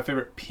 He's one of my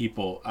favorite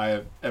people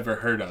I've ever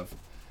heard of,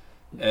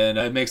 and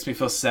it makes me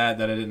feel sad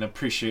that I didn't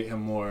appreciate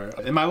him more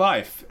in my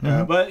life.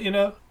 Mm-hmm. But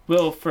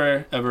we'll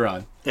forever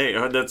on. Hey,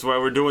 that's why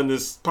we're doing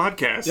this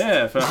podcast.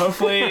 Yeah, but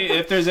hopefully,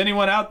 if there's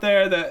anyone out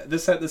there that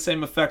this had the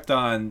same effect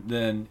on,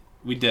 then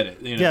we did it.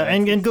 Yeah,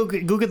 and go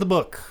get the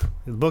book.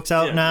 The book's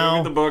out now. Go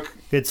get the book.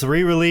 It's a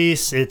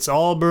re-release. It's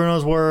all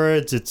Bruno's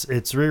words. It's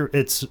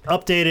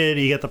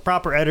updated. You get the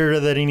proper editor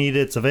that he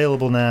needed. It's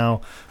available now.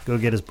 Go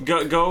get his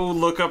book. Go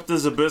look up the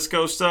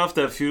Zbyszko stuff.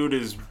 That feud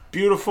is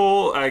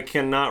beautiful. I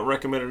cannot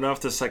recommend enough.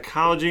 The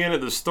psychology in it,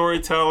 the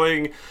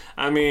storytelling.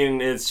 I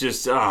mean, it's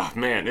just,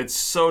 it's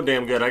so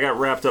damn good. I got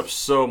wrapped up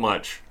so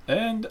much.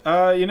 And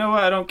you know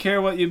what? I don't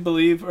care what you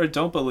believe or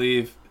don't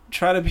believe.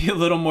 Try to be a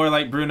little more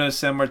like Bruno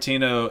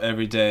Sammartino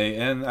every day,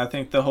 and I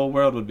think the whole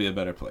world would be a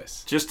better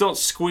place. Just don't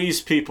squeeze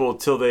people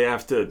till they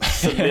have to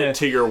submit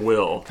to your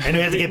will. And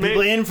you have to get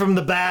people in from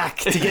the back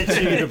to get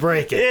you to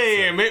break it.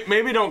 Yeah.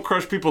 Maybe don't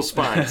crush people's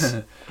spines.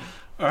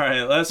 All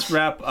right, let's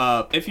wrap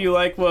up. If you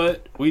like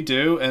what we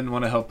do and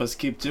want to help us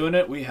keep doing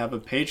it, we have a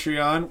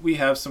Patreon. We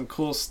have some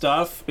cool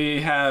stuff.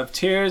 We have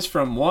tiers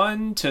from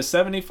 $1 to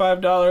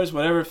 $75,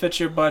 whatever fits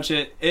your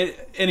budget,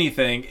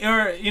 anything.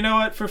 Or, you know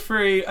what, for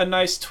free, a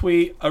nice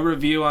tweet, a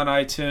review on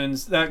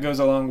iTunes. That goes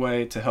a long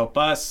way to help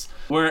us.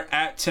 We're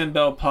at Tim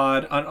Bell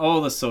Pod on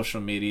all the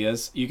social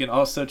medias. You can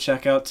also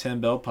check out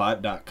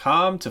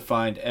timbellpod.com to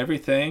find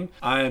everything.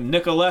 I'm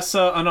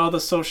Nicolessa on all the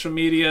social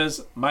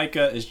medias.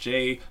 Micah is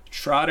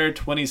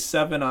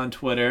JTrotter27 on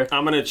Twitter.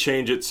 I'm going to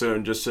change it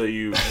soon just so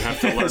you have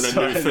to learn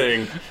a new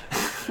thing.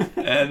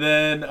 And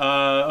then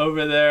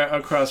over there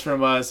across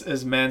from us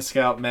is Man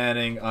Scout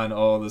Manning on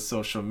all the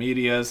social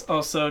medias.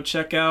 Also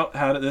check out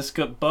How Did This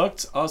Get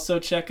Booked. Also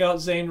check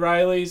out Zane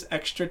Riley's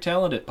Extra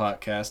Talented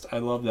podcast.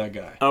 I I love that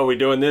guy. Oh, we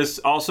doing this?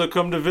 Also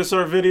come to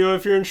Visar Video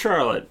if you're in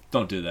Charlotte.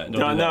 Don't do that.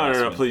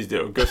 No, please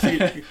do.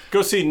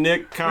 Go see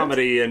Nick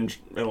comedy in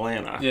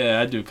Atlanta. Yeah,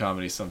 I do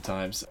comedy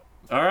sometimes.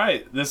 All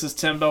right, this is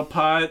Tim Bell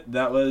Pod.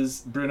 That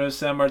was Bruno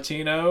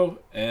Sammartino,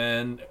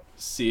 and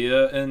see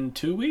ya in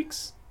 2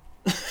 weeks.